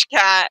pufferfish,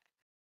 Cat.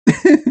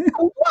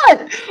 What?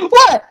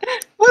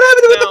 What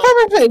happened with the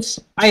pufferfish?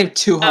 I have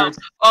 2 hearts.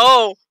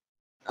 Oh,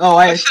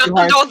 I have 2 found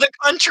hearts. all the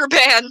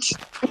contraband.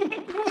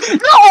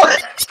 No!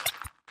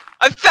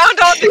 I found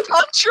all the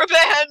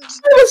contraband.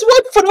 I was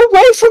 1 foot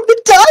away from the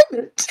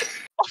diamond.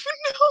 Oh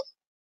no!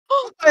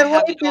 My I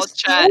have life it all, is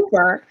chat.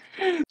 over.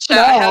 Chat,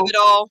 I have it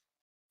all.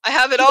 I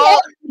have it all.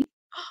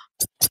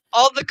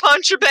 All the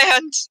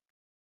contraband.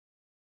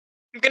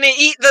 I'm gonna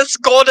eat this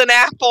golden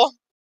apple.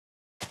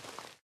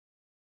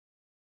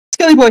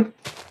 Silly boy.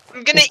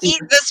 I'm gonna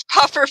eat this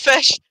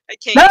pufferfish. I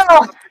can't No! eat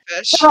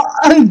pufferfish. No,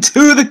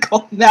 undo the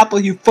golden apple,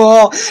 you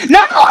fool!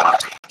 No! Oh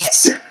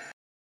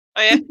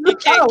yeah, you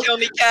can't kill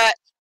me, Cat.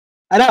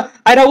 I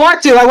don't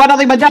want to. I want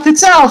nothing but death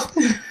itself.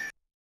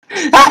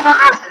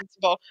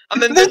 Invincible.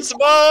 I'm invincible.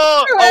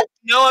 Oh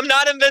no, I'm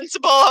not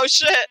invincible. Oh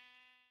shit.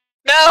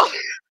 No.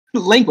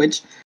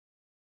 Language.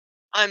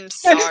 I'm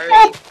sorry.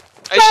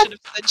 I should have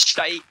said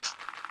shite.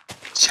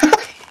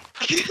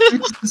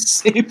 It's the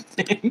same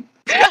thing.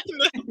 I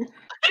know.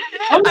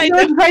 Oh, I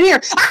no, right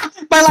here! Ah,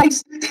 my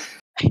lice!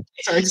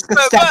 Sorry, I just got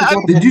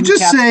stabbed. Did you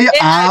just say,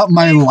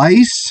 my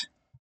lice?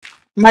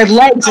 My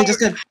legs, I just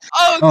got...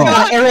 Oh Oh.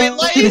 god, my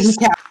lice!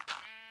 Kneecap.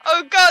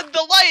 Oh god,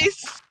 the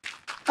lice!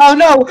 Oh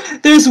no,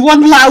 there's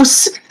one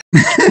louse!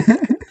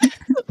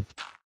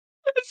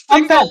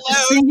 Fun Single fact, the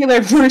louse.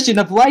 singular version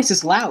of lice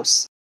is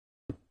louse.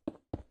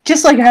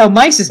 Just like how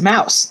mice is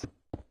mouse.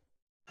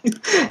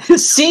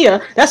 See ya!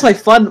 That's my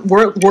fun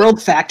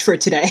world fact for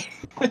today.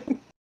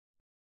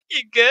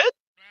 You good?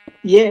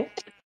 Yeah.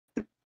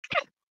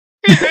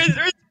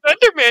 There's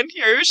Enderman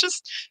here who's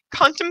just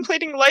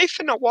contemplating life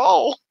in a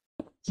wall.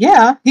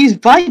 Yeah, he's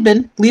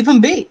vibing. Leave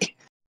him be.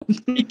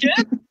 You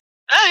good?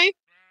 Hey.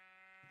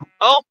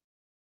 Oh.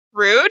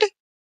 Rude?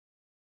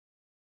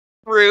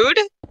 Rude?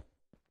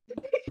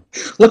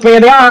 Look me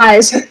in the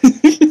eyes! Look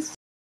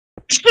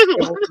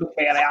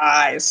me in the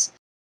eyes.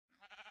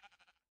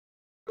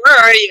 Where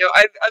are you?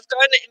 I've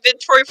got an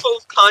inventory full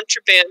of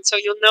contraband, so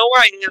you'll know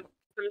where I am.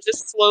 I'm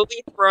just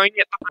slowly throwing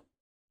it behind.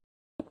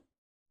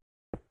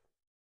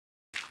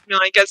 No,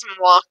 I guess I'm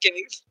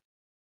walking.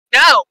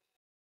 No!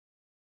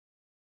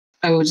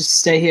 I will just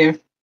stay here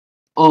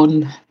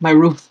on my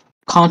roof,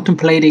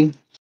 contemplating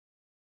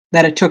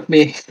that it took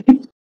me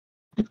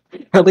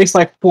at least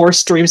like 4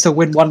 streams to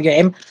win one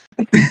game.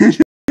 No,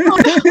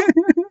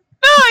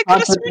 I could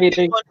have switched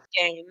Contemplating. one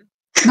game.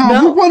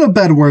 No, we won a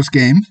Bed Wars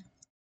game.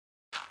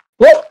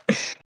 Well,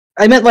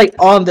 I meant like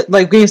on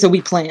the games that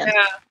we planned.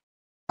 Yeah.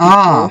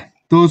 Ah,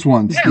 those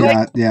ones.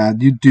 Yeah, Yeah,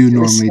 you do Is it a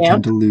normally scam?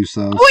 tend to lose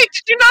those. Oh, wait,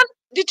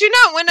 did you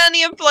not win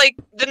any of, like,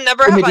 the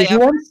Never Oh, Have wait, I did you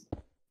Ever?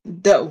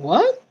 want- The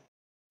what?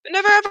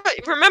 Never Have I...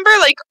 Remember,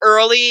 like,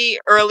 early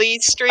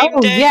stream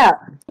Oh day? yeah.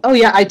 Oh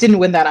yeah, I didn't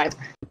win that either.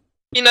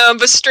 You know,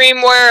 the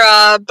stream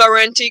where,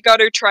 Barenti got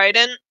her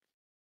trident?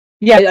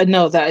 Yeah,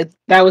 no, that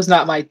was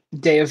not my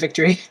day of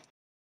victory.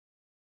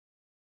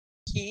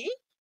 He?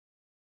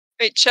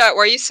 Wait, chat,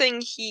 why are you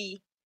saying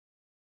he?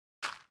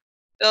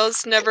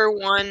 Bella's never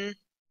won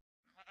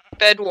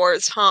Bed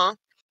Wars, huh?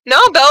 No,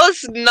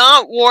 Bella's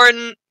not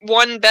won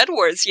Bed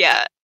Wars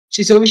yet.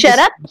 She's always Shut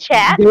up,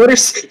 chat. You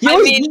always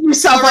I beat mean,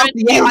 yourself up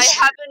Barenti, the I edge.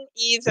 haven't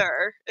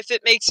either, if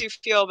it makes you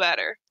feel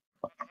better.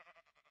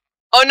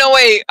 Oh no,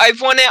 wait, I've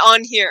won it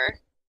on here.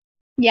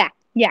 Yeah.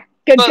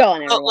 Good But,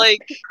 going, but everyone.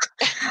 like,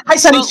 Hi,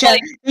 Sunny but, Chat.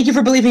 like- Thank you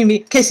for believing in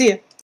me. Okay, see ya.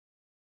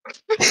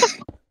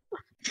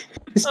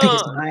 This pig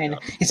is Oh. mine.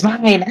 It's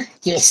mine.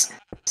 Yes.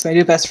 It's my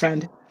new best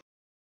friend.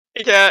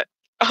 yeah.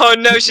 Oh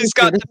no, she's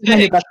got This the is my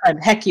new pig. best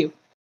friend. Heck you.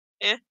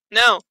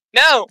 No,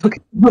 no! Okay,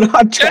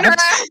 I'm Turn trapped.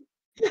 around!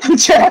 I'm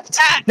trapped.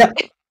 Ah! No.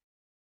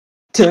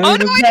 Turn Oh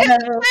no, I hit around.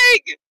 the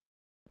pig!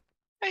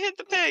 I hit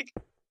the pig.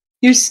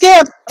 You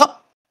scared. Oh.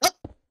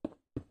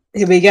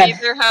 Here we go.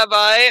 Neither have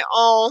I.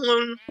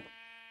 Oh,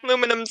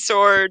 aluminum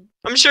sword.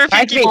 I'm sure if you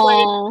Fight keep me.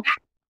 playing, Aw,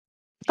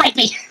 Fight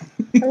me.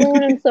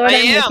 aluminum sword, I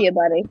I'm with am. you,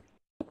 buddy.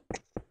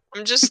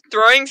 I'm just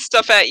throwing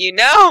stuff at you.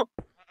 No!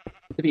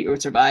 The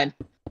beetroots are mine.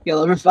 You'll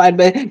never find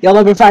me. You'll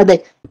never find me.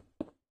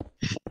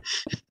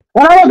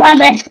 You'll never find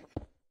me.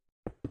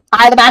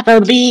 I'm the master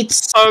of the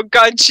beats. Oh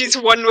god, she's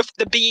one with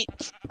the beat.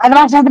 I'm the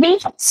master of the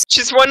beats.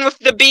 She's one with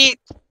the beat.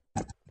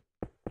 I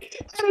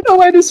don't know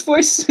why this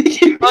voice is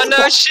making me Oh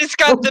no, she's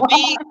got the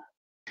beat.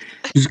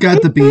 She's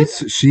got the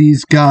beats.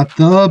 She's got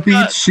the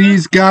beats.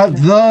 She's got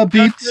the Got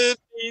beats. the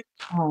beat.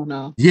 Oh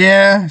no.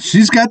 Yeah,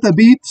 she's got the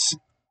beats.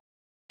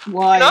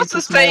 Why? You can is also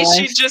this my say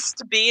she life?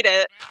 just beat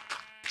it.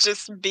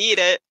 Just beat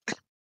it.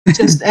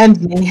 Just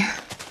end me.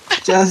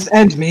 Just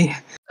end me.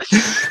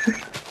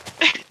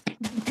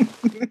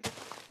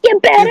 You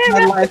better It's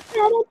my life. do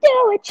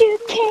what you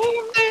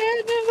can.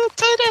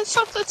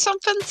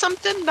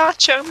 Something,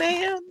 nacho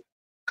man.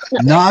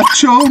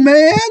 Nacho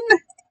Man?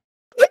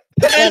 Love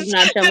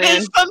Nacho It Man.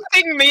 is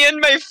something me and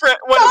my friend,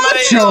 one of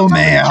my, Nacho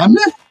Man?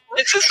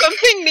 it's just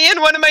something me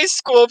and one of my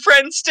school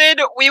friends did.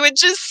 We would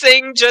just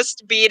sing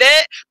 "Just Beat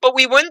It," but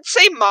we wouldn't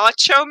say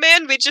 "Macho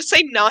Man." We'd just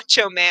say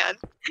 "Nacho Man."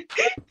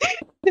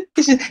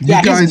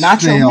 Yeah, guys he's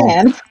Nacho fail.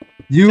 Man.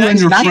 You and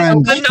your Nacho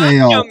friends The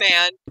fail. Nacho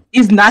Man,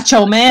 He's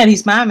Nacho Man.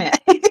 He's my man.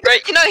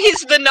 right? You know, he's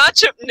the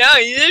Nacho. No,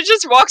 he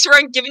just walks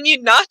around giving you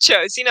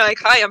nachos. You know, like,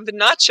 "Hi, I'm the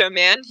Nacho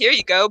Man. Here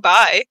you go.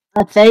 Bye."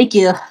 Thank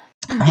you.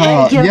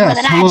 Thank you for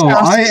Yes, the hello,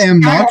 nachos. I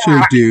am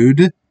Nacho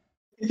Dude.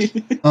 Thank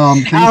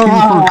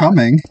you for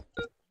coming.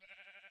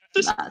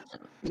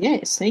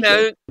 Yes, thank you.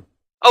 No.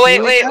 Oh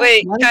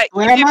wait. What? Kat,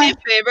 Where can you am do me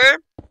a favor?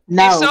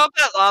 Do you still No. have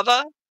that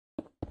lava?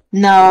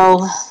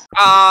 No.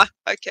 Ah,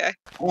 okay.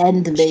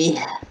 End me.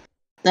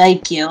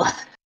 Thank you.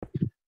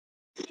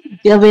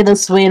 Give me the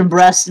sweet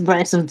breast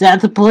embrace of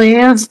death,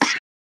 please.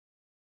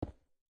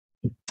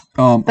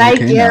 Thank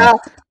Okay, you. now.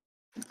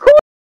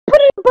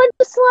 Put a bunch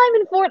of slime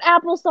in Fort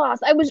Applesauce.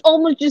 I was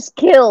almost just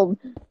killed.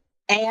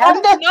 And No,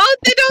 they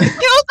don't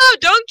kill them.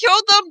 Don't kill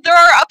them. There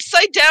are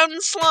upside down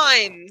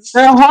slimes.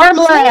 they're I'm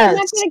harmless. not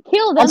gonna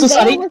kill them. Also, They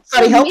Sunny, almost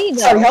Sunny, killed help, me,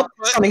 Sunny, though. help,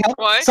 What? Sunny, help,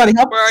 Why? Sunny,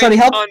 help, Where are Sunny,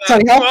 you? help, Oh, no.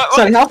 Sunny, help, What?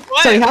 Sunny, help,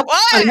 What? Sunny, help,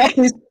 What? Sunny, help,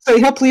 please, Sunny,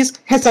 help, please,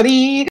 hey,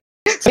 Sunny,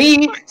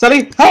 Sunny,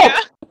 Sunny, help.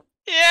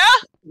 Yeah?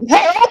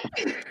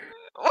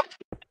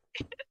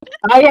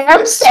 I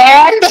am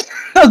sad.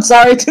 I'm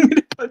sorry, I didn't mean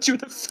to punch you in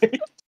the face.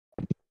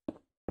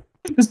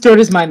 This sword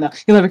is mine, though.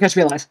 You'll never catch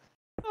me alive.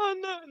 Oh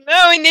no!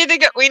 No, we need to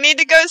go. We need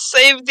to go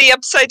save the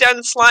upside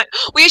down slime.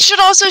 We should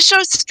also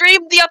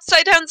stream the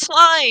upside down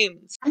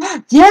slimes.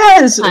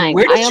 Yes. Fine.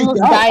 Where did I you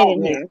almost go? died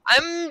in here.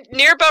 I'm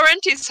near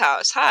Belrenti's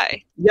house.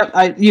 Hi.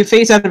 Yep. You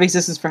phased out of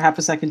existence for half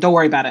a second. Don't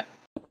worry about it.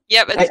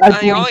 Yeah, but I I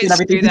blinked and always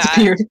everything do that.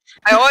 disappeared.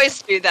 I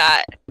always do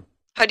that.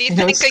 How do you I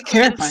know, think it's I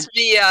terrifying. convince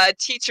the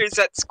teachers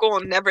at school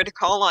never to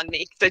call on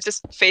me? They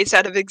just phase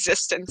out of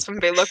existence when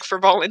they look for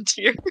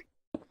volunteers.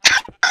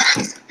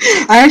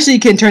 I actually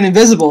can turn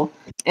invisible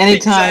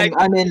anytime Exactly.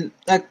 I'm in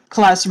a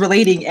class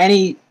relating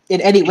in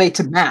any way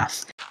to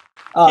math.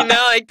 You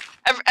know, like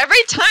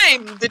every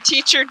time the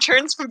teacher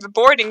turns from the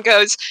board and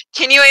goes,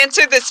 "Can you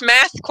answer this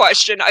math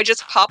question?" I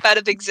just pop out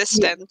of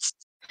existence.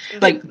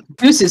 Like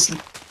deuces.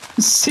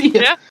 See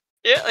ya.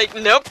 Yeah, like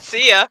nope,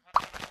 see ya.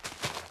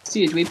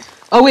 See ya, dweeb.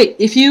 Oh wait,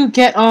 if you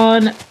get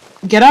on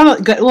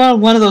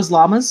one of those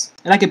llamas,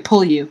 and I can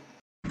pull you,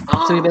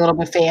 so you'll be a little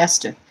bit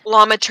faster.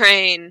 Llama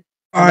train.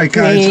 Alright,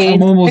 guys, I'm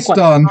Train. almost Pick one.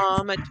 done.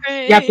 Llama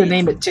train. You have to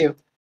name it too.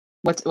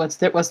 What's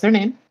their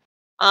name?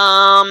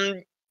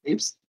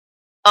 Oops.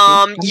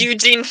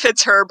 Eugene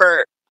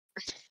Fitzherbert.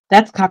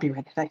 That's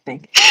copyrighted, I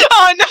think.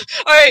 Oh no!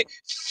 Alright,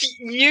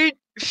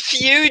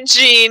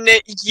 Eugene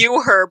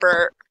U.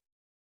 Herbert.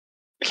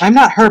 I'm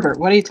not Herbert.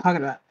 What are you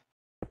talking about?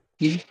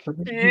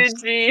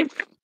 Eugene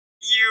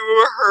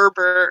U.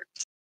 Herbert.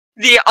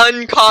 The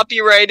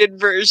uncopyrighted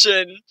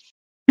version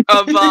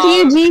of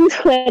Eugene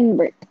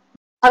Swinburne.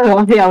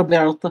 Oh,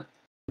 Herbert.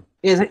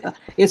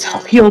 It's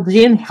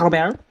Eugene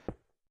Herbert.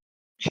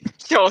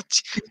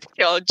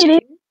 Eugene.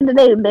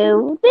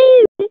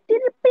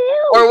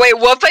 Or wait,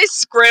 what if I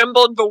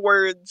scrambled the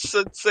words?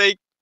 So it's like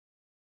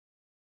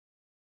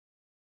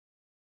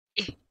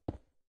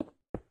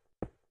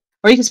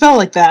Or you can spell it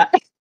like that.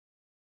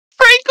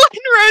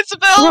 Franklin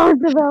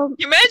Roosevelt. Roosevelt.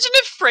 Imagine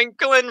if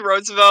Franklin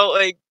Roosevelt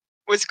like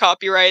was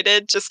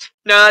copyrighted. Just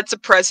no, that's a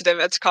president.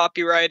 That's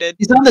copyrighted.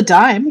 He's on the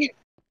dime.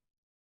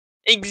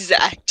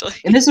 Exactly.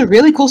 And there's a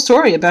really cool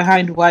story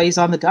behind why he's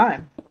on the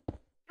dime.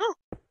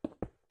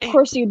 Of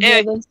course you'd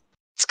know this.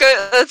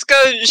 Let's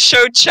go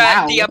show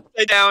chat Wow. the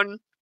upside down.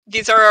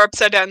 These are our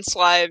upside down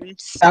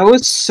slimes. That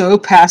was so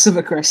passive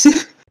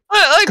aggressive.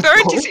 Like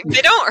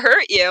they don't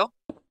hurt you.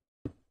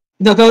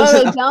 No, go. Oh,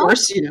 they Of don't?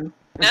 course, you know.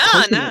 Of No,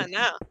 course you no, do.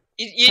 no.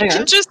 You Hang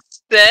can on. just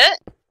sit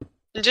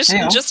and just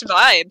Hang on.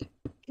 vibe.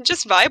 You can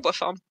just vibe with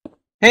them.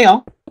 Hey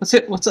y'all, what's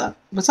up?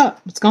 What's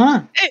up? What's going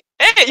on? Hey,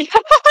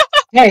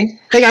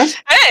 Hey guys.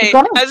 hey!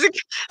 going on? How's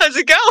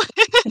it going?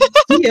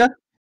 See ya.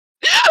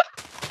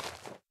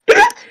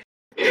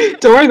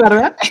 Don't worry about it,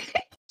 man.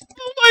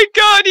 Oh my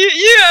god,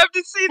 you have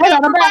to see Hang that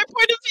on, from I'm my back.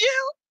 point of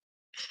view.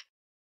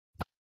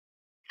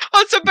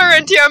 Also,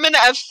 Berenti, I'm in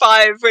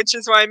F5, which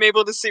is why I'm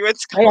able to see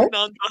what's Okay. going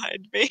on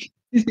behind me.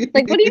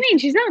 Like, what do you mean?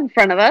 She's not in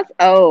front of us.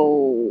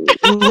 Oh.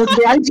 Look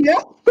behind you.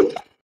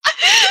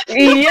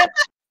 Yep.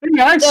 Hey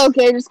guys,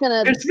 Okay, just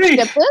gonna it's me,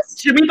 skip this.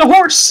 Jimmy the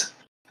horse.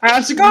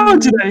 How's it going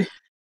today?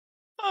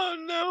 Oh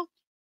no.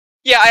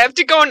 Yeah, I have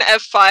to go in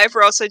F5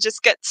 or else I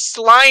just get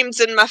slimes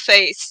in my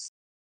face.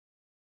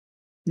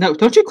 No,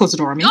 don't you close the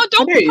door on me. No,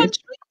 don't How dare you? punch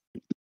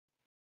me.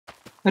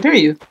 How dare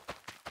you?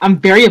 I'm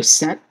very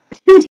upset.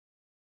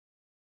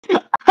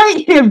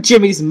 I am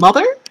Jimmy's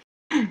mother.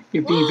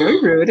 You're being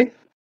very rude.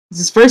 It's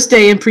his first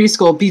day in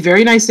preschool. Be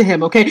very nice to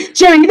him, okay?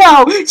 Jimmy,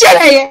 no!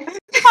 Jimmy!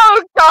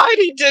 Oh god,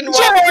 he didn't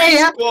want Jimmy!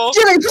 preschool.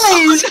 Jimmy,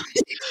 please!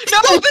 No,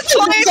 the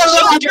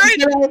slime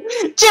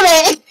children!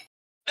 Jimmy!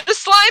 The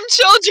slime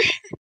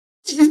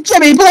children!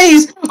 Jimmy,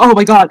 please! Oh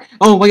my god!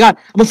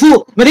 I'm a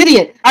fool! I'm an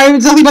idiot! I'm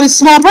nothing but a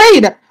small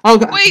brain! Oh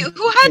god! Wait,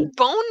 who had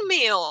bone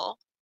meal?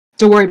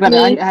 Don't worry about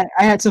Me. it.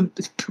 I had some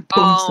bones to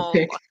Oh,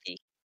 pick. lucky.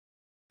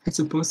 I had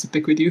some bones to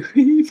pick with you.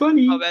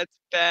 Funny. Oh, that's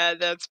bad.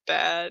 That's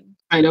bad.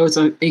 I know it's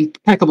an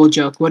impeccable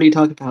joke. What are you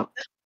talking about?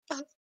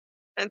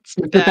 That's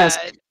The best.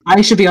 bad.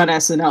 I should be on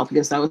SNL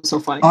because that was so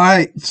funny.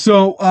 Alright,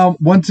 so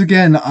once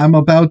again, I'm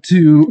about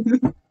to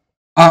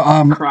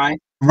Cry.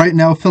 right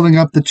now filling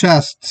up the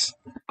chests.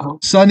 Oh.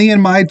 Sunny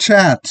in my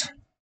chat.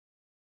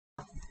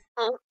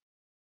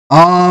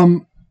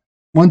 Oh.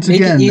 Once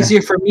Make again, it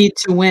easier for me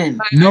to win.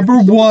 number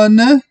one,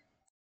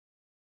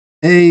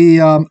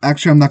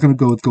 actually I'm not gonna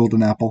go with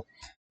golden apple.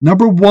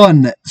 Number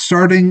one,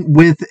 starting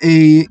with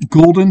a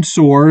golden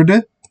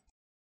sword.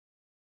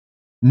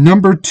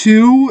 Number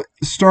two,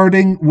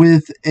 starting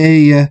with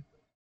a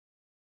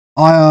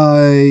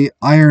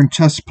iron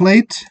chest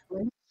plate.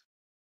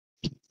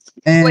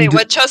 And Wait,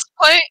 what chest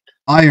plate?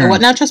 iron. What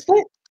now, chest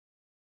plate?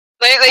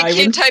 Like, can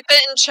you Iron? type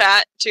it in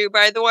chat too?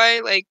 By the way,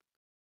 like,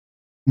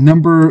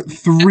 Number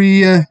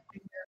three,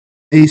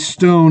 a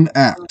stone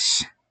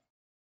axe.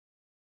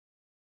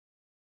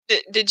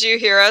 did you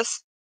hear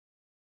us?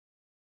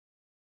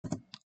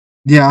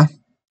 Yeah.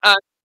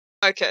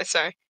 Okay,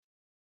 sorry,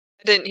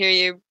 I didn't hear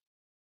you.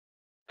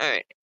 All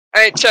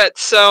right, chat.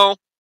 So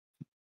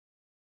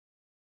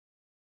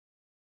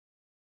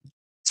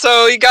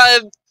you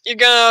gotta you're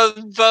gonna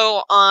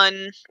vote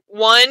on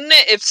 1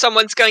 if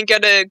someone's gonna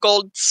get a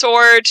gold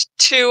sword,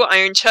 2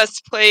 iron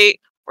chest plate,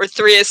 or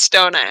 3 a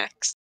stone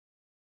axe.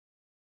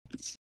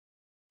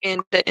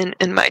 And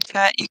in my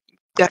chat, you can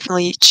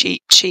definitely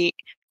cheat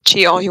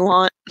all you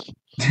want.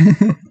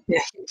 Yeah,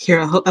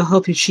 here, I'll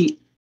help you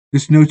cheat.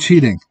 There's no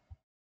cheating.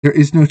 There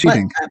is no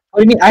cheating.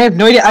 What do you mean? I have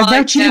no idea. I've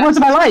never cheated once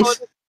in my life.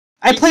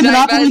 I play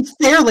Monopoly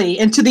fairly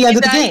into the end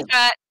of the game.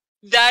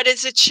 That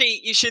is a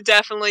cheat you should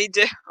definitely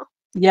do.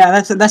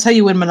 Yeah, that's how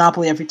you win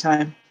Monopoly every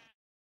time.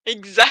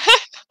 Exactly.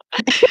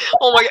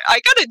 Oh my god,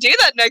 I gotta do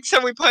that next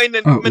time we play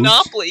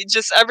Monopoly. Oops.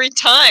 Just every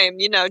time,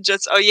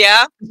 oh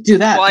yeah? Do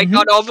that. Well, I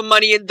got all the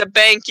money in the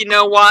bank, you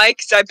know why?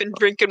 Because I've been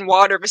drinking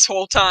water this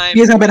whole time.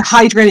 Because I've been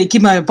hydrated,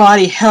 keep my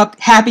body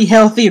happy,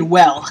 healthy, and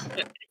well.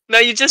 No,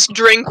 you just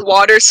drink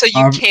water so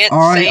you can't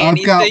say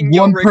anything. I've got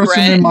one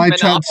person in my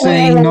chat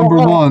saying number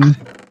 1.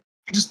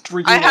 Just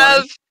drink I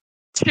have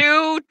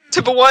 2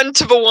 to the 1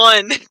 to the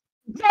 1.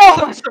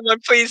 No! Someone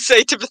please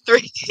say to the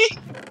 3.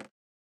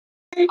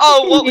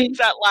 Oh, what was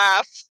that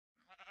laugh?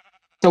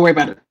 Don't worry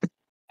about it.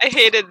 I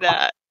hated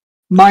that.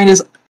 Mine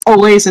is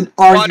always an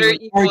Water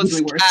equals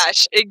arguably worse.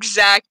 cash.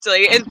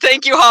 Exactly. And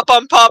thank you, Hop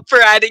on Pop, for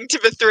adding to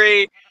the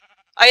 3.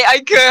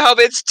 I could help.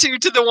 It's 2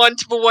 to the 1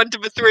 to the 1 to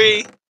the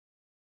 3.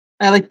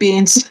 I like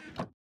beans.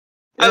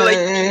 I like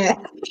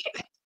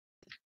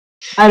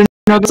I don't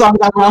know the song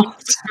that well.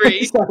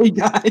 3. Sorry,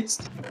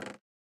 guys.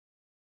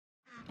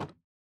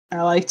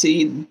 I like to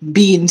eat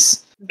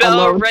beans.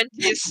 Bell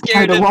Renty is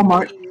scared of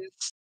Walmart.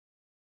 bees.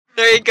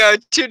 There you go.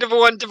 2 to the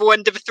 1 to the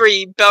 1 to the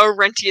 3. Bell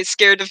Renty is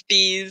scared of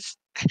bees.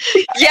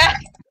 Yeah!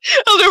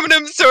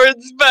 Aluminum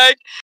swords back.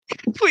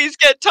 Please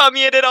get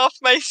Tommy Edit off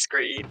my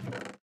screen.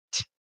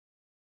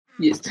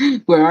 Yes.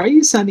 Where are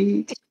you,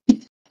 Sunny?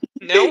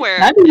 Nowhere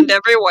and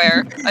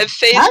everywhere. I've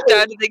phased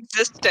out of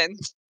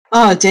existence.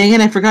 Oh, dang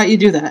it, I forgot you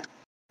do that.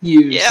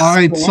 Yeah.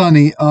 Alright,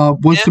 Sunny,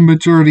 what's the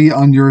majority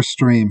on your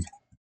stream?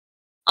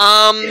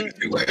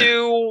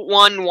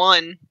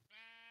 2-1-1.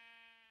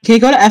 Can you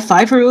go to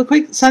F5 for real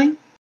quick, Sunny?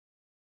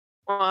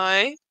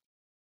 Why?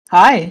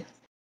 Hi.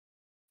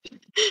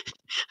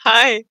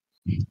 Hi.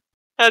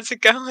 How's it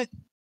going?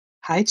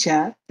 Hi,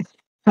 chat.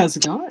 How's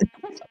it going?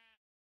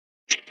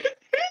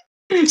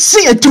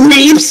 See ya,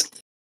 dreams!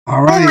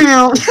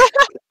 Alright.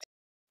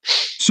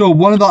 So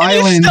one of the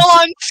islands... still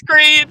on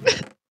screen!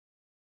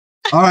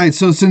 Alright,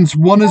 so since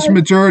 1 is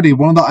majority,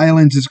 one of the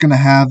islands is going to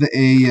have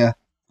a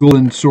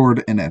golden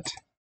sword in it.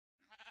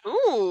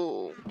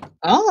 Ooh.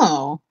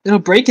 Oh. It'll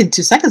break in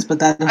 2 seconds, but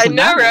that doesn't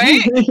know,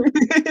 right?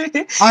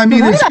 I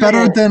mean, it's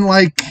better than,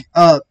 like,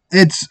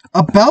 it's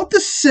about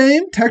the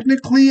same,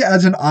 technically,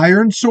 as an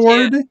iron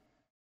sword.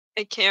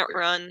 I can't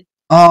run.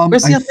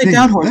 Where's the I upside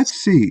down horse? Let's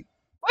see.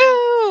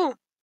 Woo!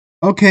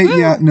 Okay, Woo!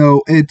 yeah,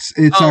 no, it's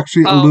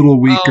actually a little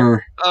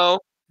weaker. No,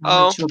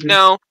 help.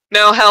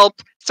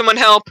 Someone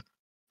help.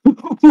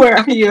 Where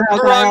are you?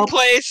 Wrong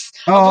place.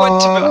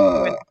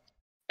 I've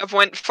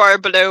went far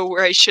below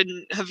where I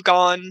shouldn't have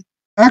gone.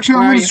 Actually,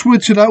 I'm going to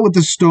switch it out with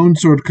the stone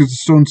sword, because the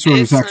stone sword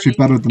is actually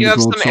better than the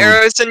gold sword. You have some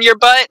arrows in your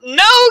butt?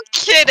 No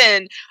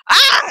kidding!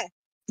 Ah!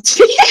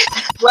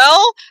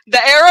 Well, the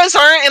arrows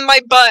aren't in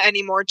my butt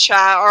anymore,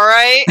 chat,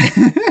 alright?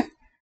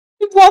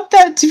 You want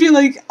that to be,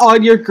 like,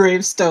 on your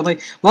gravestone.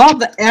 Like, well,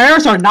 the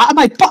arrows are not in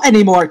my butt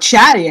anymore,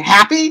 chat. Are you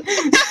happy?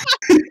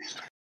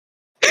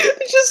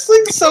 Just,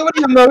 like, so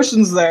many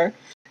emotions there.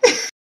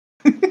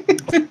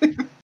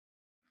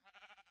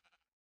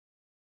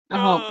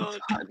 Oh,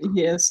 God,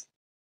 yes.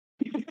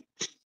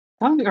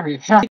 Are you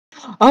happy?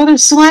 Oh,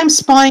 there's slime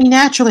spawning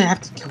naturally. I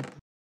have to kill them.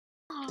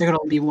 There can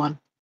only be one.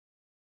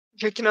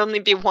 There can only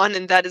be one,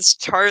 and that is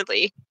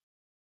Charlie.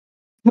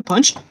 A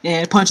punch,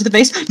 and punch in the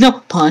face. No,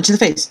 punch in the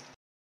face.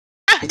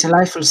 It's a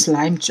life for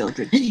slime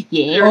children.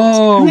 Yeah.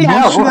 Oh,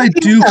 what should I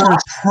do for a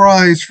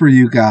prize for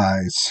you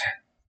guys?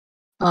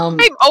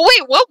 Wait,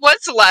 what was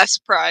the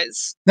last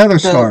prize? Nether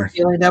star.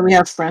 Feeling that we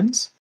have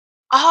friends.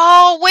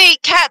 Oh,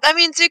 wait, Cat, that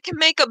means you can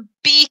make a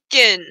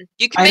beacon.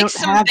 You can make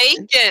some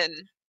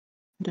bacon.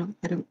 I don't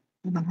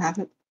have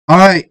it.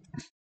 Alright.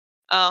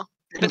 Oh,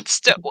 but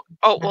still,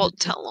 well,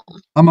 tell them.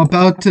 I'm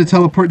about to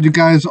teleport you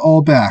guys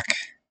all back.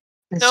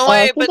 No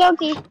way, but...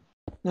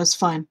 That's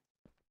fine.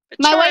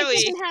 My wife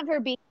doesn't have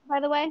her beat, by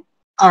the way.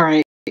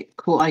 Alright,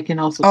 cool, I can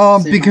also...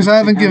 because I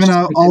haven't given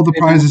out all the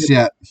prizes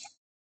yet.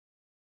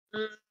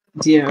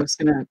 Yeah, I was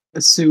gonna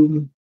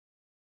assume...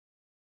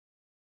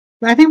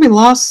 I think we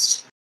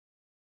lost...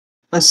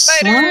 a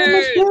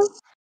slime?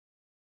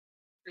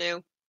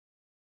 No.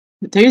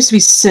 There used to be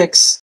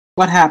 6.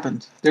 What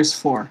happened? There's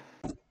 4.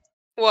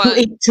 What? Who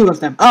ate 2 of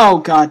them? Oh,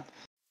 God.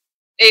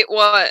 Ate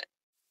what?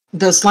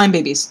 The slime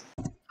babies.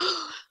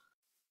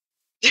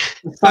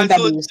 Slime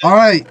babies.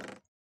 Alright.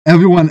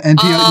 Everyone,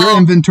 empty out your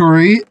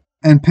inventory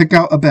and pick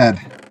out a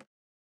bed.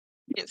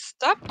 Yeah,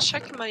 stop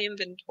checking my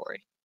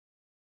inventory.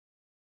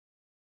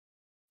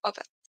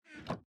 Okay.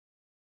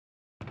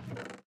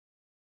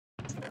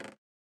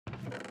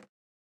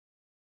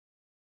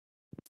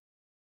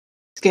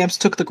 Scamps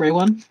took the gray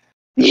one.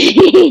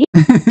 That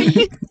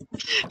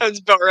was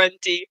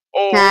Valenti.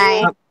 Oh.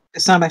 Hi.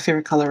 It's not my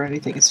favorite color or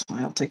anything. It's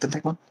fine. I'll take the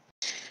big one.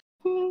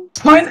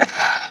 Fine.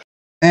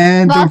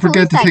 And Well, don't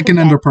forget to at least take an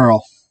I ender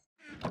pearl.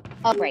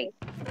 Oh, right.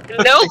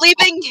 No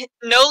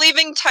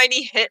leaving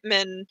tiny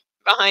hitmen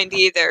behind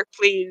either,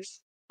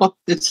 please. Well,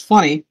 it's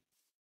funny.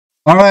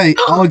 All right,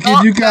 I'll give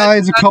Oh, you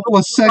guys a couple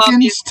of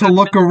seconds to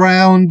look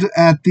around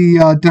at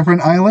the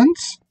different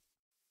islands.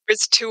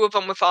 There's 2 of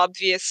them with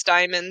obvious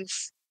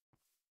diamonds.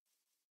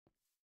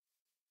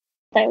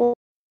 Where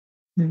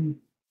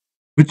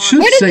Which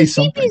should did say the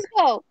something. sheepies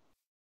go?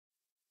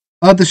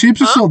 The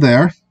sheeps are still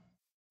there.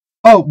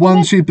 Oh,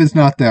 one sheep is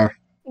not there.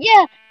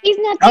 Yeah, he's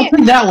not I'll there.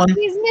 take that one.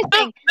 He's No, missing.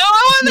 I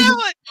want that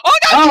one! Oh,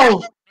 no!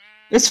 Oh,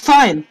 it's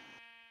fine.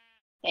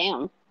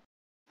 Damn.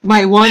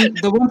 The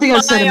one thing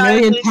I've said a My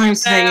million island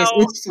times today is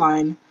now. it's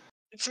fine.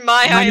 It's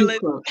my My new island.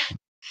 quote.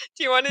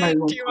 Do you want My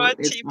new TP quote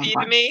is, I'm to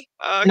fine. me?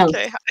 No.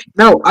 Okay.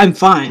 No, I'm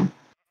fine.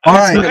 All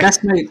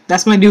That's right.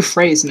 that's my new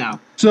phrase now.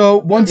 So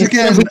once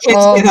again, If we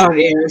can't say that on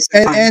air, it's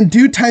fine. and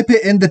do type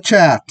it in the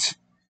chat.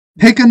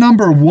 Pick a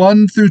number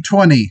 1 through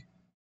 20.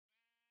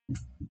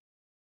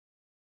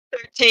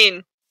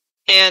 13.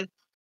 And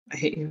I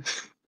hate you.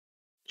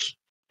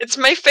 it's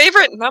my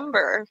favorite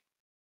number.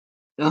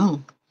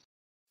 Oh.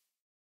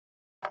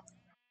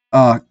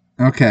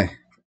 Okay.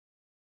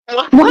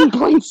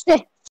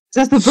 1.6.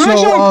 That's the So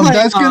version we're playing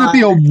that's gonna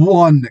be a on.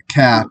 1,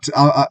 Cat.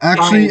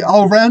 Actually, Fine.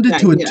 I'll round it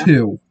to a Yeah.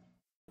 2.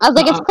 I was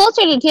like, it's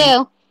closer to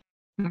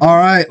 2. All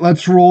right,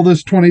 let's roll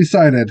this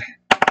 20-sided.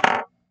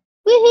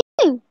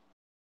 Woohoo!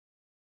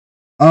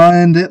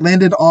 And it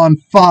landed on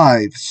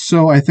 5,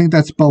 so I think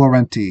that's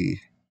Bellarenti.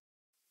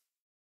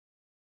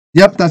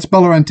 Yep, that's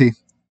Bellarenti.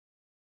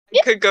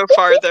 Could go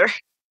farther.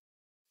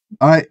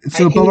 All right,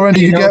 so I hate Bellarenti,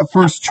 you you. get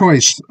first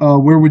choice.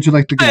 Where would you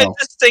like to I had go?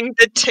 to sing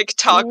the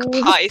TikTok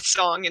pie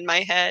song in my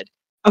head.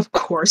 Of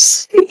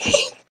course.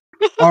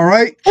 All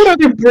right. What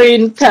other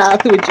brain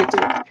path would you do?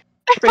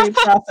 Brain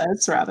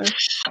process, rather.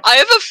 I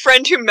have a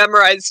friend who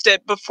memorized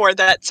it before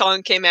that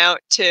song came out,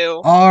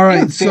 too. All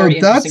right, a so very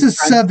that's a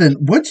interesting friend.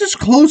 7. Which is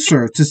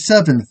closer to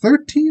 7?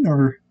 13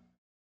 or...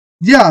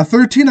 Yeah,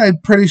 13 I'm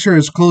pretty sure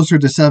is closer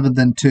to 7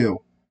 than 2.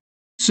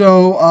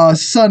 So,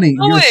 Sunny,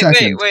 Oh, you're wait,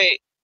 second. wait.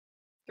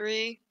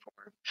 3,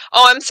 4.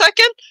 Oh, I'm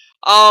second?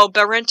 Oh,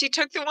 Bellarenti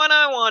took the one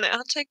I wanted.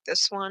 I'll take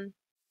this one.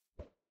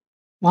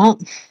 Well,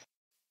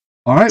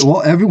 All right,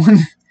 well, everyone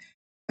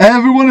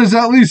is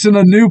at least in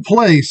a new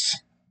place.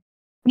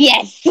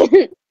 Yes.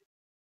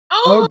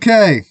 Oh,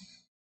 Okay.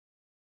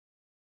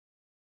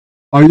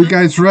 Are you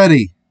guys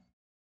ready?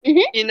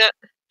 you know,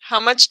 how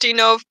much do you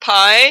know of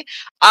pie?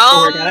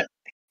 don't worry about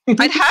it.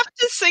 I'd have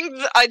to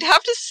sing. I'd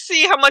have to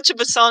see how much of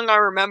a song I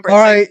remember. All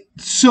right,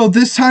 so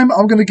this time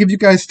I'm going to give you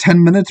guys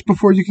 10 minutes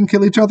before you can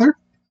kill each other.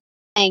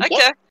 Thank you.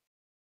 Okay.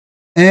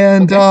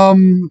 And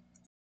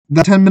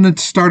the 10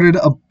 minutes started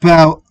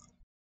about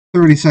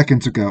 30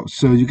 seconds ago,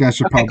 so you guys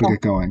should Okay, probably cool.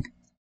 get going.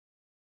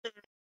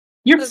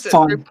 You're What is it?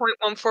 fun.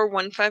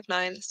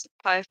 3.14159. This is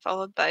pi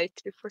followed by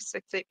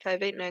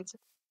 2468589.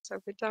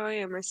 Over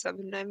diameter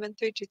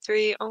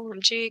 791323.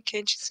 OMG,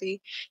 can't you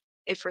see?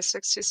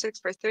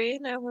 8462643.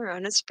 Now we're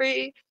on a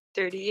spree.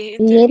 38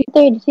 and 30.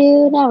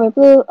 32, now we're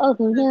blue. Oh,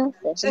 who knows?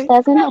 This doesn't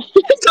matter.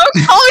 Don't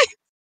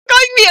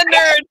calling me a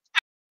nerd.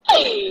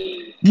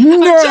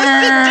 I'm just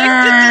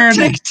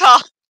addicted to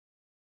TikTok.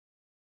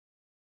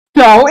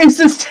 No, it's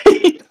the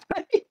same.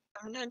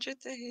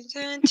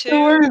 732,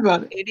 Don't worry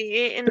about it.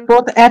 88 They're and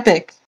both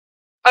epic.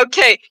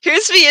 okay,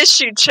 here's the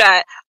issue,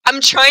 chat. I'm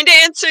trying to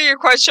answer your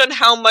question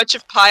how much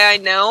of pi I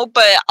know,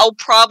 but I'll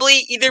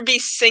probably either be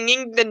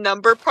singing the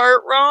number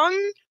part wrong.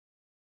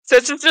 So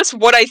this is just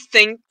what I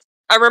think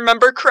I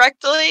remember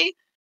correctly.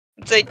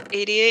 It's like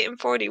 88 and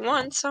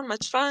 41, so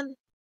much fun.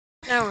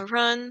 Now we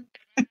run.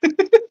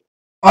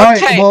 All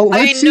right, Okay, well, I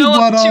let's see know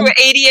what... up to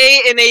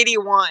 88 and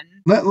 81.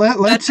 Let's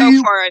That's see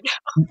how far I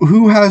know.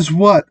 who has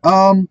what.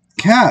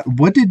 Kat,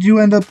 what did you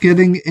end up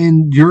getting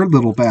in your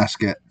little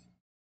basket?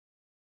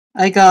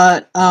 I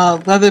got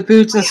leather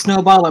boots, a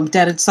snowball, I'm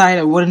dead inside,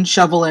 a wooden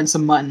shovel, and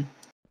some mutton.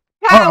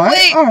 Cat, All right,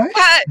 wait, all right.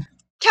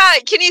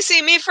 Cat, can you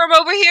see me from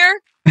over here?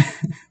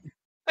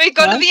 Wait,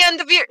 go to What? the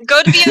end of your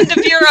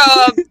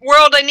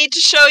world. I need to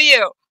show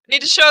you.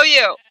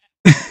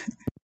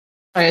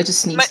 Sorry, I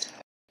just sneezed.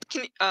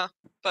 Can you,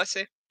 bless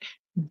you.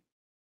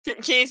 Can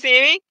you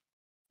see me?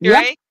 You Yeah.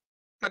 right?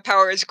 My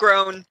power has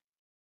grown.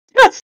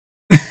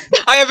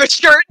 I have a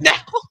shirt now.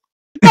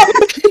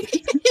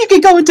 You can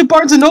go into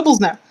Barnes & Nobles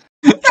now.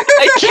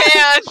 I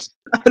can't.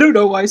 I don't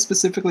know why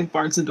specifically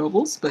Barnes &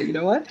 Nobles, but you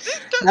know what?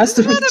 That's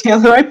the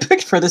retailer I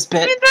picked for this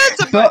bit.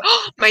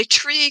 My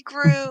tree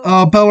grew.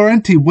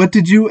 Bellarenti, what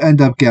did you end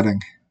up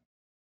getting?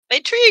 My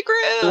tree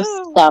grew.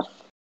 Stuff.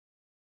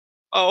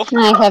 Oh.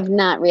 I have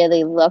not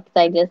really looked.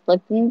 I just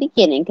looked in the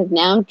beginning because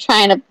now I'm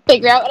trying to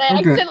figure out what I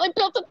accidentally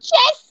built a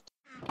chest.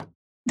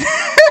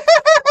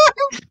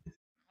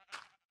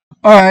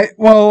 All right,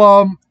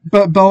 well,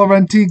 but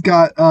Bellarenti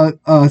got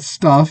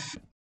stuff,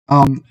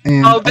 and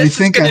Oh, I this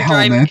think is a gonna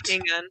drive me helmet.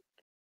 hang on.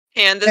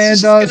 And this And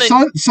is just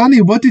gonna...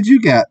 Sunny, what did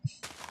you get?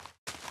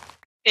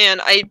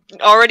 And I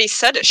already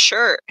said a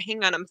shirt.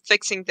 Hang on, I'm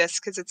fixing this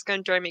because it's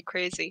gonna drive me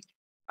crazy.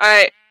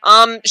 Alright,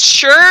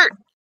 shirt,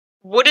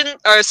 wooden,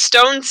 or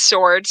stone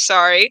sword,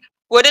 sorry,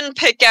 wooden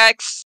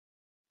pickaxe,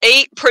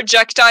 8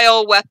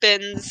 projectile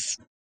weapons,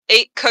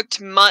 8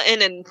 cooked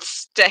mutton, and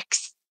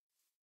sticks.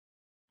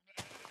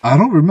 I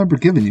don't remember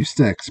giving you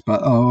sticks,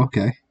 but oh,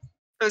 okay.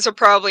 Those are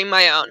probably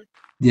my own.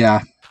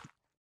 Yeah.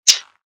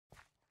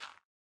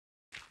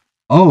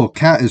 Oh,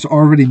 Cat is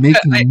already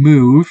making a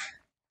move.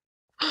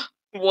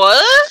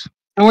 What?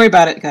 Don't worry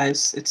about it,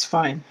 guys. It's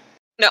fine.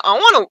 No, I'm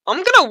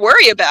gonna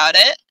worry about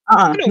it.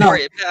 I'm gonna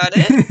worry about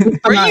it.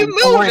 Where are you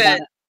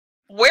moving?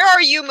 Where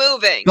are you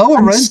moving?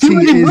 Valorenti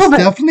is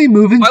definitely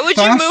moving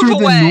faster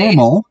than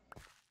normal.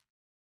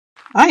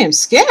 I am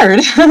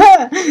scared.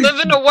 Live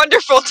in a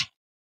wonderful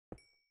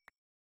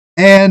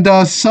And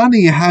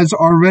Sunny has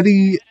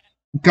already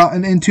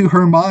gotten into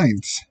her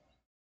mines.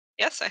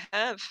 Yes, I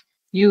have.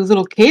 You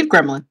little cave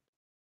gremlin.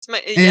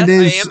 And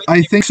is,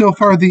 I think, so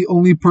far the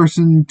only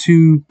person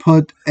to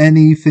put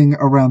anything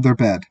around their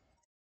bed.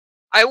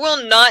 I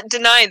will not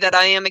deny that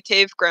I am a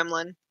cave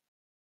gremlin.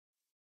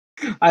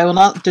 I will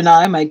not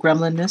deny my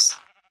gremlinness.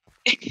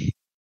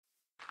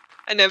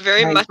 I know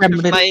very much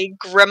of my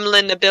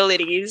gremlin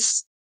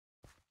abilities.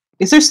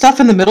 Is there stuff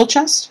in the middle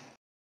chest?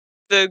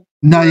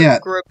 Not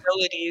yet.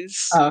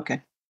 Abilities. Oh, okay.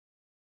 I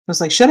was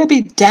like, should I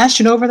be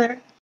dashing over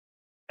there?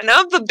 I now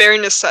have the bare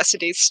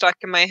necessities stuck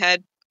in my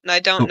head, and I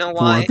don't know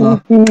why.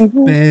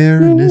 Bare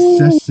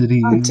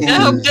necessities.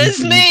 No,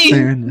 Disney!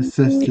 Bare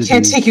necessities. I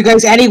can't take you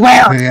guys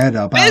anywhere! Forget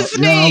about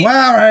Disney! your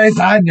worries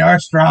and your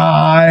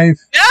strife.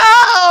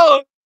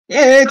 No!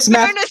 It's the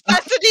bare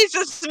necessities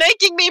is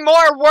making me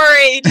more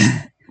worried.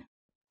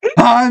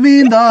 I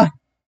mean No!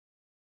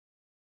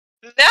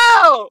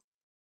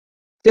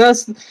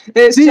 It's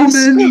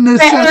demon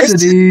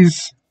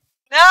necessities.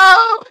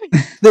 No!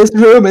 This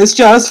room is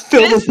just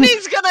filled with...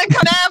 Disney's gonna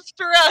come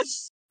after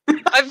us!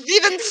 I've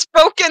even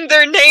spoken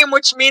their name,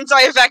 which means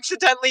I have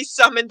accidentally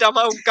summoned them.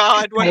 Oh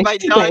god, what have I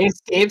done? They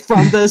escaped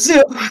from the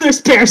zoo.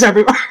 There's bears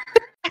everywhere.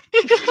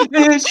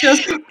 It's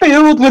just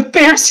filled with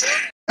bears.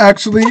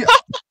 Actually,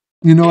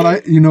 you know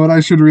what I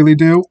should really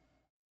do?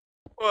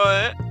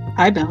 What?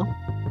 Hi, Belle.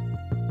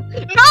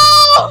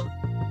 No!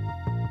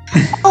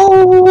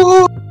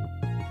 Oh!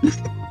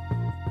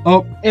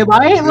 Oh, am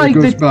I like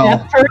the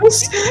death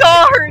person?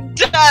 Saw her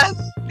death!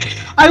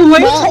 I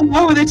wait to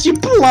know that you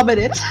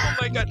plummeted. Oh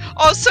my god.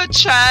 Also,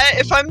 chat,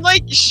 if I'm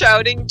like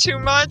shouting too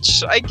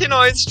much, I can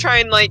always try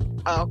and like.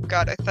 Oh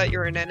god, I thought you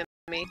were an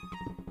enemy.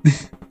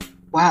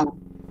 Wow.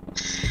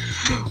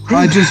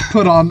 I just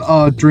put on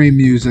dream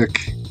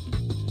music.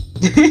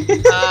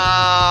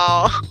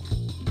 Oh.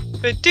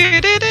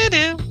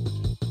 Do-do-do-do-do.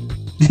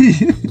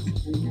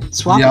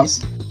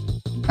 Swappies.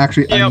 Yep.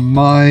 Actually, I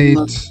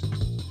might.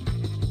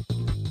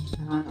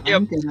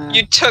 Yep.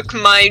 You took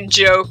my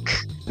joke.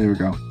 There we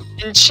go.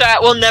 And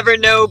chat will never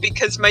know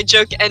because my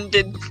joke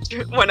ended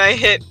when I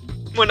hit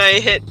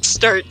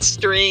start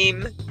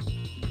stream.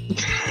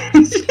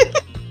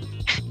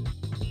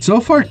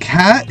 So far,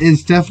 Cat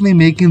is definitely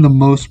making the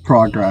most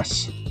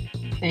progress.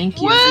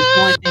 Thank you. It's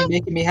the only thing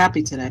making me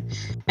happy today.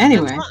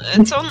 Anyway.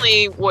 It's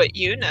only what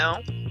you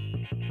know.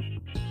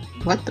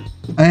 What the?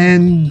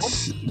 And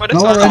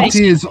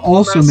Valorenti is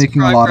also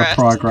making a lot of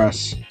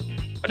progress.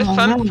 What if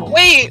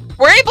Wait,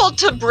 we're able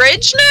to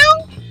bridge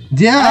now?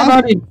 Yeah. I've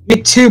already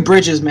made 2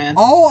 bridges, man.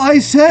 All I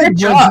said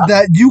was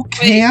that you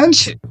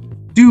can't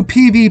do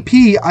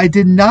PvP. I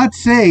did not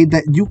say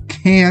that you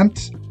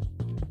can't.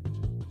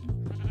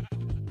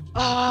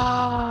 Oh.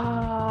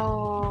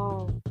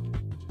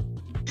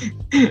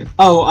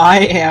 Oh, I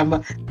am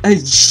a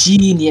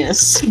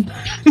genius.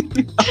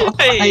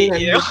 I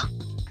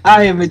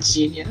am a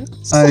genius.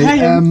 I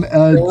am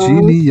a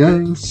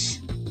genius.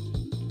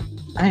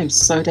 I am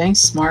so dang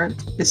smart.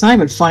 It's not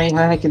even funny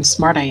how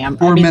smart I am.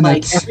 4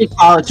 minutes. Like, every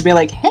college would be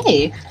like,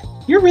 hey,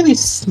 you're really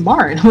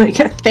smart. I'm like,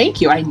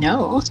 thank you, I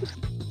know.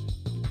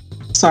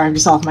 Sorry, I'm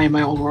just off my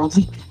own world.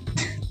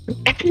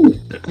 I'm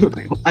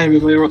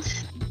in my world.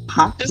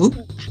 Huh?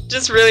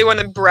 Just really want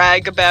to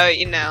brag about,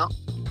 you know.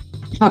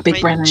 How big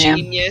brain I am.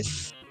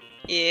 Genius.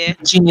 Yeah.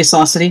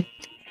 Geniusosity.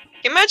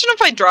 Imagine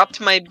if I dropped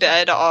my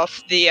bed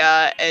off the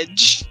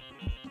edge.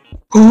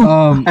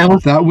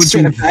 That would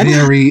be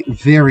very,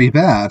 very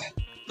bad.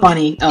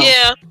 Funny. Oh.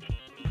 Yeah.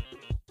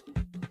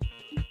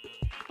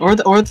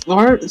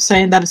 Or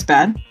saying that it's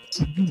bad.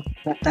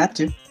 That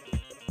too.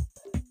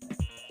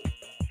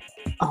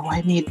 Oh,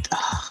 I need.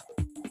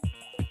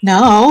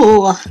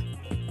 No.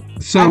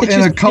 So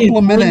in a couple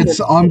of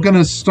minutes, I'm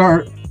gonna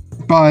start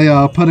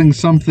by putting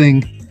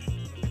something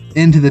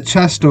into the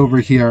chest over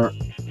here.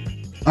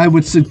 I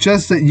would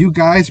suggest that you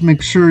guys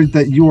make sure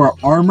that you are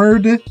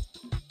armed,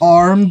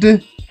 armed,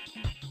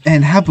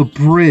 and have a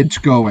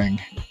bridge going.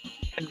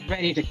 And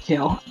ready to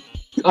kill.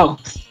 Oh,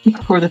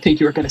 or the thing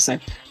you were gonna say.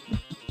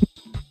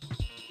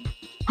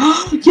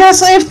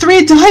 Yes, I have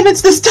 3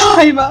 diamonds this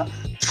time!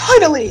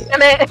 Finally!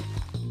 Damn it!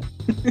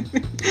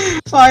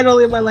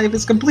 Finally, my life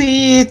is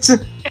complete!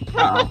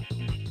 I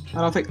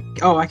don't think...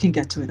 Oh, I can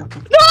get to it,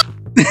 okay.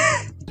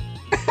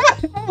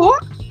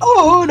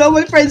 no,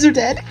 my friends are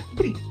dead.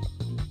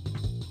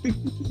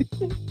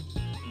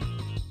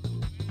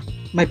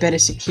 My bed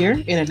is secure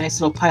in a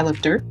nice little pile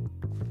of dirt.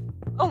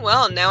 Oh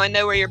well, now I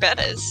know where your bed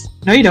is.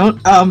 No, you don't.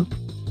 Uh-huh.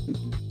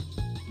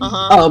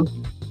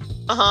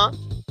 Oh.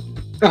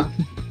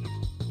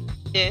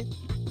 Yeah.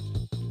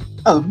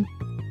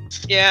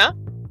 Yeah?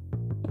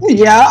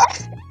 Yeah.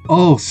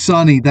 Oh,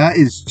 Sonny, that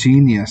is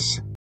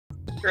genius.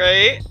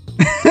 Right?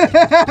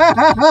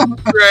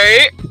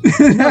 Right?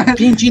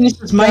 Being genius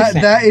is my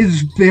thing. That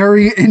is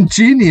very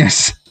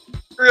ingenious.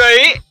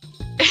 Right?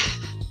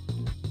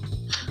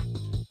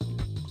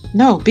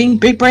 No, being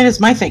big brain is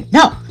my thing.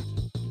 No.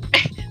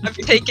 I've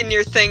taken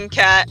your thing,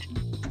 Cat.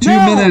 2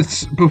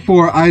 minutes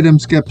before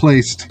items get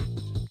placed.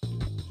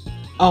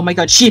 Oh my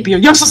god, sheep, you're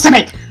useless to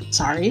me!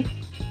 Sorry.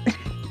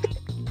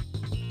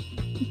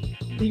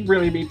 You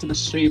really mean to the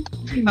sheep.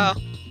 Oh.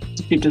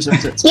 The sheep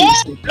deserves it. Yeah.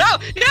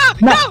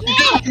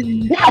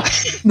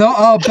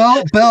 No!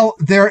 Belle,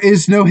 there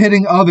is no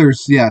hitting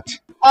others yet.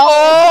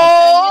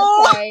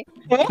 Oh! Sorry.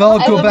 Belle,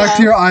 go back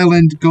to your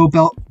island. Go,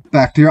 Belle,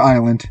 back to your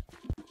island.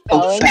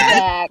 Going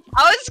back.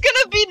 I was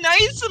gonna be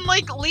nice and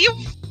like leave.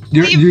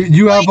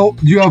 You have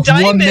 1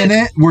 diamond.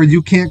 minute where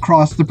you can't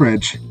cross the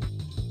bridge.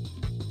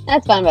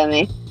 That's fine by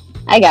me.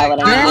 I got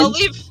what I I'll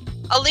need. leave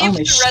Oh, my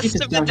the sheep rest is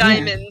of the down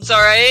here. diamonds,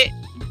 alright?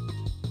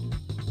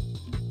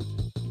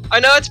 I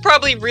know it's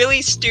probably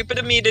really stupid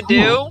of me to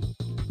do.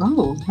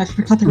 Oh, I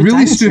forgot there were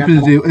Really diamonds stupid here.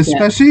 to do,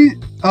 especially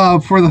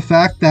for the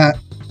fact that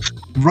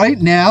right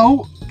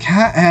now,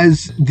 Cat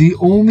has the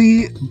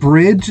only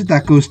bridge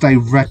that goes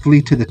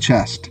directly to the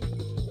chest.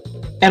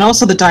 And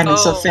also the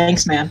diamonds, so Oh.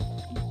 thanks, man.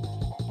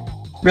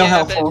 Real Yeah,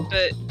 helpful.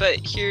 But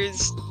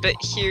here's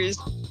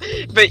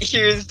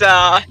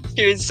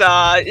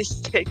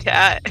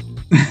Cat.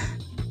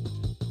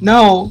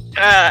 No.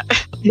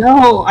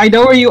 No, I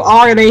know where you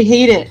are and I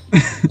hate it.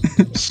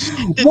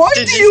 Why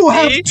Did do you you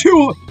have see?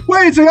 2?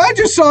 Wait a second, I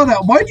just saw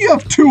that. Why do you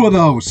have 2 of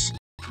those?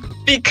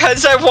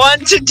 Because I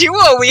want to do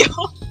a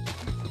wheel.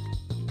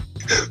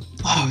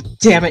 Oh,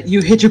 damn it,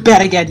 you hit your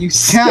bed again, you Cat,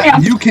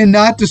 scamp! you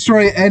cannot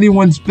destroy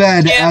anyone's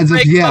bed Can't as of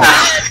break yet.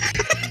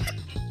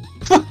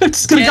 my-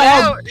 It's gonna Get go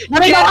out! home!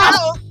 Let me Get go out!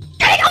 home!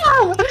 Let me go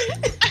home!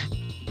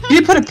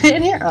 You put a pit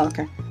in here? Oh,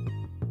 okay.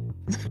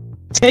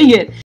 Dang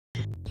it.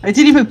 I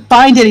didn't even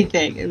find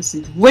anything. It was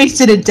a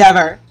wasted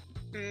endeavor.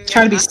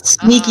 Trying to be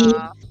sneaky.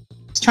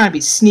 Trying to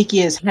be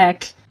sneaky as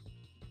heck.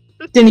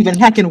 Didn't even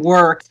heckin'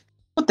 work.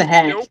 What the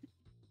heck?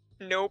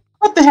 Nope.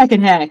 What the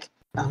heckin' heck?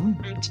 Oh.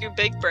 I'm too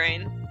big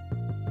brain.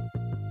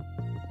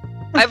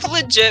 I've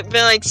legit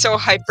been like so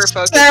hyper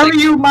focused. Spare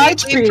you my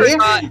tree.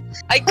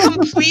 I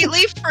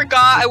completely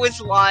forgot I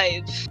was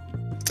live.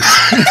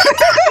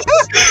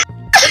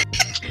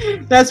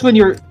 That's when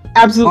your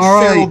absolute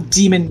All right. feral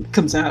demon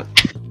comes out.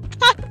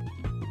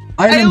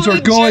 Items I are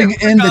legit going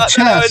in the forgot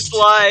that I was chest.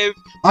 live.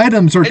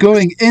 Items are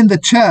going in the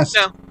chest.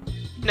 No.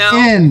 No.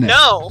 In.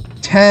 No.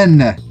 10,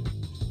 No.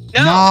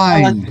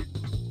 9,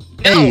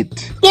 No. 8,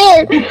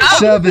 Scared. I can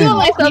 7, feel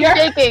myself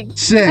shaking.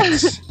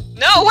 6,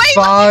 No. Wait.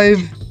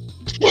 5,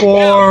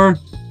 4,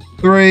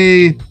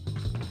 3,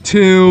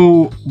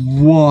 2,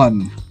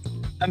 1.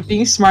 I'm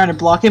being smart and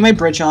blocking my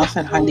bridge off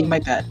and hiding my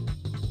bed.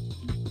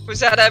 Was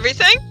that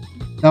everything?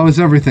 That was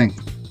everything.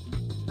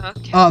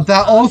 Okay.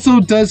 That also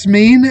does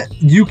mean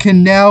you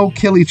can now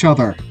kill each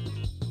other.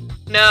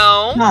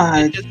 No.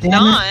 God It does damn it.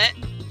 not.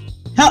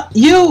 Hell,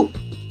 you!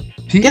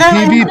 Get out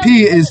of my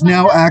PvP is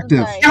now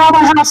active. I'm Get out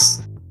of my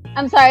house!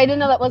 I'm sorry, I didn't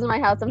know that wasn't my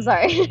house. I'm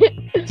sorry.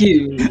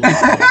 You.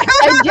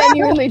 I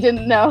genuinely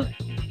didn't know.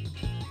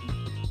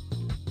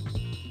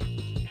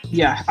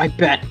 Yeah, I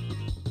bet.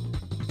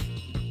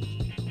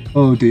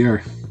 Oh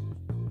dear.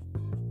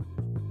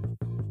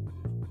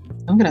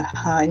 I'm gonna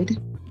hide.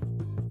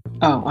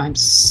 Oh, I'm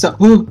so.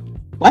 Ooh.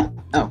 What?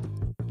 Oh.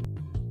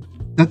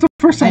 That's the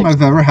first time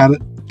I've ever had a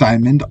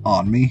diamond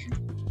on me.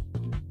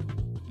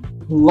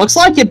 Looks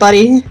like it,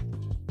 buddy.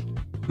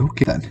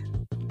 Okay then.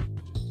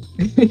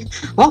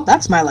 Well,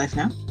 that's my life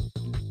now.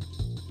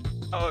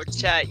 Oh,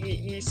 chat.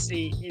 You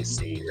see,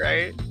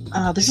 right?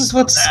 This is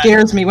what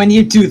scares me when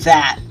you do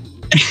that.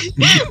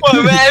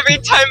 Well, every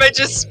time I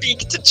just speak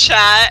to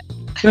chat.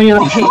 When you're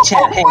like, hey,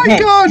 chat, hey, Oh my hey,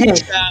 God. hey,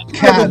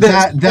 Cat,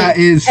 that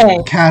is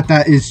Hey. Cat,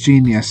 that is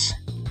genius.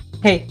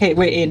 hey,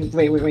 wait, Aiden,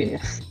 wait.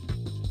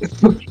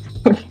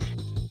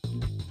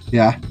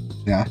 Yeah.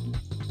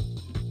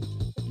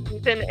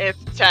 Even if,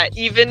 chat,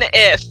 even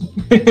if.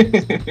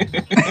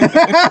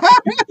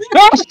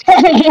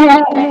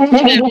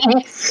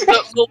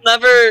 We'll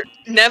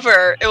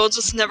never, it will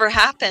just never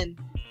happen.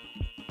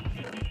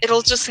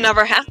 It'll just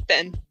never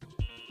happen.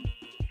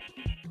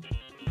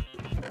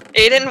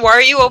 Aiden, why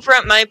are you over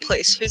at my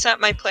place? Who's at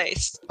my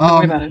place?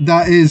 worry about it.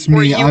 That is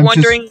Were me. you I'm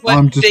wondering what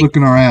I'm just big-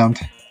 looking around.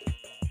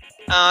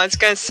 I was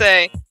gonna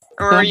say,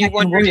 or Don't are you heckin'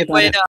 worry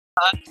wondering about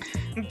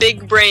what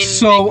big brain?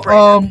 So, big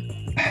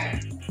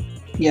brainer?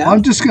 Yeah?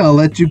 I'm just gonna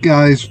let you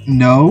guys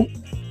know.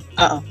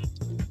 Uh-oh.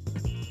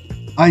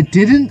 I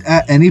didn't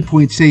at any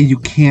point say you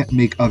can't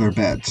make other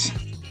beds.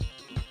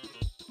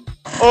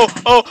 Oh!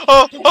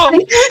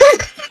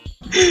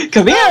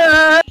 Come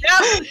here! No!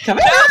 Come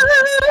here!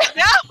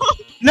 No!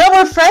 No,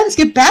 we're friends.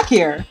 Get back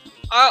here.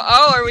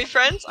 Oh, are we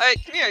friends? Alright,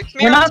 come here.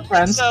 We're not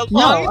friends. So No,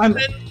 long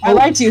I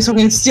lied to you so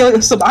we can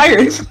steal some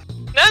iron. No.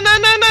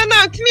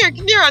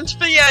 Come here. Onto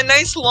the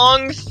nice,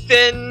 long,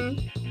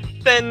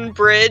 thin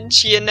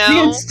bridge, you know?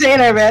 You can stay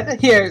there, man.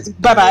 Here,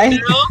 bye-bye. You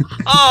know?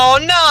 Oh,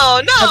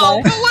 no.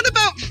 Bye-bye. But what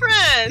about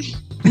friends?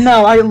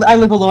 No, I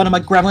live alone. I'm a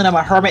gremlin. I'm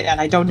a hermit, and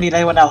I don't need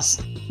anyone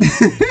else.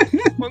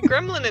 Well,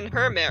 gremlin and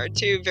hermit are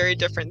two very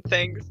different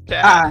things.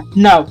 Yeah.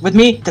 No. With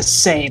me, the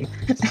same.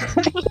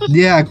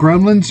 Yeah,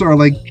 gremlins are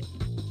like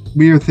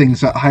weird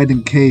things that hide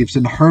in caves,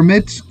 and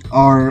hermits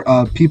are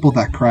people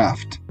that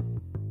craft.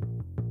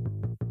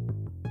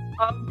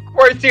 Of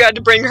course, you had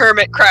to bring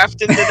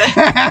hermitcraft into this.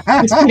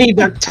 It's pretty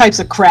dark types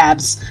of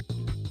crabs.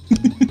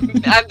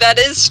 That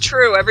is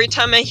true. Every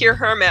time I hear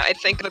hermit, I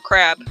think of a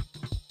crab.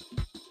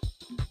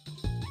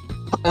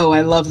 Oh,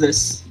 I love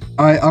this.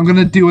 Alright, I'm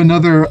gonna do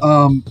another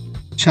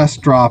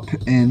chest drop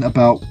in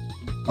about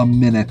a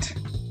minute.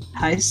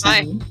 Hi,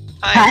 Sunny.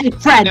 Hi. Hi,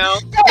 friend. No.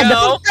 Friend,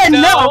 No. friend,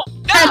 No.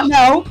 Friend,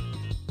 no.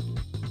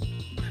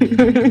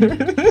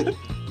 The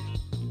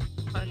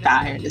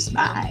iron is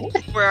mine.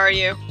 Where are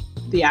you?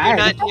 The iron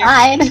not is here.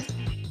 mine.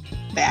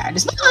 The iron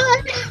is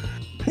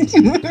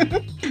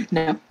mine.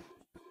 No.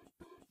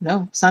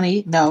 No,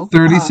 Sunny, no.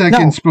 30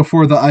 seconds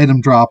before the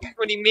item drop.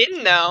 What do you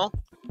mean, no?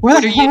 Where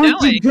What the are you hell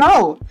did you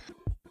go?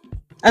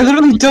 I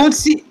literally don't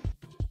see.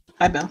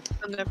 Hi, Belle.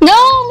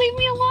 No, leave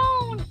me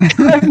alone.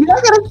 I'm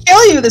not gonna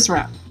kill you this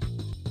round.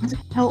 Where the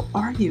hell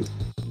are you?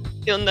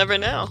 You'll never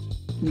know.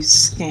 You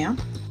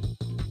scamp.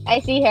 I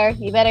see her.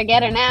 You better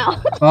get her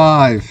now.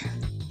 5,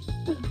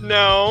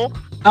 No.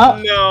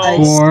 Oh, No. I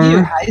Four. see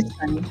you. Hi,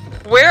 Sunny.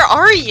 Where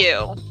are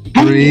you?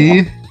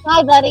 3,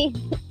 Hi, buddy.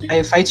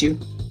 I fight you.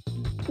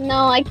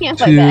 No, I can't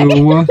fight back.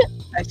 2,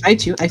 I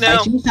fight you. I No.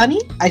 fight you,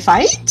 Sunny. I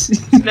fight.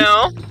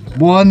 No.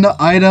 1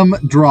 item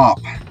drop.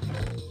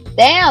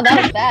 Damn,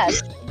 that was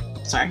fast.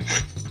 Sorry.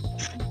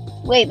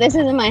 Wait, this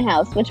isn't my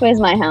house. Which way is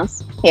my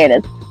house? Here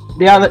it is.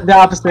 The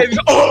opposite.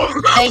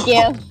 Thank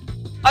you.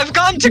 I've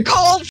gone to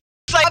Kohl's.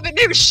 I have a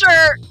new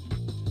shirt.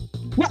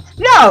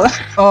 No.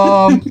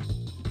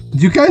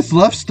 You guys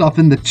left stuff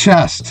in the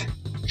chest.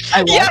 I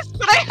want Yes,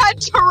 but I had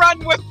to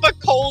run with the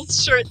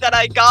Kohl's shirt that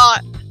I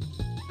got.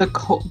 the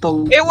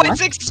It was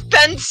what?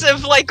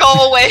 expensive, like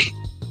always.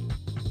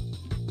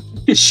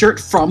 Shirt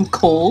from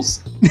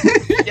Kohl's.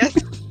 Yes.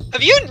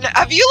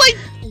 Have you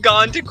like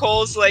gone to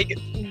Kohl's? Like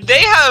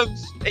they have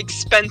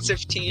expensive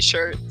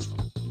T-shirts.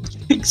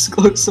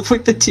 Exclusive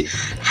with the T.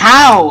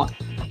 How?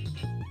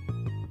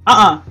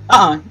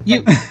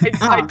 You.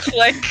 I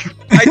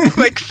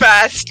click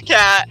fast,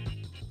 cat.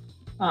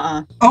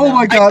 Oh No.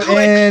 my god, clicked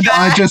and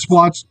that. I just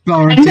watched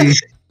Valentine.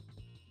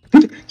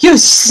 You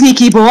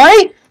sneaky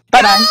boy.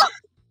 Bye bye.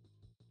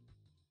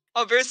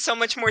 Oh, there's so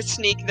much more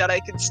sneak that I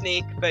could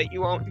sneak, but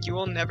you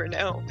will never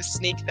know the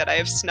sneak that I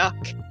have snuck.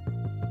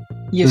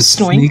 You The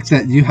stoink. sneak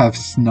that you have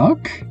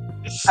snuck?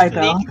 The I sneak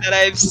know. that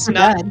I've Where's your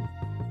snuck. bed?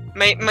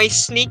 My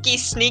sneaky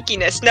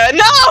sneakiness.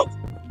 No!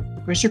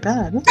 Where's your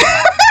bed?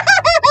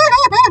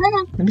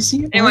 Let me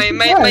see. Anyway,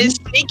 Where's your my bed?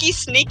 sneaky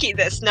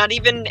sneakiness, not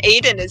even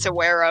Aiden is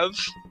aware of.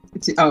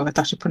 Oh, I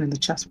thought you put it in the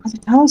chest. Where the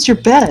hell is your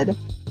bed?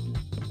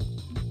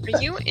 Are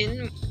you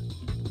in...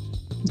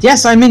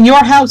 Yes, I'm in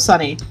your house,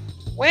 Sonny.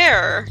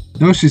 Where?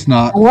 No, she's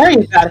not. Don't worry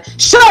about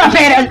it. Shut up,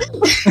 Aiden!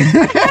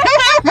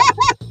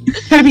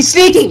 Gotta be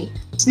sneaky!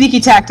 Sneaky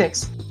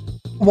tactics.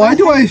 Why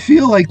do I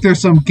feel like there's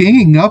some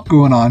ganging up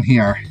going on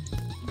here?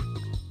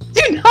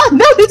 Do you not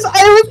notice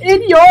I was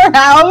in your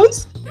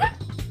house?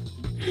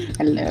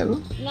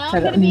 Hello? Now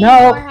I'm gonna be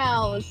No. in your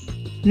house.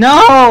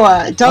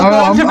 No! Don't go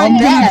I'm after my gonna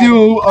bed!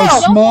 do a No,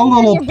 don't small go where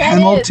little your bed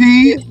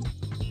penalty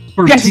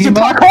for Yes, you team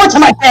up. parkour to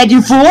my bed,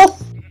 you fool!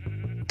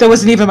 That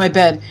wasn't even my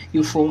bed,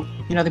 you fool.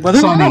 You know, what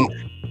Sonny,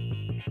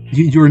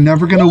 you're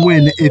never gonna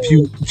win if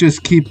you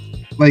just keep,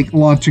 like,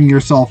 launching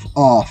yourself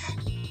off.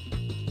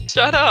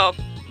 Shut up.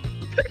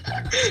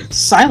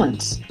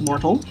 Silence,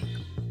 mortal.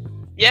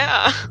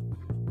 Yeah.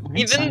 Alright,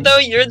 Even Sonny. though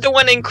you're the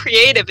one in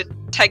creative, it's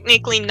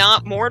technically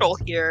not mortal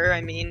here.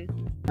 I mean,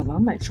 Hello,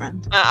 my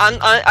friend.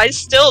 I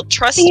still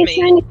trust You're me.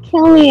 trying to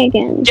kill me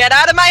again. Get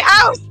out of my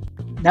house!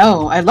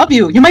 No, I love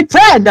you. You're my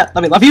friend. Let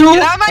me love you.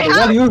 Get out of my Let me love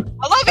house! you.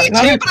 I love you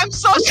too, but I'm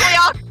socially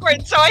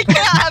awkward, so I can't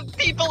have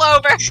people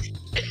over.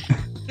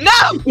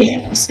 No!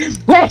 Yes.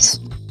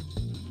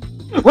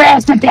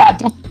 Where's the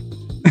bed?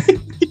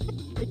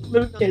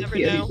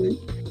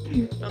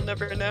 I'll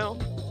never know.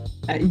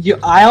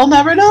 I'll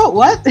never know.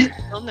 What?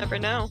 I'll never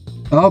know.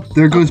 Oh,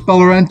 there goes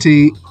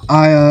Bellarenti.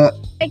 I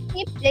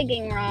keep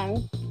digging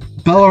wrong.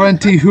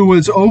 Bellarenti, who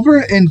was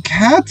over in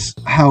Kat's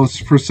house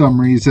for some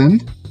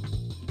reason.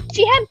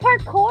 She had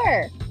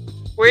parkour.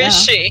 Where is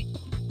she?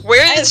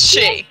 Where is She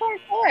she? had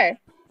parkour.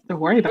 Don't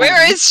worry about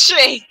Where it. is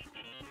she?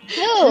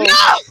 Who?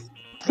 No!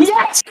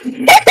 Yes.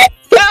 No!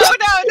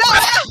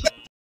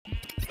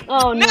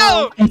 Oh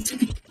no. No!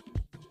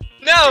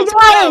 No!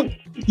 No!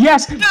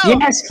 Yes. No.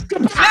 Yes.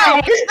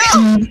 Goodbye.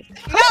 No!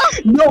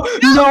 No.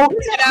 No.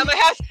 Get out of my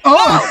house!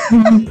 Oh!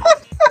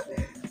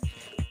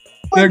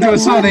 There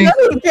goes Sunny.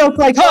 It feels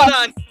like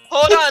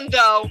Hold on,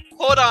 though.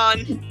 Hold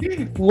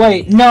on.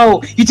 Wait,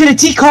 no, you did a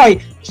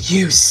decoy!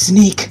 You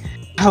sneak!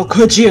 How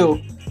could you?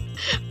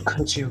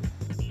 Could you?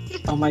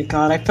 Oh my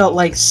god, I felt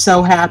like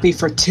so happy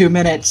for 2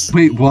 minutes.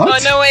 Wait, what? Oh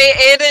no, wait,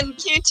 Aiden,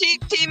 can you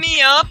TP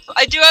me up?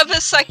 I do have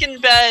a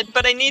second bed,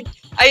 but I need.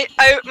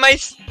 My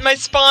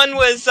spawn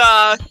was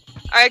I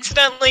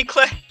accidentally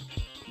clicked.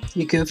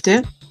 You goofed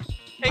it?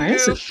 I Where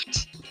is it?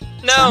 goofed.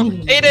 No, Where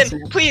is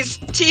Aiden, it? please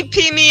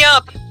TP me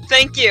up.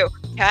 Thank you.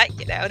 Cat,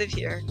 get out of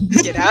here.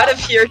 Get out of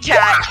here,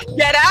 cat.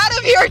 Get out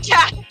of here,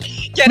 cat.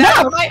 Get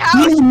out of my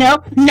house. No,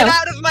 Get no.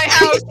 out of my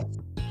house.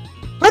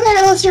 Where the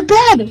hell is your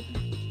bed?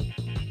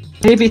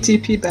 Maybe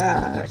TP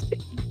back.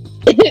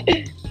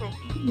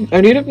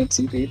 I need to be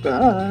TP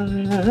back.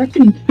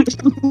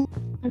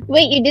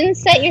 Wait, you didn't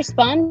set your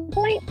spawn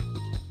point?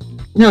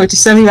 No, it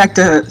just sent me back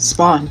to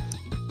spawn.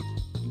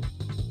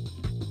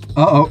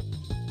 Uh-oh.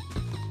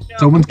 No,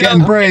 Someone's getting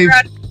no, brave.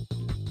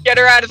 Get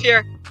her out of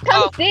here.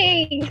 Come Oh.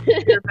 see!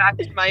 You're back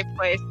to my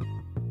place.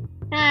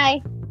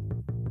 Hi.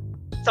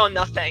 Saw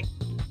nothing.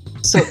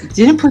 So, you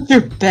didn't put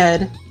your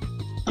bed.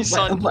 You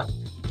saw What?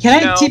 Can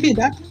I No. TP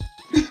back?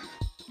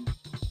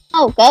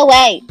 Oh, go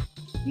away.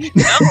 No, I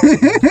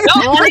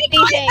want leave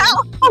my anything.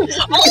 house. Oh,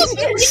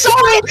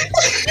 sorry.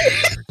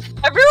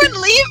 Everyone,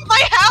 leave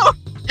my house.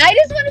 I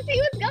just want to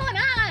see what's going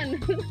on.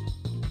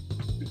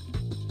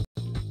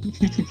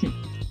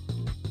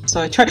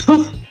 So I tried.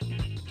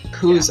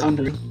 Who's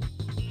under?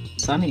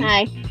 Sunny.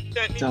 Hi. You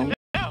don't need Don't. to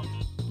know.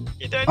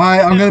 You don't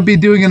Alright, I'm gonna be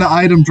doing an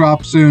item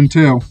drop soon,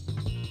 too.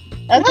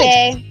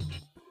 Okay.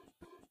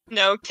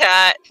 No,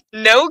 cat.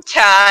 No,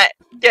 cat.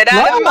 Get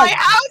out of What? my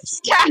house,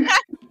 cat.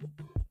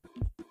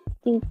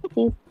 Doop,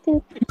 doop,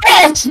 doop.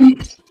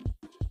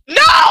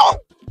 No.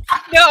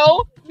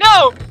 No.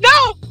 No. No.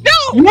 No.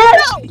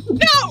 Yes! No.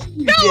 No.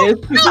 Yes.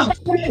 No.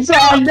 It's No.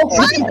 on the-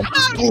 Out of the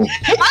house.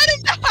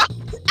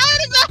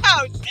 Out of the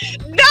house.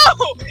 No.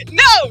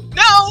 No.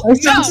 No. I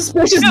sound No.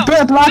 suspicious No.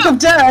 block of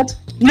dirt.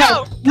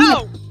 No.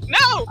 No.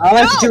 No. All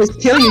I have to do is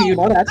kill you, you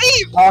know that.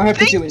 Leave. All I have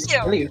to Thank do is you.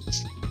 kill you.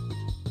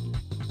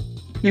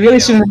 You really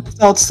shouldn't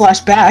have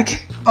spelled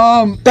 /back.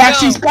 Back, No.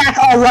 she's back,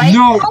 alright?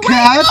 No, Oh, wait,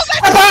 cat!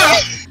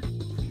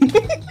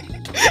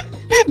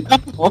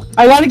 No,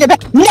 I want to get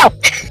back. No!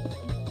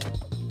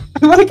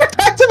 I want to get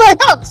back to my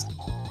house!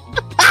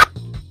 I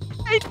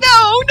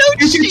know. No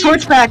Here's your cheat.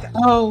 torch back.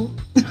 Oh.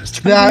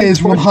 That is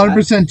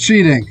 100%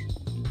 cheating.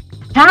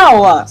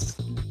 How?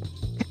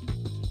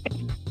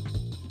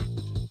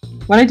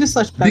 When I do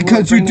 /back,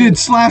 Because you did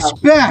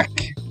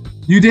 /back.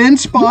 You didn't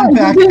spawn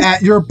Yeah, back you did.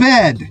 at your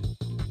bed.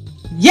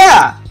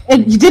 Yeah,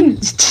 and you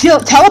didn't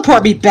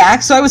teleport me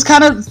back, so I was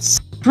kind of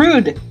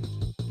screwed.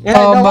 I had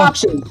no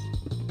options.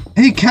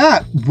 Hey,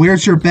 cat,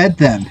 where's your bed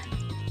then?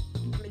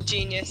 I'm a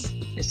genius.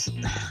 It's-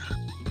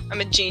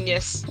 I'm a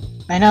genius.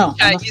 I know.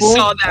 I'm a Chat, you fool.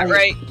 saw that,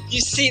 right?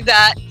 You see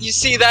that? You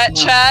see that,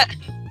 No. chat?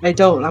 I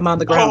don't. I'm on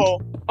the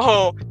ground.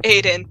 Oh,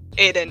 Aiden.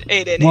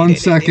 1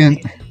 second.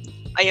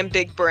 I am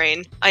big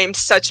brain. I am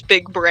such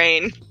big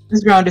brain.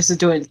 This ground is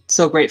doing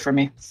so great for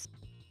me.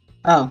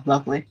 Oh,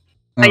 lovely.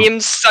 Oh. I am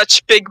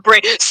such big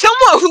brain.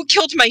 Someone who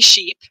killed my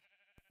sheep.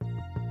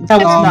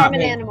 That was I'm not an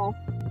me. animal.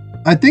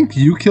 I think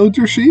you killed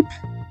your sheep?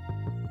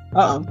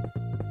 Uh-oh.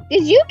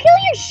 Did you kill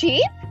your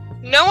sheep?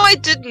 No, I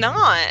did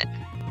not.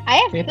 I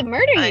have Yeah. to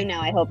murder you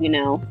now, I hope you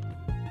know.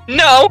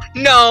 No.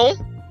 You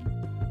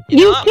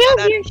know, I'm killed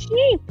not your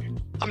sheep!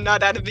 I'm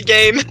not out of the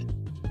game.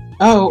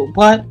 Oh,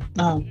 what?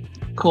 Oh,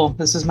 cool.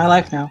 This is my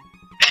life now.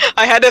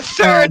 I had a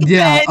third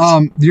Yeah,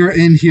 bed. you're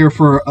in here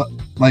for,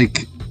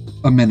 like,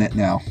 a minute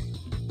now.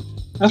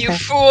 Okay. You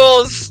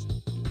fools.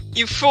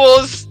 You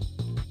fools.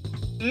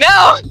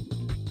 No.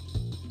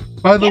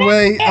 By the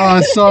way,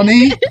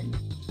 Sonny,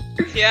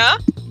 Yeah?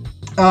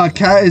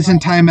 cat is in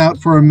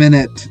timeout for a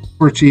minute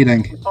for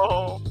cheating.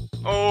 Oh.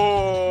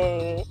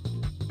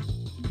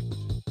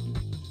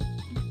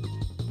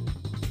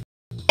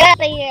 Get out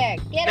of here!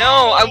 Get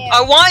No, out of here!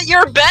 I want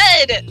your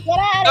bed. Get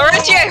out of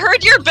Already, I here!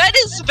 heard your bed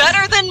is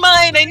better than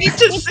mine. I need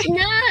to It's see.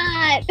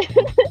 not!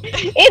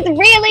 It's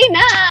really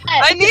not!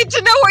 I need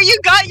to know where you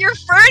got your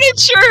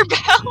furniture,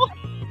 Belle.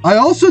 I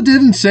also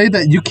didn't say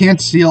that you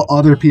can't steal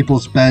other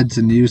people's beds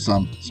and use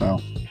them, so.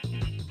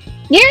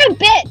 You're a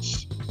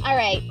bitch!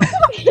 Alright.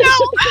 No.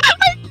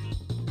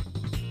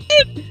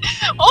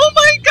 Oh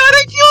my god,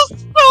 I feel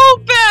so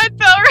bad,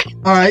 Belle.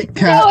 Alright,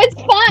 No, cat. it's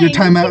fine! your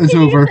timeout is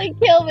over.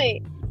 Continuously kill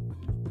me!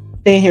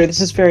 Stay here. This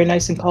is very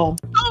nice and calm.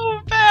 So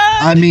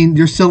bad. I mean,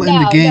 you're still in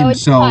the game, no,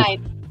 it's so.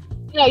 fine.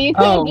 No, you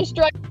could have Oh.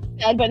 destroyed her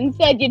bed, but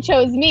instead you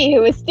chose me,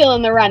 who was still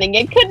in the running.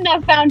 It couldn't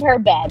have found her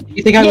bed.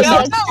 You think I was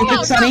No, that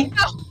stupid, Sunny?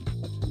 no.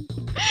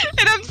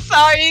 And I'm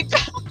sorry,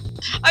 Belle.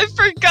 I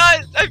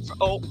forgot.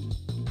 Oh.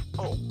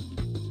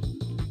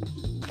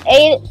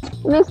 Hey,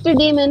 Mr.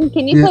 Demon,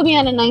 can you Yeah. put me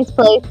on a nice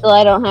place so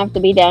I don't have to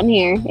be down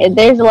here?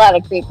 There's a lot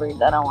of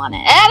creepers. I don't want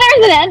it. And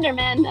there's an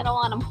Enderman. I don't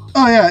want him.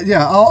 Oh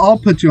yeah. I'll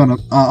put you on a.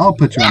 I'll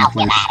put you on a Get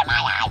place. out of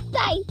my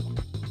eyesight!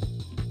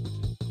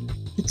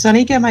 Did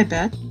Sunny get my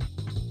bed?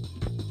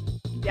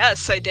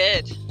 Yes, I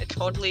did. I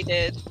totally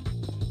did.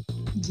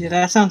 Yeah,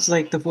 that sounds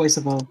like the voice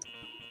of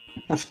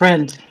a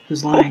friend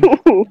who's lying.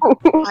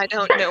 I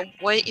don't know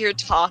what you're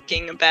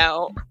talking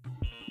about.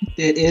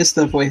 It is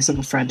the voice of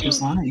a friend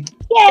who's lying.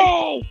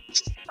 Yay!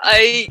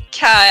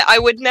 I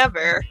would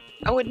never.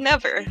 I would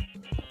never.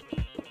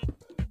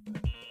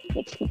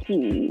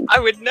 I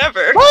would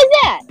never. What was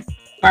that?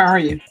 Where are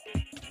you?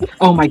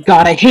 Oh my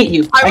god, I hate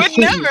you. I would hate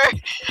never. You.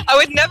 I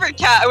would never,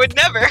 Cat. I would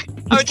never.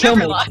 I would kill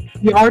never me. lie.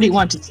 You already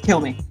wanted to kill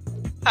me.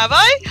 Have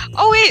I?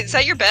 Oh wait, is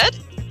that your bed?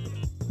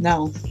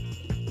 No.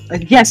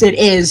 Yes, it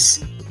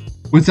is.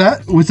 Was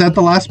that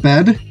the last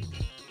bed?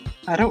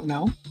 I don't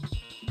know.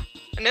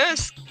 I know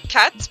it's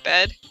Cat's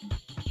bed.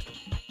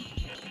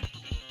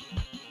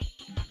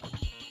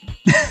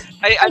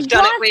 I've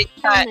done it. Wait,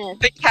 Cat.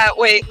 But Cat,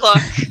 wait, look.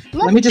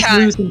 Let me just Cat.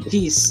 lose in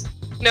peace.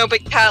 No,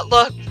 but Cat,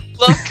 look.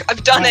 Look,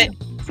 I've done it.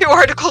 2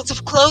 articles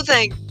of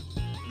clothing.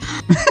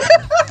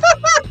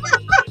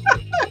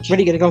 What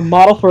are you gonna go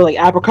model for like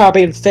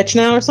Abercrombie and Fitch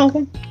now or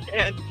something?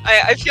 And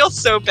I feel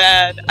so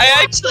bad. I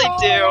actually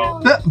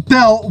do.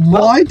 Belle,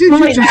 why did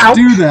you just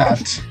do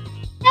that?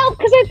 No,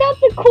 because I thought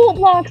the cool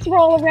blocks were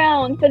all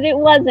around, but it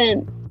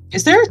wasn't.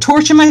 Is there a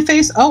torch in my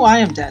face? Oh, I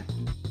am dead.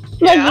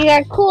 Look, Yeah. you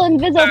got cool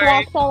invisible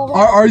Alright. blocks all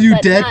around. Are you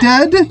but dead?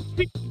 not- Dead?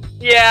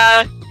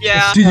 Yeah.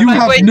 Do you But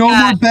have wait, no more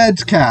Cat,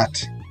 beds,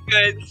 Cat?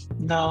 Good.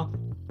 No.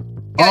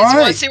 Guys, you want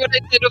Alright. to see what I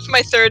did with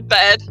my 3rd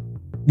bed?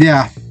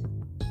 Yeah.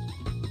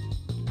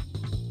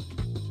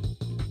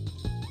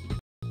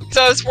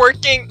 So I was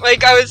working,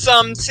 like I was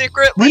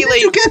secretly When did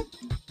like you get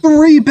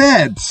 3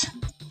 beds?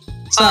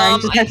 Sorry, I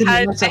just had to make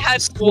I myself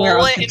had swear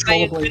wool in my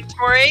uncontrollably.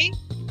 inventory.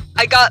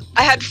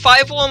 I had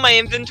 5 wool in my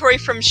inventory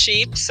from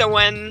sheep. So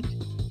when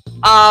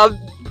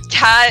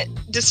Cat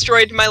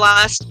destroyed my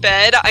last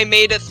bed, I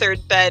made a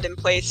 3rd bed and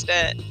placed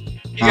it.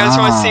 You guys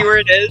want to see where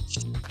it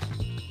is?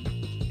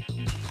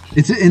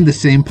 Is it in the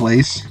same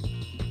place?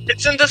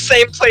 It's in the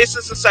same place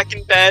as the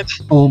 2nd bed,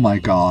 Oh my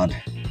god.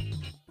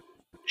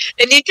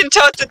 and you can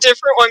tell it's a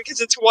different one because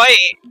it's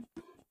white.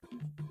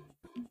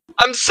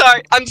 I'm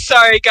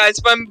sorry, guys,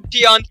 but I'm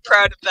beyond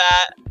proud of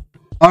that.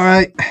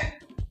 Alright.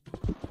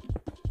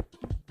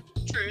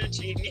 True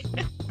genius.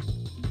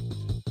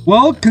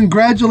 Well,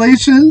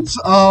 congratulations.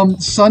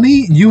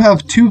 Sunny, you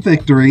have 2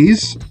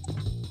 victories.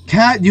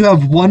 Cat, you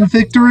have 1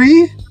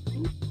 victory.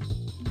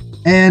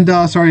 And,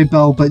 sorry,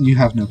 Belle, but you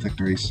have no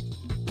victories.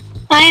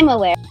 I'm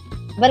aware.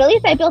 But at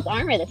least I built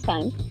armor this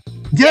time.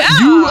 Yeah,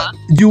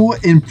 you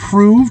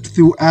improved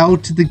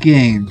throughout the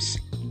games.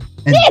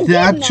 And Yeah,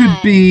 that didn't should I?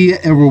 be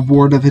a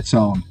reward of its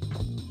own.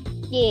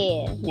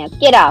 Yeah, now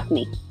get off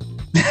me.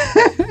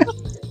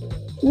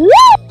 Woo!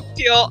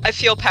 I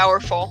feel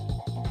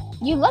powerful,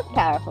 You look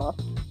powerful.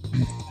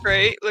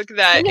 right? Look at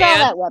that, Look at all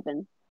and that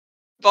weapon.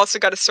 I've also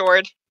got a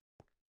sword.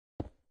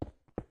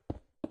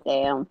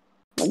 Damn.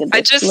 Look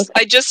at this.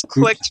 I just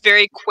clicked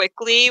very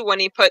quickly when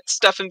he put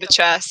stuff in the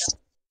chest.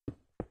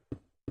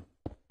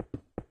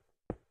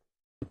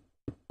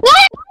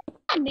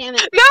 God damn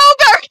it. No,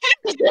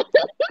 Barry!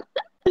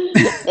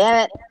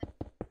 Damn it.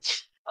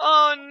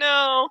 Oh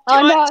no. Oh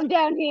Do you no, want- I'm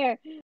down here.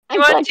 you I'm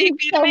want collecting TP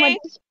so to me? much.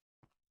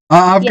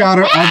 I've Yeah. got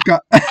her. I've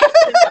got...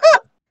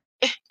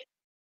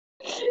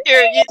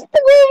 Here, you.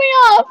 Threw me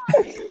off.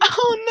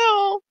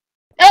 Oh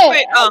Oh,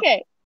 Wait, oh.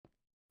 okay.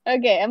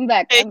 Okay, I'm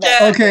back. Hey, I'm back.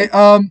 Dad. Okay,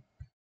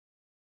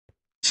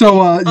 so, you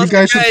Also,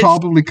 guys should guys,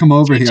 probably come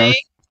over no. here. GG.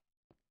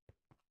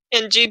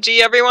 And GG,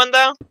 everyone,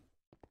 though.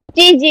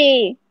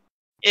 GG.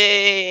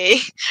 Yay.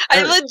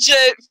 I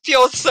legit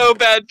feel so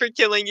bad for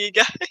killing you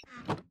guys.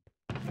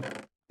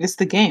 It's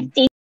the game.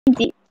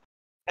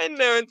 I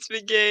know it's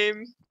the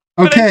game.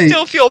 But I Okay,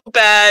 still feel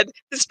bad,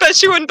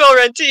 especially when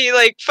Belrenti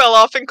like fell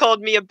off and called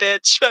me a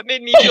bitch. That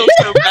made me feel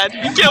so bad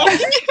for killing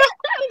you.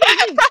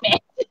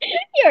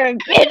 You're a bitch.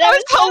 It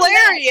was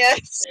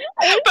hilarious,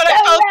 but I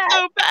felt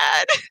so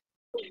bad.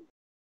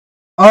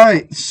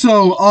 alright,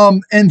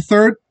 so, in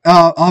 3rd,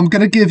 I'm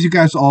gonna give you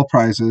guys all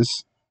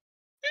prizes.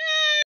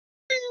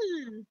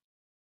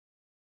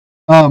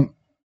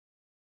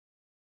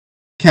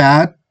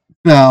 Cat,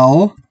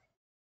 Belle,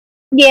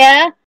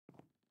 Yeah.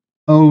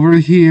 over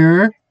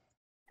here.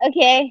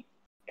 Okay.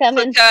 So,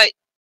 Coming.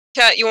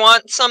 Kat, you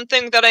want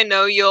something that I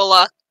know you'll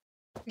love?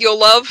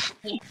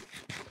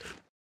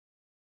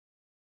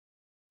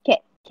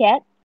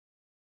 Cat.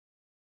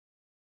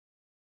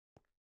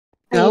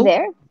 Are Go. you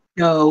there?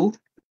 Go.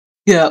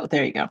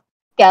 There you go.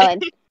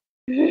 Going.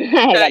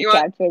 I got you want-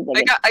 trapped for a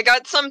second. I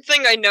got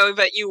something I know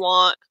that you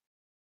want.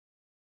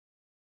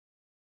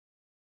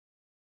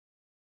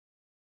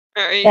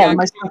 Alright, Yeah,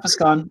 My stuff is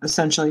gone,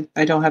 essentially.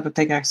 I don't have a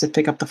pickaxe to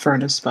pick up the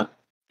furnace, but...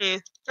 oh,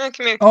 come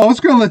here. Oh, I was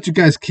gonna let you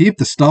guys keep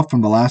the stuff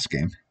from the last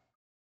game.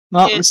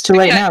 Well, Yeah, it's too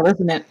late okay. now,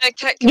 isn't it?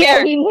 Kat, come Yeah,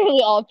 here. we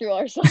literally all threw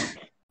ourselves.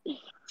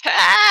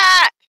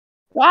 Kat,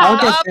 I'll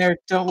Wow. get Stop there,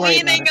 don't worry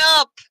about cleaning it.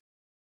 up.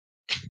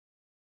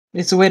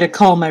 It's a way to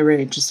calm my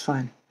rage, it's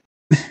fine.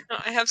 No,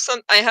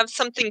 I have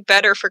something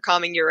better for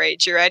calming your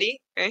rage. You ready?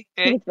 Okay.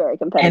 It's very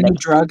competitive. Any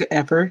drug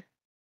ever.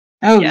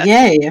 Oh, Yes.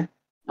 yay!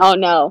 Oh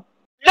no.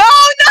 No,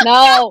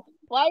 No.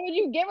 Why would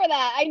you give her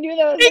that? I knew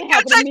that was going to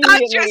Because happen I thought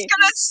she was immediately.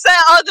 gonna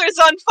set others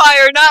on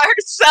fire, not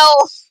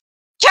herself.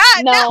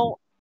 Cat, no! No.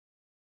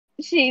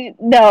 I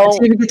No.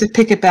 didn't even get to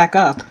pick it back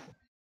up.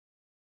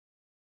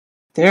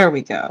 There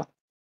we go.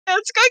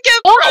 Let's go get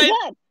Oh Brian. my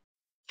god.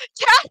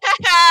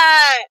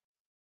 Cat!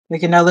 We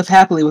can now live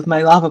happily with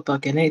my lava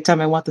bucket anytime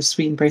I want the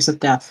sweet embrace of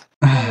death.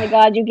 Oh my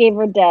god, you gave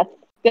her death.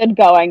 Good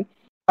going.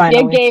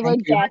 Finally, You gave her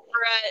thank you. death.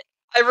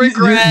 I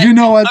regret. You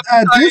know, at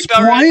I'm sorry, this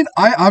Doran. point,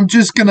 I'm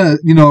just gonna,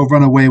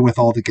 run away with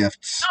all the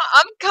gifts. No,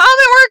 I'm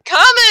coming, we're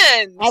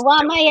coming! I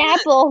want my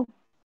apple.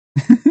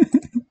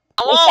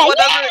 I want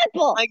whatever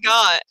Apple. I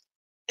got.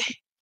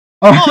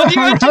 All Oh, do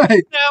you want to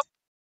right. now?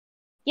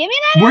 Give me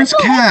that Where's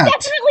apple. Cat?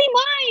 That's definitely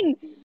mine.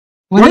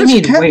 What do Where's you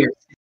mean, Cat? where?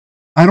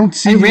 I don't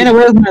see I ran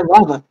away with my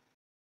lava.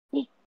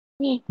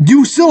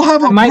 You still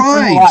have I a might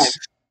burn alive. prize.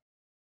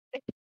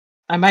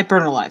 I might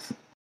burn alive.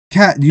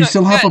 Cat, you No,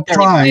 still have a Cat, TPA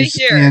prize,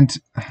 here. and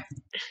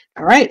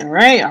Alright,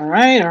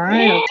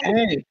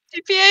 okay.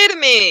 TPA to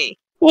me.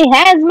 He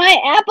has my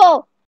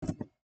apple.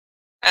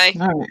 Hey.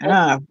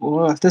 Alright,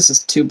 whoa, this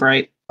is too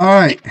bright. all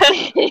right.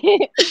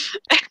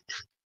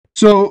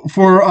 So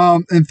for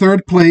in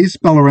third place,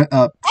 Sunny,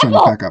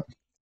 Apple. back up.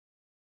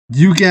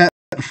 You get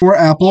 4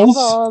 apples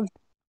Apples.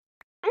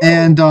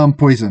 and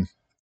poison.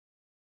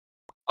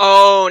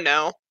 Oh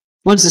no.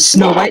 What is this,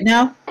 Snow White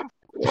now?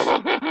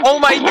 Oh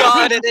my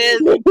god, it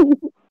is.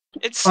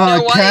 It's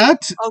Snow White.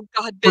 Cat, Oh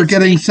god, for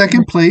getting Bisbee.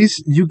 second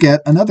place, you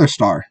get another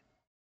star.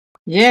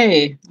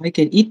 Yay, I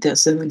can eat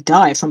this and then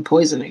die from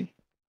poisoning.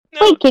 No,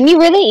 Wait, can you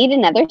really eat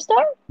another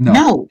star? No. No.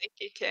 I think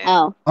you can.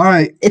 Oh. All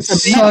right, It's a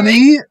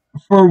Sunny,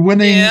 for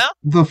winning Yeah?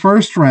 the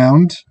first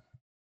round.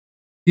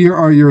 Here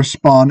are your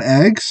spawn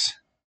eggs.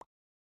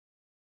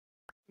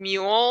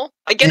 Mule.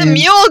 I get a And-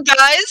 mule,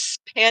 guys.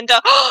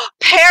 Panda.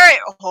 Parrot.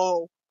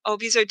 Oh,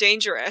 these are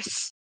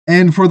dangerous.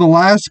 And for the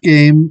last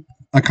game,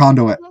 a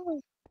conduit.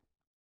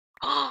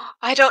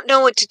 I don't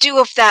know what to do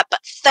with that, but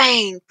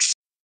thanks,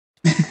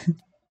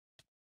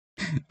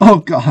 Oh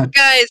god.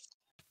 guys.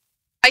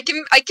 I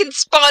can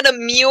spawn a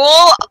mule,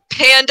 a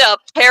panda, a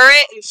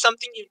parrot, and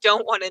something you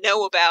don't want to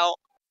know about.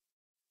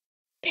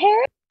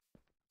 Parrot?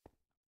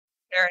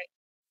 Parrot.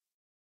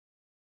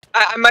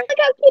 I might. Look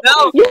how cute.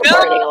 No, You're no.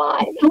 burning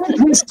alive.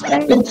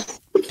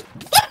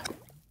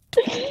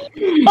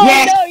 Oh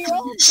Yes! no, you're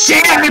all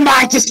Share in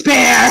my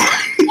despair!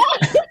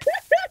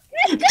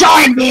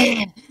 Join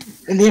me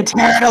in the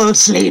eternal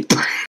sleep.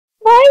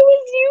 Why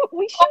was you?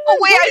 We should. Oh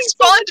wait, I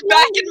spawned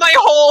back in my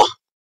hole.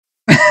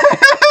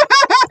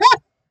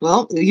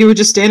 Well, you were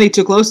just standing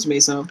too close to me,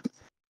 so.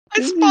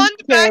 I spawned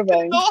back in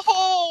terrifying. the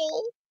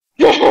hole.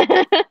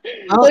 Oh,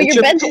 Well, it's your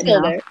your bed's pit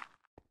still now. there.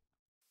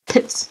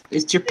 Pits.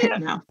 It's your pit Yeah.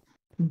 now.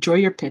 Enjoy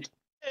your pit.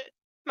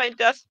 My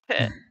death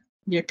pit.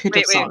 Your pit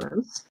Wait, of wait.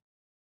 sorrows.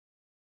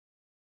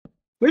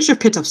 Where's your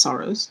pit of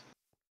sorrows?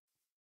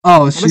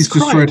 Oh, was she's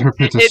destroyed crying. her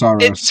pit of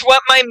sorrows. It's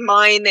what my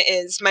mind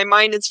is. My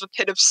mind is the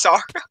pit of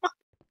sorrow.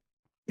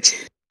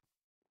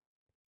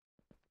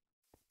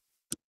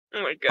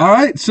 Oh my god. All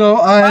right,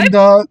 so and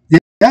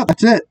yeah,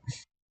 that's it.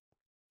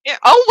 Yeah.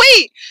 Oh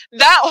wait,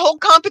 that whole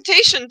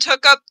competition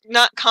took up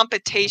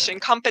competition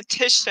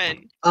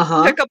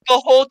Uh-huh. took up the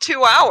whole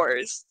 2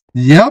 hours.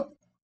 Yep.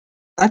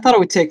 I thought it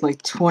would take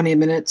like 20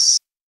 minutes.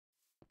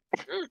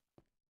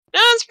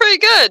 That's pretty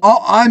good.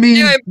 Oh, I mean,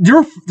 Yeah.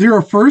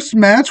 your first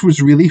match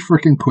was really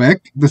freaking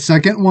quick. The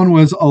second one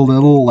was a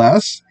little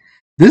less.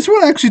 This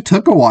one actually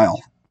took a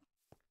while.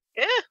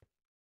 Yeah.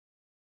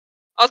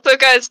 Also,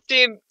 guys,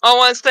 I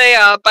want to say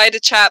bye to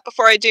chat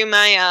before I do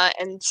my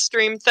end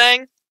stream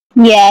thing.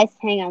 Yes,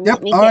 hang on. Yep,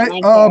 Let me all get right,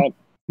 my carrot.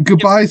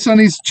 Goodbye,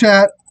 Sunny's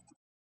chat.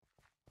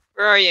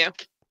 Where are you?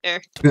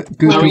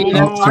 Good, Are we oh,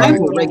 in sorry.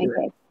 time or regular?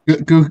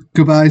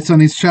 Goodbye,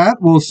 Sunny's chat.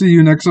 We'll see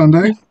you next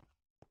Sunday.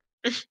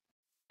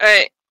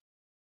 Alright.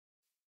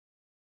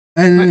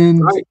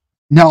 And Right.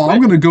 now I'm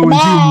going to go and do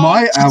Goodbye.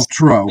 my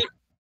outro.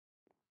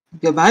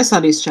 Goodbye,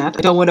 Sunny's chat.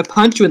 I don't want to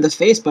punch you in the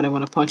face, but I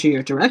want to punch you in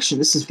your direction.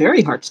 This is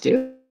very hard to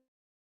do.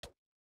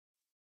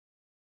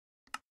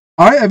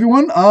 All right,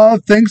 everyone.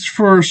 Thanks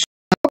for showing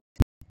up,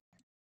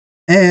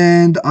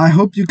 and I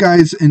hope you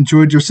guys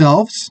enjoyed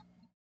yourselves.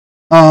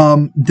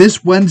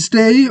 This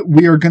Wednesday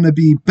we are going to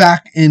be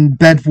back in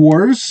Bed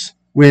Wars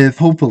with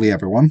hopefully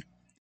everyone,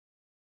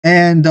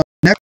 and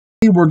next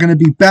week we're going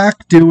to be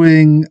back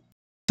doing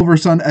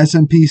SilverSun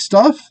SMP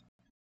stuff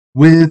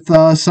with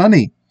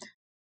Sunny.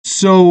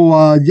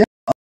 So yeah,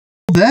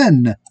 until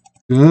then,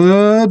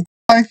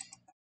 goodbye.